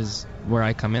songs, which is where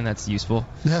I come in. That's useful.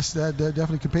 Yes, that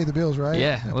definitely could pay the bills, right?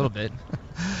 Yeah, a little bit.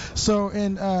 So,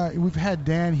 and we've had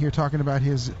Dan here talking about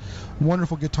his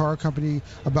wonderful guitar company,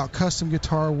 about custom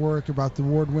guitar work, about the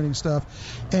award-winning stuff.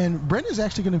 And Brendan's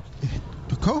actually going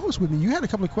to co-host with me. You had a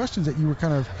couple of questions that you were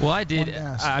kind of I did.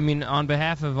 I mean, on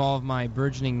behalf of all of my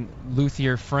burgeoning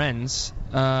luthier friends,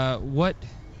 what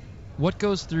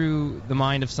goes through the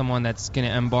mind of someone that's going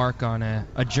to embark on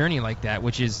a journey like that,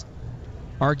 which is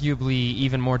arguably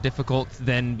even more difficult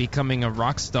than becoming a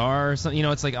rock star or something? You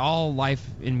know, it's like all life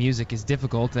in music is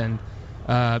difficult, and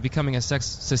becoming a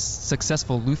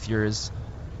successful luthier is,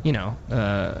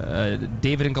 a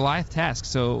David and Goliath task.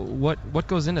 So what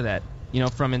goes into that,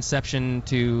 from inception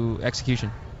to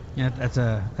execution? Yeah, that's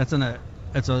a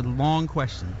long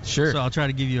question. Sure. So I'll try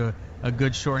to give you a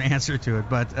good short answer to it.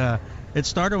 But it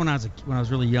started when I was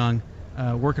really young.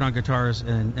 working on guitars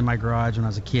in my garage when I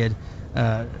was a kid.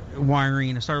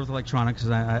 Wiring. I started with electronics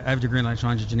because I have a degree in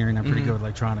electronics engineering. I'm pretty good with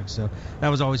electronics, so that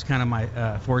was always kind of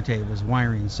my forte, was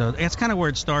wiring. So that's kind of where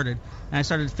it started. And I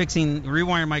started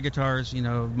rewiring my guitars,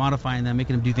 modifying them,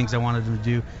 making them do things I wanted them to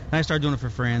do. And I started doing it for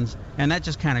friends, and that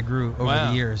just kind of grew over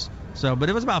the years. So, but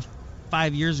it was about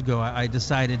 5 years ago I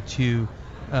decided to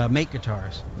make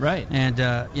guitars. Right. And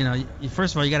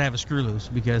first of all, you got to have a screw loose,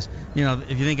 because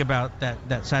if you think about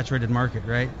that saturated market,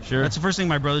 right? Sure. That's the first thing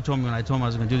my brother told me when I told him I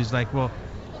was going to do this. He's like, well,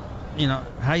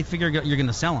 how do you figure you're going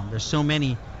to sell them? There's so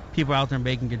many people out there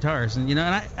making guitars, and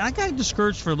I got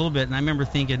discouraged for a little bit, and I remember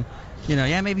thinking,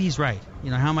 maybe he's right.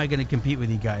 How am I going to compete with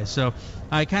you guys? So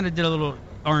I kind of did a little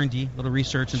R&D, a little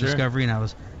research and discovery, and I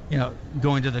was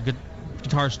going to the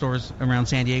guitar stores around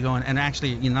San Diego, and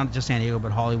actually, not just San Diego,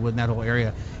 but Hollywood and that whole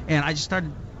area. And I just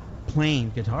started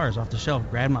playing guitars off the shelf,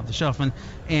 grabbed them off the shelf,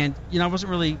 and I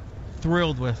wasn't really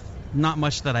thrilled with not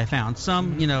much that I found.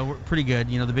 Some, were pretty good.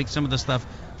 Some of the stuff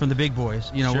from the big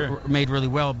boys, were made really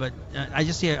well, but I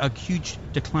just see a huge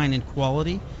decline in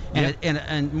quality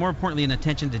and more importantly, in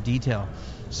attention to detail.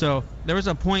 So there was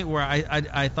a point where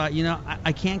I thought,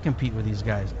 I can't compete with these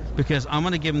guys, because I'm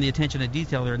going to give them the attention to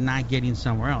detail they're not getting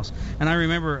somewhere else. And I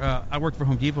remember I worked for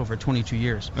Home Depot for 22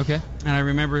 years. Okay. And I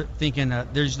remember thinking,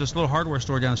 there's this little hardware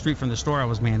store down the street from the store I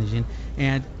was managing,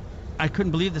 and I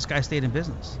couldn't believe this guy stayed in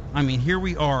business. I mean, here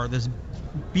we are, this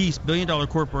beast, billion-dollar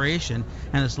corporation,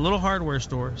 and this little hardware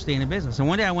store staying in business. And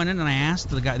one day I went in and I asked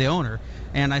the owner,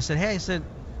 and I said, hey,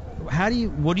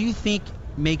 what do you think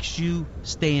makes you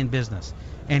stay in business?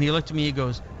 And he looked at me, he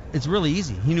goes, it's really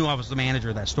easy. He knew I was the manager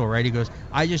of that store, right? He goes,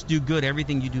 I just do good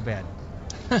everything you do bad.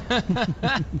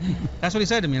 That's what he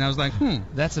said to me, and I was like,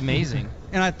 That's amazing.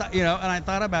 And I thought, I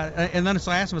thought about it, and then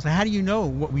so I asked him, I said, how do you know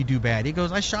what we do bad? He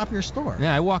goes, I shop your store.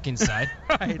 Yeah, I walk inside.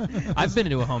 Right. I've been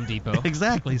into a Home Depot.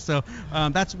 Exactly. So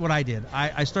that's what I did.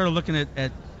 I started looking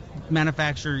at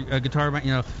manufacturer guitar,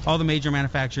 all the major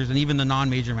manufacturers and even the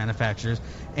non-major manufacturers,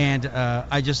 and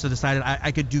I just decided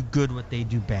I could do good what they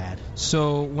do bad.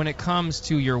 So when it comes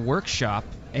to your workshop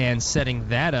and setting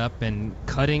that up and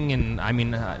cutting, and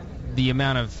the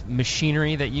amount of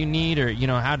machinery that you need, or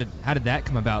how did that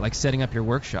come about? Like setting up your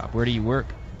workshop, where do you work?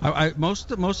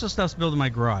 Most of the stuff's built in my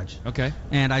garage. Okay.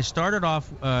 And I started off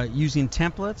using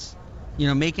templates,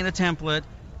 making a template,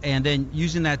 and then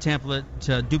using that template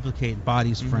to duplicate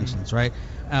bodies, for instance, right?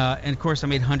 And of course, I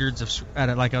made hundreds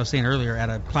like I was saying earlier, out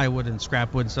of plywood and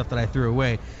scrap wood and stuff that I threw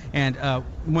away. And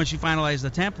once you finalize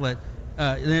the template,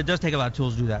 then it does take a lot of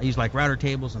tools to do that. I use like router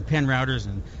tables and pen routers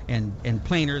and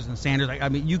planers and sanders. I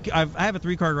have a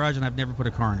 3-car garage, and I've never put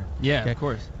a car in it. Yeah, of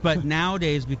course. But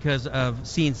nowadays, because of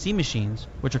CNC machines,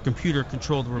 which are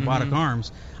computer-controlled robotic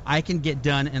arms, I can get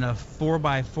done in a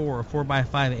 4x4 or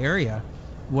 4x5 area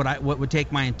what would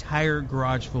take my entire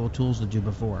garage full of tools to do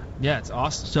before. Yeah, it's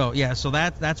awesome. So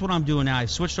that's what I'm doing now. I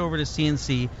switched over to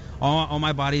CNC. All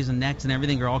my bodies and necks and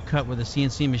everything are all cut with a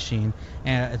CNC machine,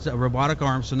 and it's a robotic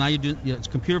arm. So now it's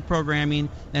computer programming,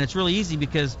 and it's really easy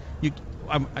because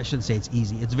I shouldn't say it's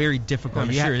easy. It's very difficult.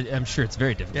 I'm sure it's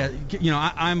very difficult.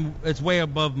 It's way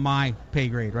above my pay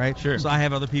grade, right? Sure. So I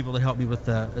have other people to help me with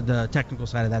the technical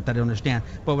side of that I don't understand.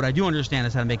 But what I do understand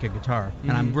is how to make a guitar,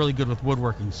 and I'm really good with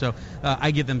woodworking. So I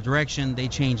give them direction. They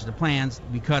change the plans.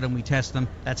 We cut them. We test them.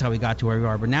 That's how we got to where we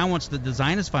are. But now once the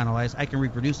design is finalized, I can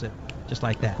reproduce it just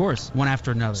like that. Of course. One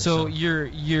after another. So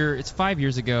it's 5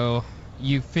 years ago.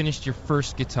 You finished your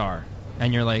first guitar,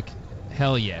 and you're like,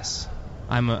 hell yes.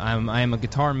 I am a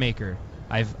guitar maker.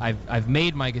 I've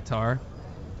made my guitar.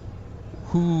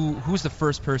 Who's the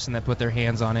first person that put their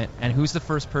hands on it, and who's the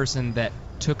first person that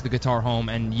took the guitar home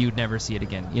and you'd never see it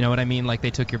again? You know what I mean? Like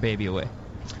they took your baby away.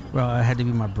 Well, it had to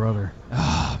be my brother.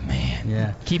 Oh man.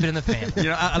 Yeah. Keep it in the family.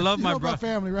 I love my brother.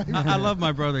 Family, right? I love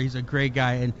my brother. He's a great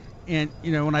guy, and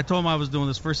when I told him I was doing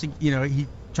this first thing, he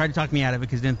tried to talk me out of it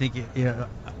because he didn't think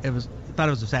thought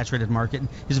it was a saturated market.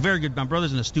 He's a very good. My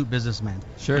brother's an astute businessman.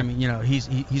 Sure. I mean,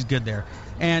 he's good there.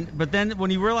 But then when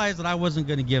he realized that I wasn't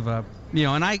going to give up,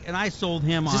 and I sold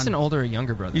him Is this an older or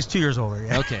younger brother? He's 2 years older.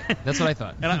 Yeah. Okay, that's what I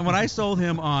thought. And when I sold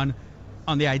him on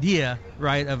the idea,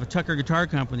 right, of a Tucker Guitar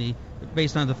Company,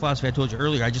 based on the philosophy I told you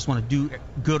earlier, I just want to do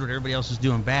good what everybody else is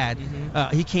doing bad.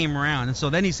 He came around, and so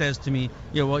then he says to me,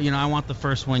 I want the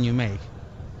first one you make.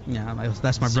 Yeah,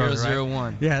 that's my brother,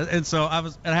 001. Yeah, and so I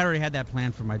had already had that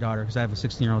plan for my daughter because I have a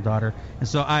 16-year-old daughter, and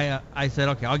so I said,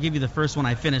 okay, I'll give you the first one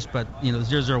I finished, but the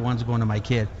 001's going to my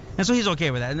kid. And so he's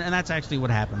okay with that, and that's actually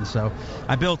what happened. So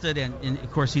I built it, and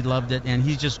of course he loved it, and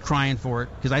he's just crying for it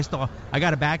because I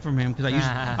got it back from him because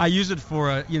I use it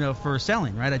for for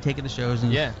selling, right? I take it to shows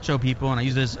and show people, and I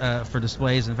use this for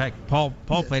displays. In fact, Paul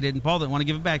played it, and Paul didn't want to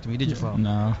give it back to me, did you, Paul?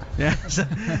 No. Yeah.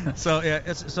 So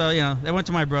that went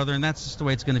to my brother, and that's just the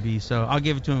way it's going to be. So I'll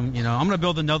give it to him. I'm going to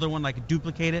build another one, like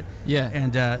duplicate it. Yeah.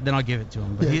 And then I'll give it to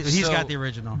him. But he's got the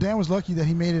original. Dan was lucky that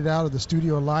he made it out of the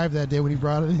studio alive that day when he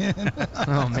brought it in.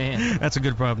 Oh man, that's a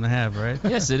good problem to have, right?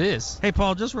 Yes, it is. Hey,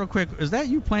 Paul, just real quick, is that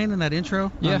you playing in that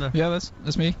intro? Yeah,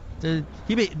 that's me.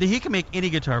 He can make any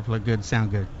guitar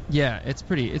sound good. Yeah, it's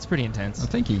pretty intense. Oh,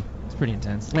 thank you. It's pretty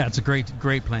intense. Yeah, it's a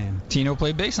great plan. Tino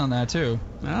played bass on that too.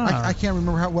 I can't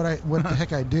remember what the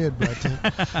heck I did, but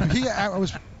I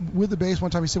was with the bass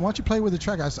one time. He said, "Why don't you play with the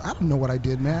track?" I said, "I don't know what I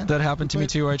did, man." That happened to me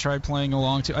too. I tried playing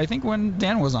along to. I think when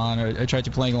Dan was on, I tried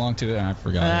to playing along to it, and I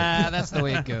forgot. That's the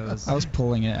way it goes. I was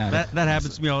pulling it out. That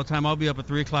happens to me all the time. I'll be up at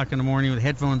 3 o'clock in the morning with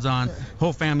headphones on,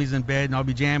 whole family's in bed, and I'll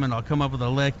be jamming. I'll come up with a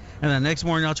lick, and then the next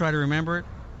morning I'll try to remember it.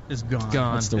 It's gone.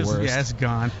 That's the worst. Yeah, it's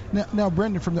gone. Now,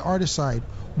 Brendan, from the artist side,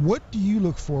 what do you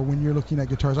look for when you're looking at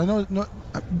guitars? I know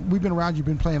we've been around. You've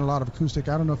been playing a lot of acoustic.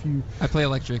 I don't know if you. I play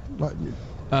electric.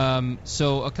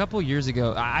 So a couple years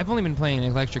ago, I've only been playing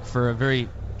electric for a very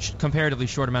comparatively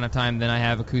short amount of time. Then I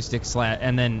have acoustic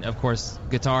and then of course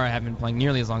guitar. I haven't been playing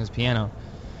nearly as long as piano.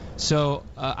 So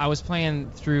I was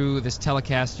playing through this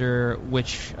Telecaster,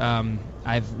 which I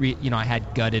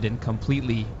had gutted and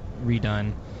completely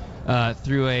redone.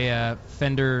 Through a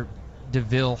Fender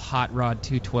DeVille Hot Rod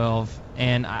 212,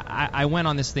 and I went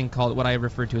on this thing called what I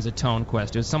referred to as a tone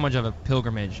quest. It was so much of a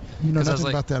pilgrimage. You know nothing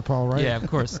about that, Paul, right? Yeah, of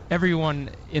course.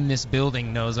 Everyone in this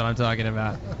building knows what I'm talking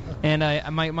about. And I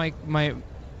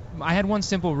had one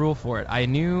simple rule for it. I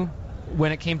knew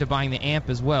when it came to buying the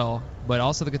amp as well, but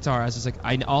also the guitar. I was just like,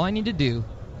 all I need to do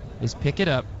is pick it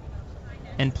up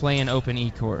and play an open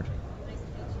E chord,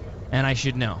 and I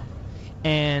should know.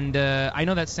 And I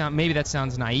know that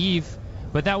sounds naive,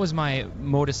 but that was my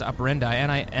modus operandi,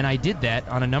 and I did that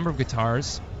on a number of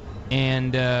guitars,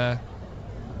 and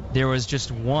there was just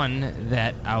one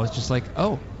that I was just like,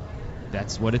 oh,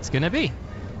 that's what it's gonna be,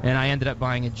 and I ended up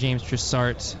buying a James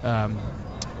Tressart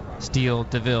steel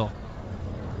DeVille.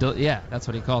 Yeah, that's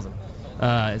what he calls them.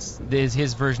 It's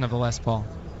his version of the Les Paul.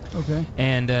 Okay.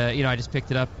 And I just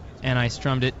picked it up and I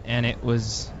strummed it, and I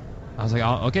was like,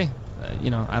 oh, okay.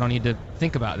 I don't need to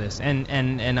think about this,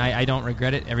 and I don't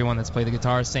regret it. Everyone that's played the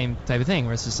guitar, same type of thing,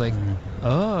 where it's just like,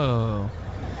 oh.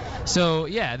 So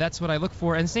yeah, that's what I look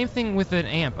for. And same thing with an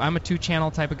amp. I'm a 2-channel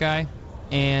type of guy,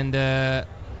 and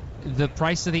the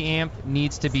price of the amp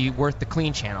needs to be worth the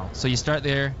clean channel. So you start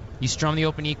there, you strum the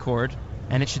open E chord,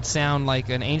 and it should sound like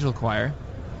an angel choir.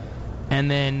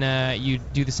 And then you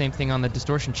do the same thing on the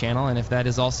distortion channel, and if that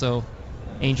is also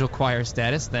angel choir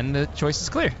status, then the choice is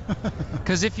clear.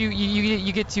 Because if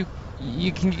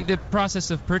the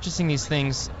process of purchasing these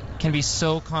things can be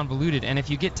so convoluted, and if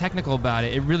you get technical about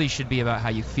it, it really should be about how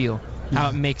you feel, how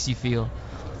it makes you feel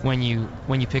when you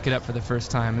pick it up for the first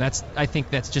time. I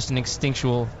think that's just an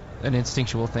instinctual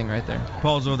thing right there.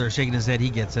 Paul's over there shaking his head.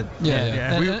 He gets it.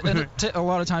 Yeah. And a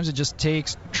lot of times it just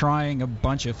takes trying a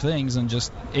bunch of things and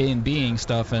just A and Bing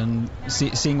stuff and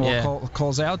seeing what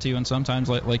calls out to you. And sometimes,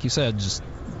 like you said, just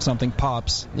something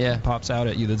pops out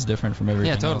at you that's different from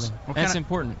everything else. That's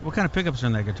important. What kind of pickups are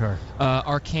in that guitar?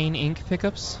 Arcane Inc.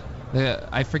 pickups.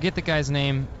 I forget the guy's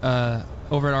name.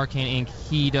 Over at Arcane Inc.,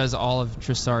 he does all of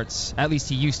Tressart's. At least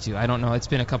he used to. I don't know. It's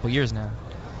been a couple years now.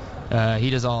 He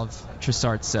does all of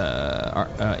Tressart's.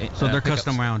 So they're pickups.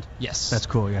 Custom round. Yes. That's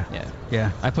cool.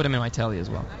 Yeah. I put him in my telly as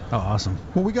well. Oh, awesome.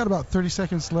 Well, we got about 30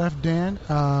 seconds left, Dan.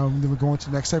 Then we're going to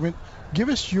the next segment. Give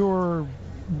us your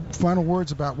final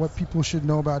words about what people should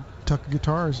know about Tucker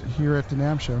Guitars here at the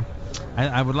NAMM show.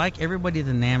 I would like everybody at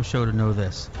the NAMM show to know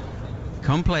this.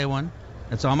 Come play one.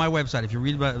 It's on my website. If you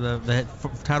read about the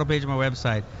title page of my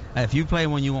website, if you play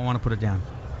one, you won't want to put it down.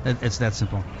 It's that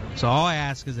simple. So all I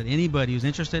ask is that anybody who's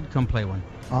interested, come play one.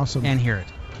 Awesome. And hear it.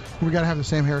 We got to have the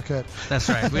same haircut. That's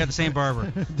right. We got the same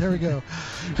barber. There we go.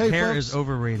 Hey, hair folks, is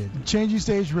overrated. Changing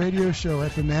Stage radio show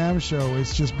at the NAMM show.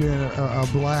 It's just been a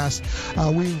blast.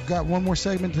 We've got one more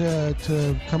segment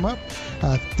to come up.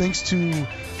 Thanks to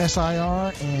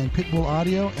SIR and Pitbull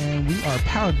Audio, and we are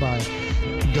powered by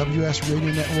WS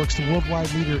Radio Networks, the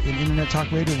worldwide leader in Internet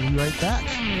Talk Radio. We'll be right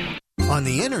back. On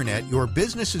the internet, your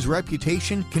business's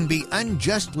reputation can be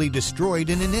unjustly destroyed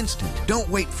in an instant. Don't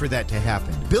wait for that to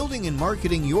happen. Building and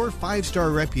marketing your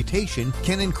 5-star reputation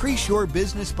can increase your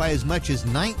business by as much as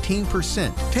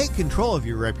 19%. Take control of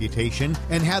your reputation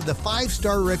and have the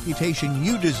 5-star reputation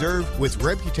you deserve with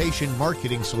Reputation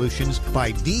Marketing Solutions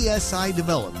by DSI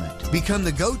Development. Become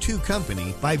the go-to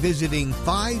company by visiting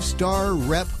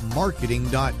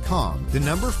 5starrepmarketing.com. The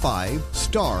number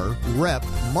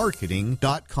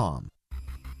 5starrepmarketing.com.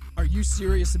 Are you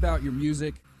serious about your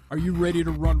music? Are you ready to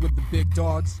run with the big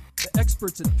dogs? The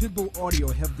experts at Pitbull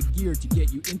Audio have the gear to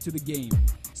get you into the game.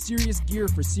 Serious gear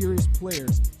for serious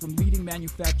players from leading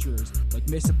manufacturers like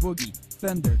Mesa Boogie,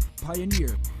 Fender,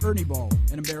 Pioneer, Ernie Ball,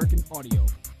 and American Audio.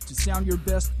 To sound your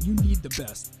best, you need the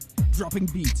best. Dropping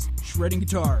beats, shredding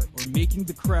guitar, or making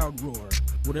the crowd roar.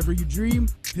 Whatever you dream,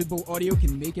 Pitbull Audio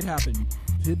can make it happen.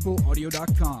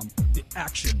 PitbullAudio.com. The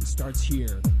action starts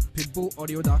here.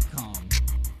 PitbullAudio.com.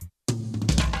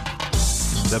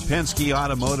 The Penske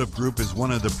Automotive Group is one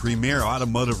of the premier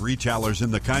automotive retailers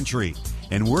in the country,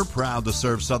 and we're proud to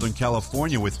serve Southern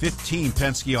California with 15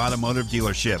 Penske Automotive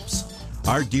dealerships.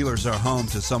 Our dealers are home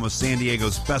to some of San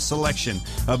Diego's best selection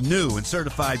of new and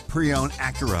certified pre-owned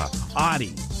Acura,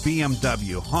 Audi,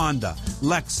 BMW, Honda,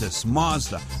 Lexus,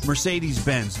 Mazda,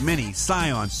 Mercedes-Benz, Mini,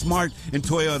 Scion, Smart, and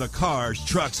Toyota cars,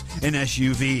 trucks, and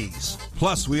SUVs.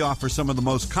 Plus, we offer some of the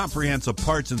most comprehensive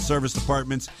parts and service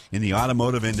departments in the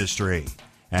automotive industry.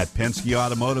 At Penske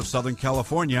Automotive Southern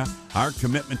California, our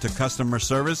commitment to customer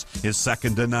service is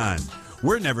second to none.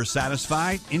 We're never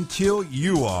satisfied until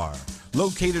you are.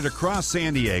 Located across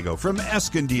San Diego, from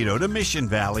Escondido to Mission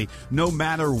Valley, no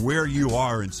matter where you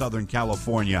are in Southern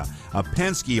California, a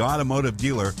Penske Automotive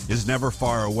dealer is never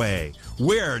far away.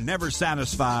 We're never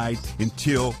satisfied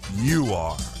until you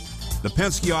are. The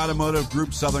Penske Automotive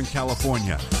Group, Southern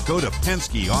California. Go to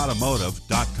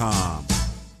PenskeAutomotive.com.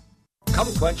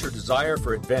 Come quench your desire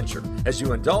for adventure as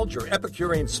you indulge your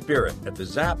Epicurean spirit at the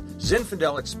ZAP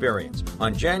Zinfandel Experience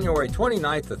on January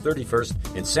 29th to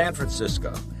 31st in San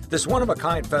Francisco. This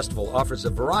one-of-a-kind festival offers a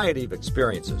variety of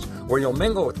experiences where you'll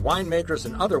mingle with winemakers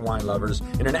and other wine lovers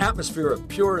in an atmosphere of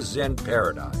pure Zen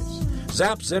paradise.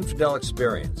 ZAP Zinfandel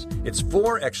Experience. It's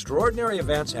 4 extraordinary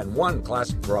events and 1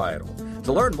 classic varietal.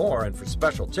 To learn more and for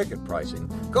special ticket pricing,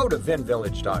 go to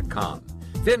vinvillage.com.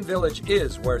 Vin Village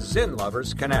is where Zen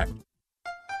lovers connect.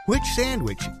 Which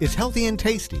sandwich is healthy and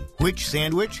tasty? Which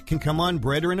sandwich can come on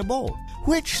bread or in a bowl?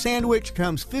 Which sandwich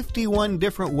comes 51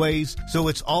 different ways, so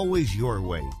it's always your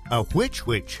way? A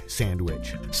which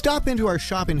sandwich. Stop into our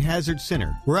shop in Hazard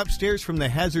Center. We're upstairs from the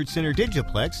Hazard Center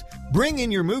Digiplex. Bring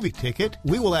in your movie ticket.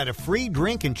 We will add a free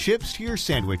drink and chips to your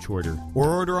sandwich order. Or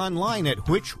order online at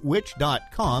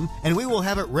which.com and we will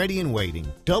have it ready and waiting.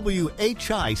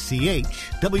 WHICHWICH.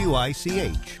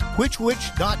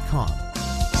 Which.com.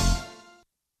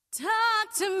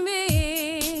 Talk to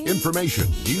me. Information,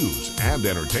 news, and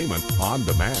entertainment on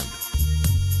demand.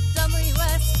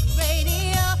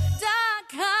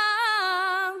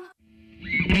 WSRadio.com.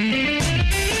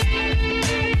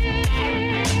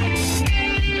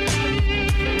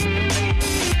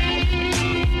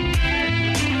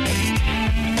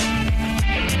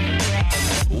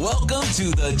 Welcome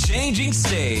to the Changing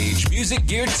Stage. Music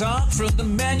gear talk from the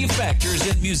manufacturers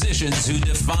and musicians who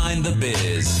define the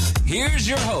biz. Here's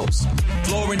your host,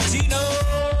 Florentino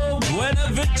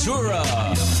Buenaventura.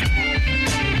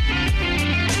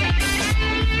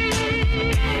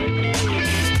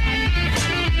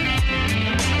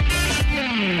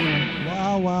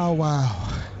 Wow.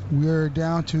 We're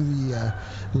down to the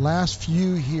last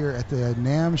few here at the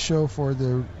NAMM show for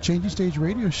the Changing Stage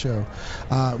radio show.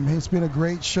 It's been a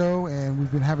great show, and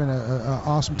we've been having an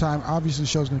awesome time. Obviously, the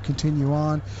show's going to continue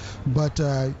on, but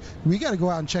we got to go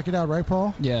out and check it out, right,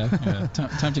 Paul? Yeah.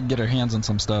 Time to get our hands on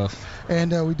some stuff.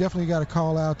 And we definitely got to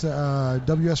call out to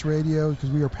WS Radio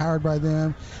because we are powered by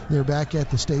them. They're back at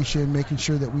the station making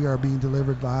sure that we are being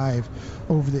delivered live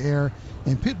over the air.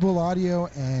 And Pitbull Audio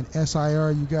and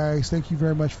SIR, you guys, thank you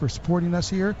very much for supporting us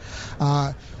here.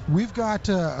 We've got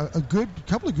a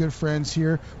couple of good friends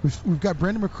here. We've got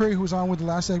Brendan McCray, who was on with the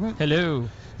last segment. Hello.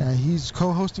 He's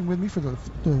co-hosting with me for the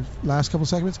last couple of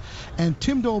segments. And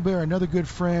Tim Dolbear, another good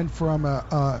friend from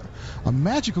a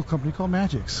magical company called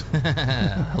Magix.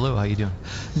 Hello, how you doing?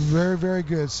 Very, very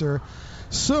good, sir.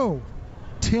 So,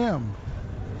 Tim,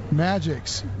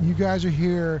 Magix, you guys are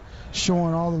here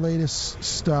showing all the latest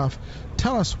stuff.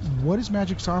 Tell us, what is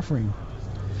Magix offering?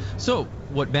 So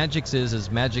what Magix is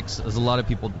Magix, as a lot of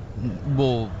people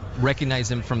will recognize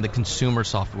them from the consumer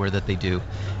software that they do.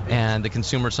 And the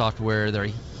consumer software, they're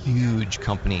huge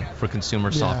company for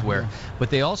consumer software. But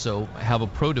they also have a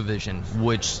pro division,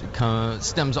 which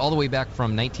stems all the way back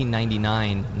from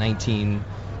 1989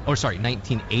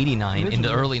 in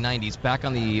the early 90s. Back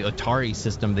on the Atari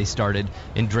system, they started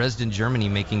in Dresden, Germany,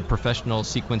 making professional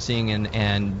sequencing,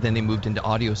 and then they moved into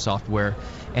audio software,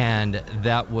 and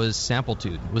that was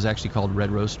Samplitude. It was actually called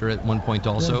Red Roaster at one point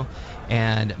also.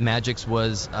 And Magix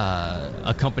was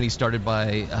a company started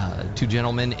by two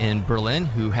gentlemen in Berlin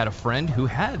who had a friend who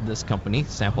had this company,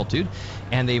 Samplitude,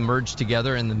 and they merged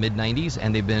together in the mid-90s,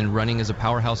 and they've been running as a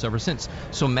powerhouse ever since.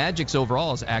 So Magix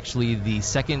overall is actually the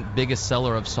second biggest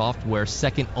seller of software,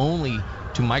 second only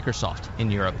to Microsoft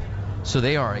in Europe. So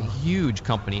they are a huge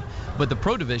company. But the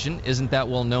Pro division isn't that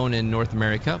well known in North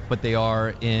America, but they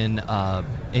are in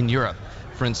Europe.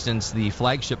 For instance, the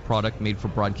flagship product made for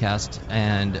broadcast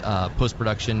and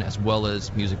post-production as well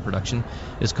as music production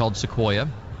is called Sequoia.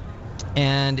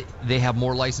 And they have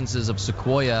more licenses of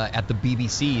Sequoia at the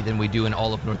BBC than we do in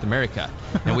all of North America.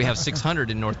 And we have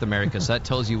 600 in North America, so that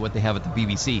tells you what they have at the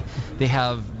BBC. They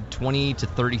have 20 to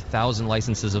 30,000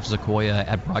 licenses of Sequoia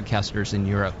at broadcasters in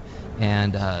Europe.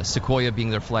 And Sequoia, being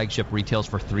their flagship, retails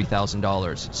for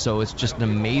 $3,000. So it's just an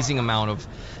amazing amount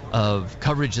of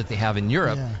coverage that they have in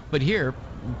Europe. But here,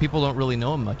 people don't really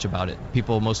know much about it.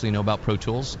 People mostly know about Pro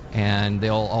Tools, and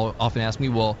they'll often ask me,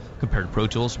 well, compared to Pro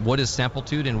Tools, what is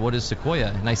Samplitude and what is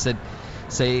Sequoia? And I said,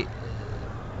 say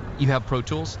you have Pro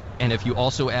Tools, and if you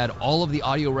also add all of the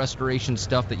audio restoration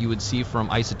stuff that you would see from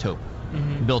Isotope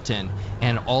built in,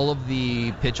 and all of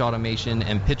the pitch automation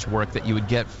and pitch work that you would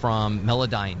get from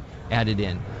Melodyne added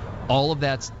in, all of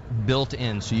that's built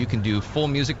in, so you can do full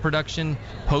music production,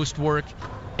 post work,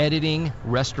 editing,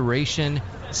 restoration,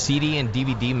 CD and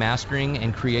DVD mastering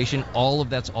and creation. All of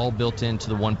that's all built into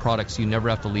the one product, so you never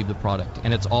have to leave the product.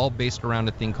 And it's all based around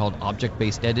a thing called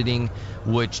object-based editing,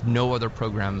 which no other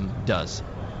program does.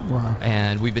 Wow.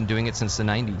 And we've been doing it since the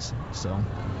 90s. So.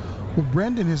 Well,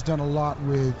 Brendan has done a lot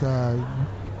with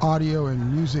audio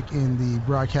and music in the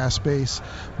broadcast space.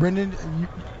 Brendan,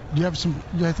 you have some.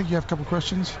 I think you have a couple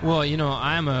questions. Well,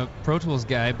 I'm a Pro Tools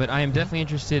guy, but I am definitely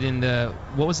interested in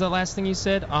what was the last thing you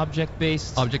said?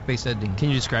 Object-based editing. Can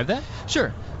you describe that?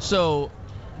 Sure. So,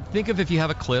 think of if you have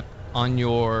a clip on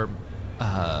your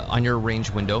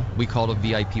arrange window. We call it a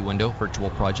VIP window,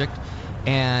 virtual project,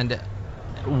 and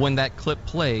when that clip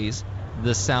plays,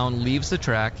 the sound leaves the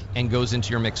track and goes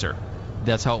into your mixer.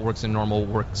 That's how it works in a normal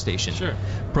workstation. Sure.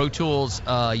 Pro Tools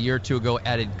a year or two ago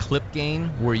added clip gain,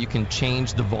 where you can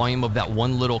change the volume of that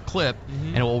one little clip,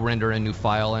 and it will render a new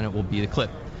file, and it will be the clip.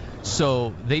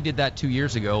 So they did that 2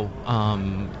 years ago.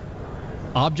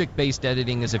 Object-based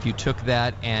editing is if you took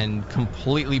that and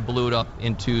completely blew it up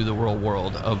into the real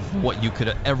world of what you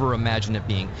could ever imagine it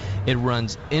being. It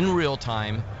runs in real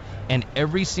time, and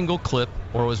every single clip,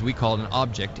 or as we call it, an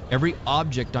object, every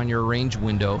object on your arrange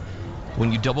window,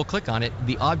 when you double click on it,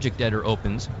 the object editor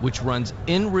opens, which runs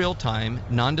in real time,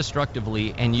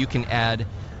 non-destructively, and you can add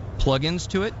plugins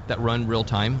to it that run real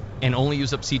time and only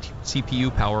use up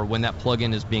CPU power when that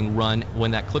plugin is being run,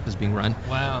 when that clip is being run.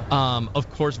 Wow. Of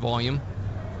course, volume.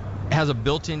 It has a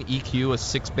built-in EQ, a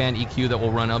 6-band EQ that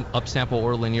will run upsample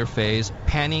or linear phase,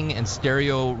 panning and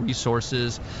stereo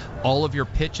resources, all of your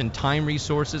pitch and time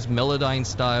resources, Melodyne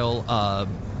style.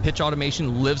 Pitch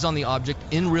automation lives on the object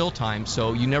in real time,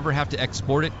 so you never have to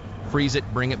export it, freeze it,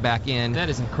 bring it back in. That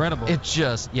is incredible. It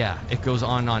just, it goes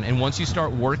on and on. And once you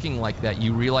start working like that,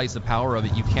 you realize the power of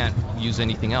it. You can't use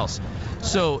anything else.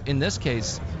 So in this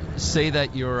case, say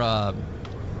that you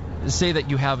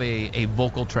have a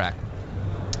vocal track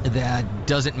that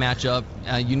doesn't match up.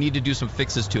 You need to do some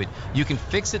fixes to it. You can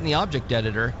fix it in the object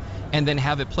editor and then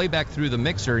have it play back through the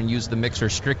mixer and use the mixer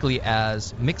strictly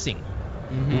as mixing.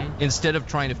 Instead of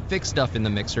trying to fix stuff in the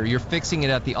mixer, you're fixing it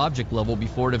at the object level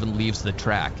before it even leaves the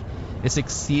track. It's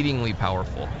exceedingly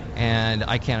powerful, and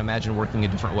I can't imagine working a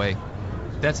different way.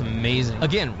 That's amazing.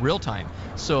 Again, real time.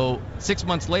 So 6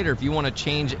 months later, if you want to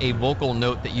change a vocal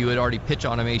note that you had already pitch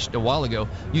automation a while ago,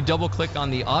 you double click on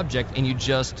the object and you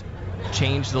just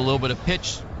change the little bit of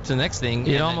pitch to the next thing.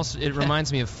 It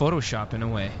reminds me of Photoshop in a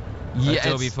way. Yeah,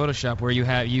 Adobe Photoshop, where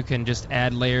you can just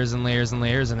add layers and layers and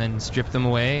layers and then strip them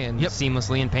away and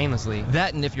seamlessly and painlessly.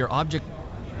 That, and if your object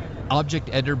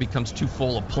editor becomes too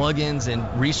full of plugins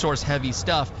and resource heavy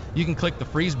stuff, you can click the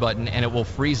freeze button and it will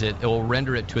freeze it. It will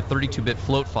render it to a 32-bit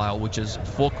float file, which is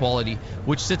full quality,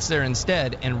 which sits there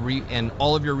instead, and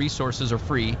all of your resources are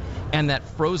free. And that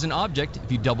frozen object,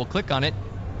 if you double click on it,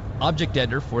 object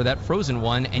editor for that frozen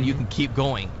one, and you can keep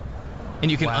going, and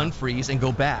you can unfreeze and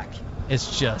go back.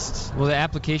 It's just... Well, the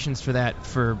applications for that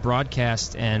for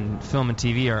broadcast and film and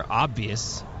TV are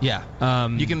obvious. Yeah.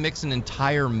 You can mix an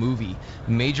entire movie,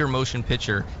 major motion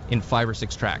picture, in 5 or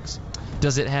 6 tracks.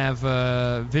 Does it have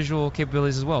visual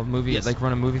capabilities as well? Yes. Like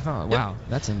run a movie file? Yep. Wow,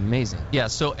 that's amazing. Yeah,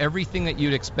 so everything that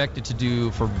you'd expect it to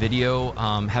do for video,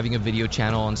 having a video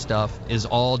channel and stuff, is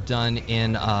all done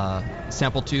in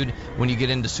Samplitude. When you get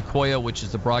into Sequoia, which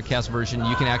is the broadcast version,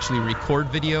 you can actually record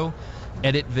video,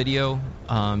 edit video,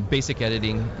 basic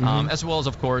editing, as well as,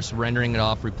 of course, rendering it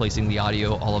off, replacing the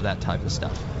audio, all of that type of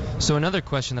stuff. So another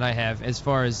question that I have, as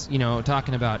far as,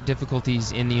 talking about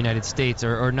difficulties in the United States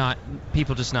or not,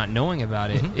 people just not knowing about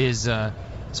it, is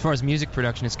as far as music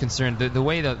production is concerned, the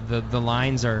way the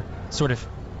lines are sort of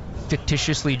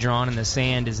fictitiously drawn in the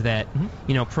sand is that,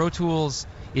 Pro Tools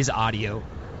is audio,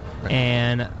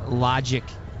 and Logic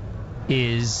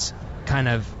is kind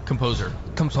of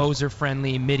composer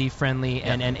friendly, MIDI friendly,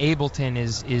 and Ableton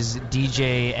is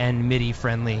DJ and MIDI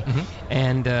friendly.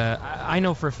 And I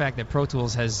know for a fact that Pro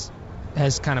Tools has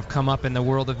kind of come up in the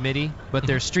world of MIDI, but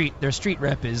their street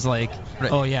rep is like,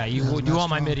 oh yeah, you do all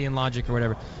my MIDI in Logic or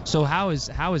whatever. So how is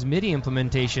MIDI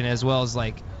implementation as well as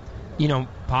like,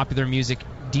 popular music,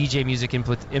 DJ music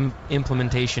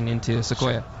implementation into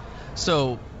Sequoia? Sure.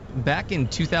 So back in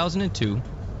 2002,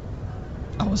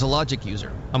 I was a Logic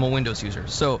user. I'm a Windows user.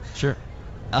 So sure.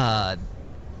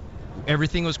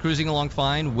 Everything was cruising along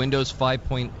fine. Windows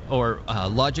 5.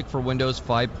 Logic for Windows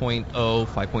 5.0,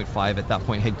 5.5 at that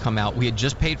point had come out. We had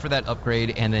just paid for that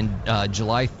upgrade, and then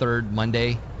July 3rd,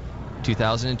 Monday,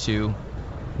 2002,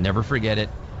 never forget it,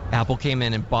 Apple came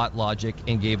in and bought Logic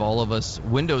and gave all of us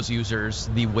Windows users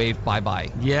the Wave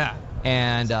bye-bye. Yeah.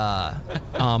 And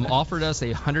offered us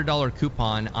a $100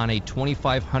 coupon on a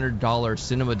 $2,500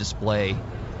 cinema display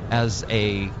as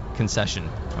a concession.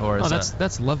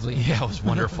 That's lovely. Yeah, it was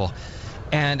wonderful.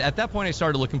 And at that point, I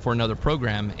started looking for another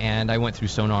program, and I went through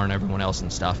Sonar and everyone else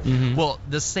and stuff. Well,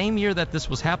 the same year that this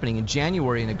was happening, in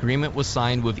January, an agreement was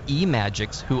signed with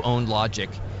eMagix, who owned Logic,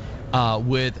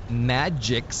 with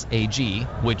Magix AG,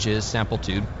 which is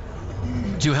Samplitude,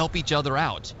 to help each other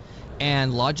out.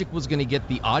 And Logic was going to get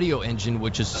the audio engine,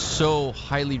 which is so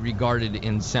highly regarded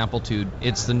in Samplitude.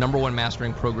 It's the #1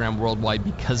 mastering program worldwide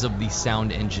because of the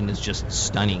sound engine is just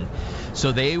stunning.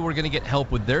 So they were going to get help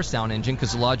with their sound engine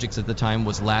because Logic's at the time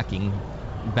was lacking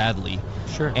badly.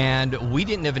 Sure. And we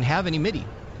didn't even have any MIDI.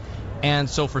 And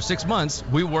so for 6 months,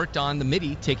 we worked on the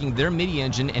MIDI, taking their MIDI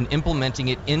engine and implementing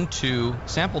it into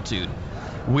Samplitude.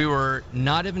 We were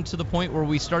not even to the point where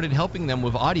we started helping them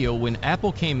with audio when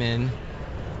Apple came in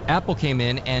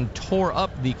and tore up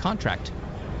the contract.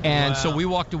 And so we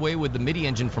walked away with the MIDI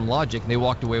engine from Logic, and they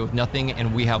walked away with nothing,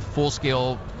 and we have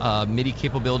full-scale MIDI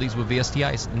capabilities with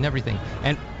VSTIs and everything.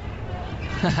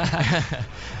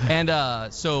 And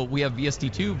so we have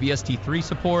VST2, VST3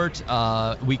 support.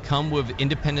 We come with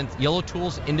Yellow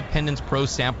Tools Independence Pro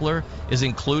Sampler is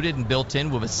included and built in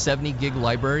with a 70 gig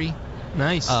library.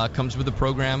 Nice. Comes with the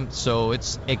program, so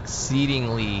it's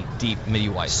exceedingly deep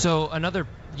MIDI-wise. So another,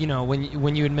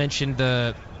 when you had mentioned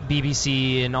the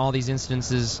BBC and all these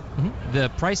instances, the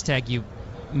price tag you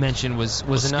mentioned was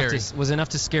enough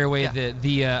to scare away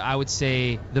the I would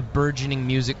say the burgeoning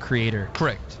music creator.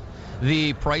 Correct.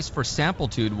 The price for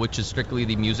Samplitude, which is strictly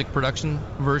the music production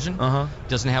version,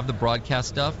 doesn't have the broadcast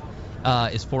stuff,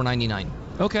 is $4.99.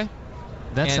 Okay.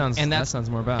 That sounds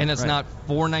more about. And it's not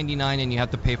 $4.99, and you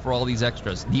have to pay for all these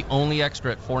extras. The only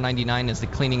extra at $4.99 is the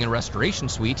cleaning and restoration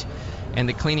suite, and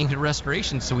the cleaning and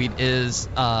restoration suite is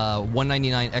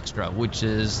 $199 extra, which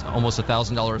is almost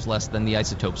 $1,000 less than the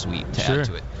Isotope suite to add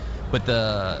to it.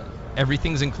 But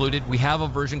everything's included. We have a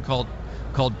version called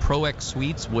Pro X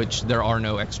Suites, which there are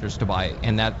no extras to buy,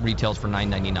 and that retails for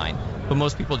 $9.99. But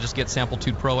most people just get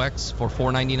Samplitude Pro X for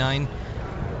 $4.99.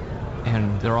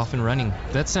 And they're off and running.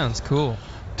 That sounds cool.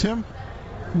 Tim,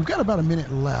 we've got about a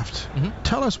minute left.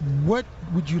 Tell us, what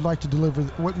would you like to deliver?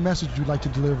 What message would you like to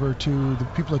deliver to the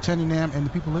people attending NAMM and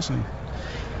the people listening?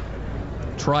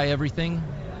 Try everything,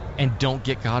 and don't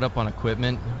get caught up on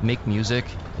equipment. Make music.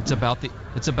 It's about the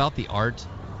art.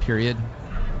 Period.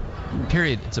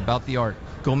 It's about the art.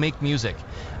 Go make music.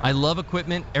 I love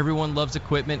equipment. Everyone loves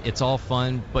equipment. It's all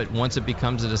fun, but once it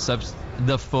becomes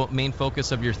the main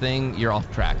focus of your thing, you're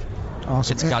off track.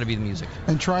 Awesome. It's got to be the music.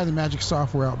 And try the Magic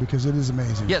software out because it is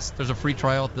amazing. Yes, there's a free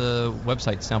trial at the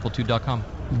website, samplitude.com.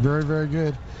 Very, very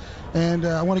good. And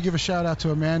I want to give a shout out to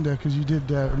Amanda because you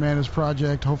did Amanda's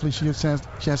project. Hopefully she gets a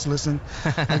chance to listen.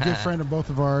 A good friend of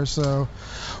both of ours. So,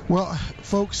 well,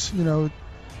 folks,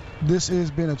 this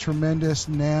has been a tremendous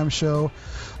NAMM show.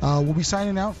 We'll be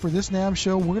signing out for this NAMM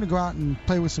show. We're going to go out and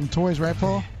play with some toys, right,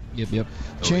 Paul? Yep.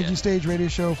 Changing Stage Radio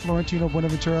Show, Florentino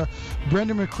Buenaventura,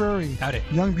 Brendan McCreary. Howdy.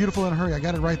 Young, Beautiful, and Hurry. I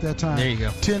got it right that time. There you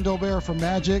go. Tim Dolbear from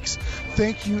Magix.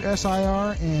 Thank you,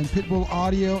 SIR and Pitbull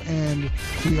Audio, and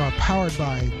we are powered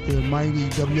by the mighty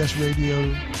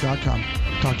WSRadio.com.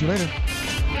 Talk to you later.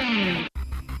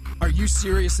 Are you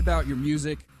serious about your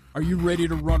music? Are you ready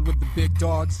to run with the big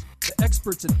dogs? The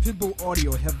experts at Pitbull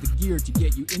Audio have the gear to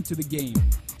get you into the game.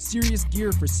 Serious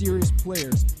gear for serious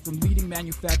players from leading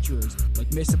manufacturers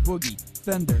like Mesa Boogie,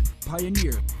 Fender,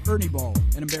 Pioneer, Ernie Ball,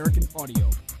 and American Audio.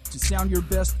 To sound your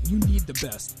best, you need the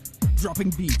best.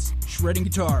 Dropping beats, shredding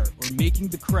guitar, or making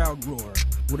the crowd roar.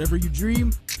 Whatever you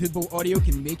dream, Pitbull Audio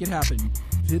can make it happen.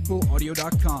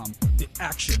 PitbullAudio.com. The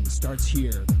action starts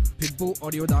here.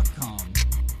 PitbullAudio.com.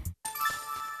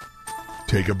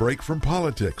 Take a break from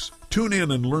politics. Tune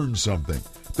in and learn something.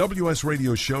 WS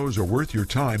Radio shows are worth your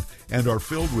time and are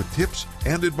filled with tips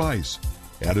and advice.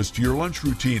 Add us to your lunch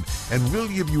routine, and we'll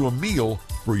give you a meal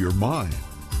for your mind.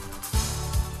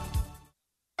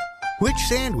 Which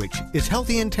sandwich is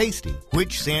healthy and tasty?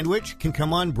 Which sandwich can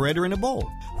come on bread or in a bowl?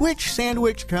 Which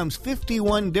sandwich comes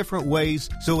 51 different ways,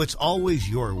 so it's always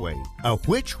your way? A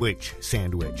which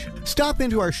sandwich. Stop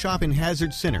into our shop in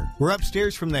Hazard Center. We're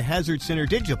upstairs from the Hazard Center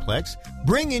Digiplex.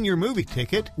 Bring in your movie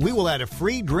ticket. We will add a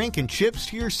free drink and chips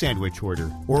to your sandwich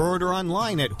order. Or order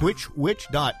online at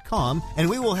which.com, and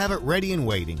we will have it ready and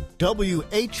waiting.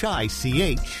 WHICH,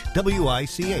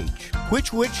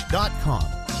 which.com.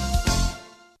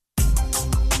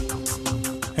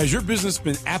 Has your business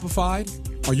been appified?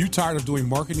 Are you tired of doing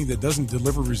marketing that doesn't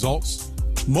deliver results?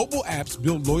 Mobile apps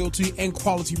build loyalty and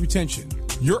quality retention.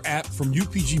 Your app from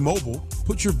UPG Mobile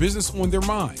puts your business on their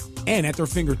mind and at their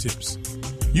fingertips.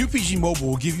 UPG Mobile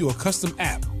will give you a custom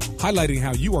app highlighting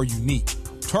how you are unique,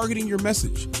 targeting your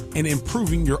message, and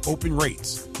improving your open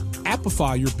rates.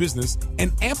 Appify your business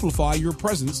and amplify your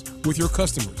presence with your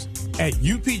customers at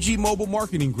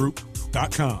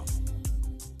upgmobilemarketinggroup.com.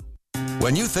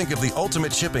 When you think of the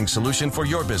ultimate shipping solution for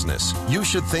your business, you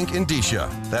should think Indicia.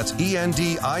 That's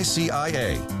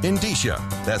E-N-D-I-C-I-A. Indicia.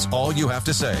 That's all you have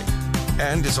to say.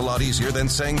 And it's a lot easier than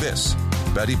saying this.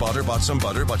 Betty Botter bought some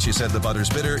butter, but she said the butter's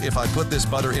bitter. If I put this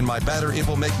butter in my batter, it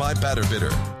will make my batter bitter.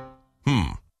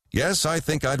 Yes, I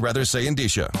think I'd rather say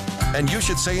Indicia. And you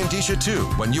should say Indicia too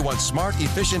when you want smart,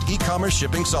 efficient e-commerce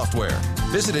shipping software.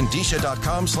 Visit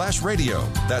Indicia.com/radio.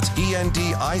 That's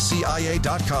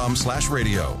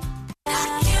ENDICIA.com/radio.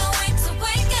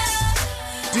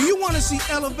 Do you want to see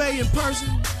Elevate in person?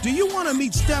 Do you want to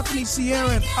meet Stephanie,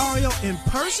 Sierra, and Ariel in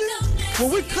person? Well,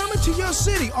 we're coming to your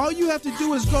city. All you have to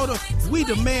do is go to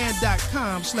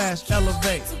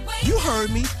WeDemand.com/elevate. You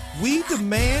heard me.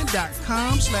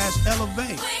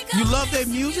 WeDemand.com/elevate. You love their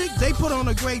music? They put on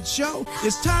a great show.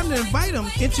 It's time to invite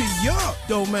them into your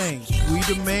domain.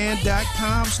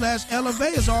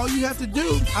 WeDemand.com/elevate is all you have to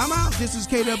do. I'm out. This is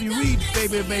KW Reed.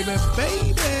 Baby.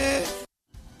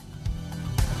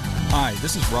 Hi,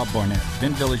 this is Rob Barnett,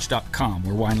 VinVillage.com,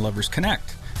 where wine lovers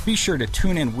connect. Be sure to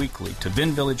tune in weekly to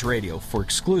Vin Village Radio for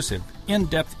exclusive,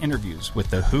 in-depth interviews with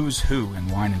the who's who in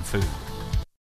wine and food.